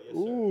 They're Philly, yes, sir.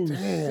 Ooh,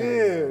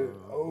 shit.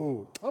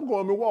 Oh, I'm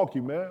going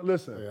Milwaukee, man.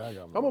 Listen, Yeah, I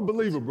got I'm a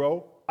believer,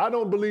 bro. I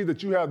don't believe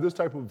that you have this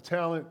type of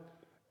talent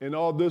and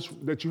all this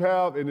that you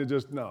have, and it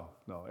just, no.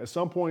 At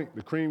some point,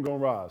 the cream gonna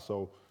rise.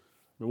 So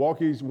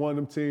Milwaukee's one of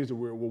them teams that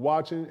we're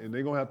watching, and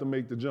they're gonna have to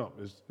make the jump.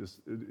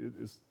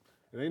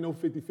 It ain't no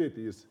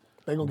 50-50.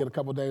 They're going to get a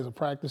couple days of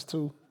practice,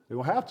 too. They're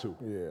gonna have to.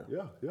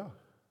 Yeah.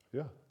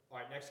 Yeah. All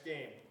right, next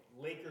game.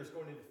 Lakers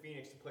going into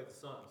Phoenix to play the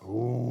Suns.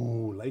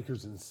 Ooh,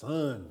 Lakers and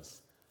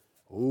Suns.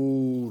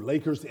 Ooh,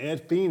 Lakers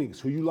and Phoenix.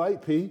 Who you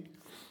like, P?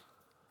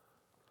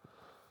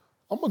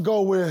 I'm going to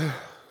go with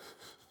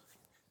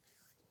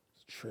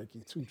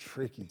two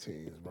tricky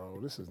teams, bro.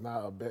 This is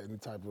not a betting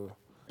type of,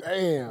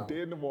 damn. Dead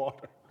in the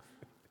water.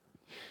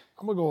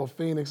 I'm going to go with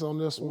Phoenix on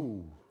this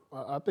one.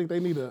 I think they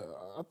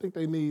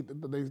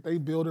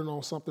building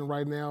on something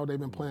right now. They've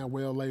been playing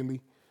well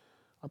lately.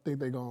 I think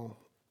they're going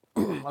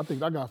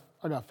to,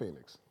 I got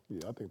Phoenix.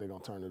 Yeah, I think they're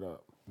going to turn it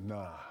up.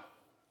 Nah.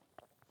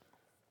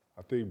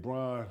 I think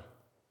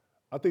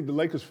the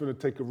Lakers finna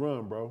take a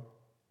run, bro.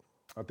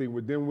 I think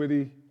with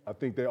Dinwiddie, I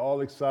think they're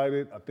all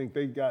excited. I think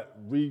they got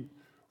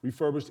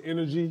refurbished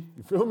energy.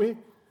 You feel me?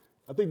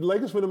 I think the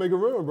Lakers finna make a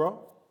run, bro.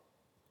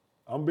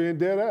 I'm being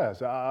dead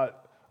ass.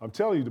 I'm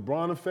telling you, the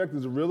Bron effect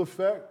is a real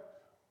effect.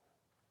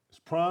 It's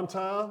prime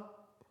time.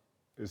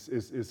 It's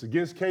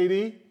against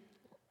KD.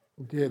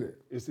 Get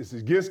it. It's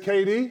against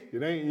KD.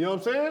 It ain't, you know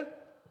what I'm saying?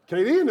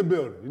 KD in the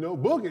building,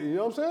 book it, you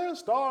know what I'm saying?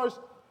 Stars,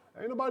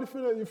 ain't nobody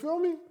finna, you feel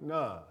me?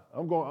 Nah,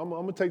 I'm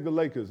gonna take the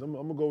Lakers. I'm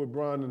gonna go with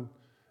Bron and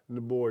the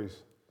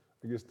boys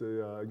against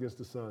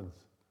the Suns.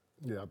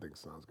 Yeah, I think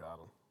Suns got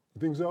them.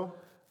 You think so?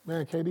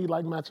 Man, KD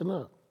like matching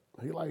up.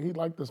 He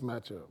like this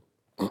matchup.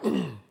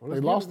 Well, they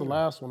lost the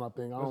last one, I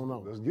think. I don't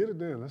know. Let's get it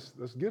then.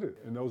 Let's get it.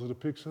 And those are the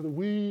picks of the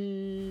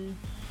week.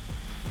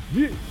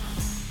 Yeah.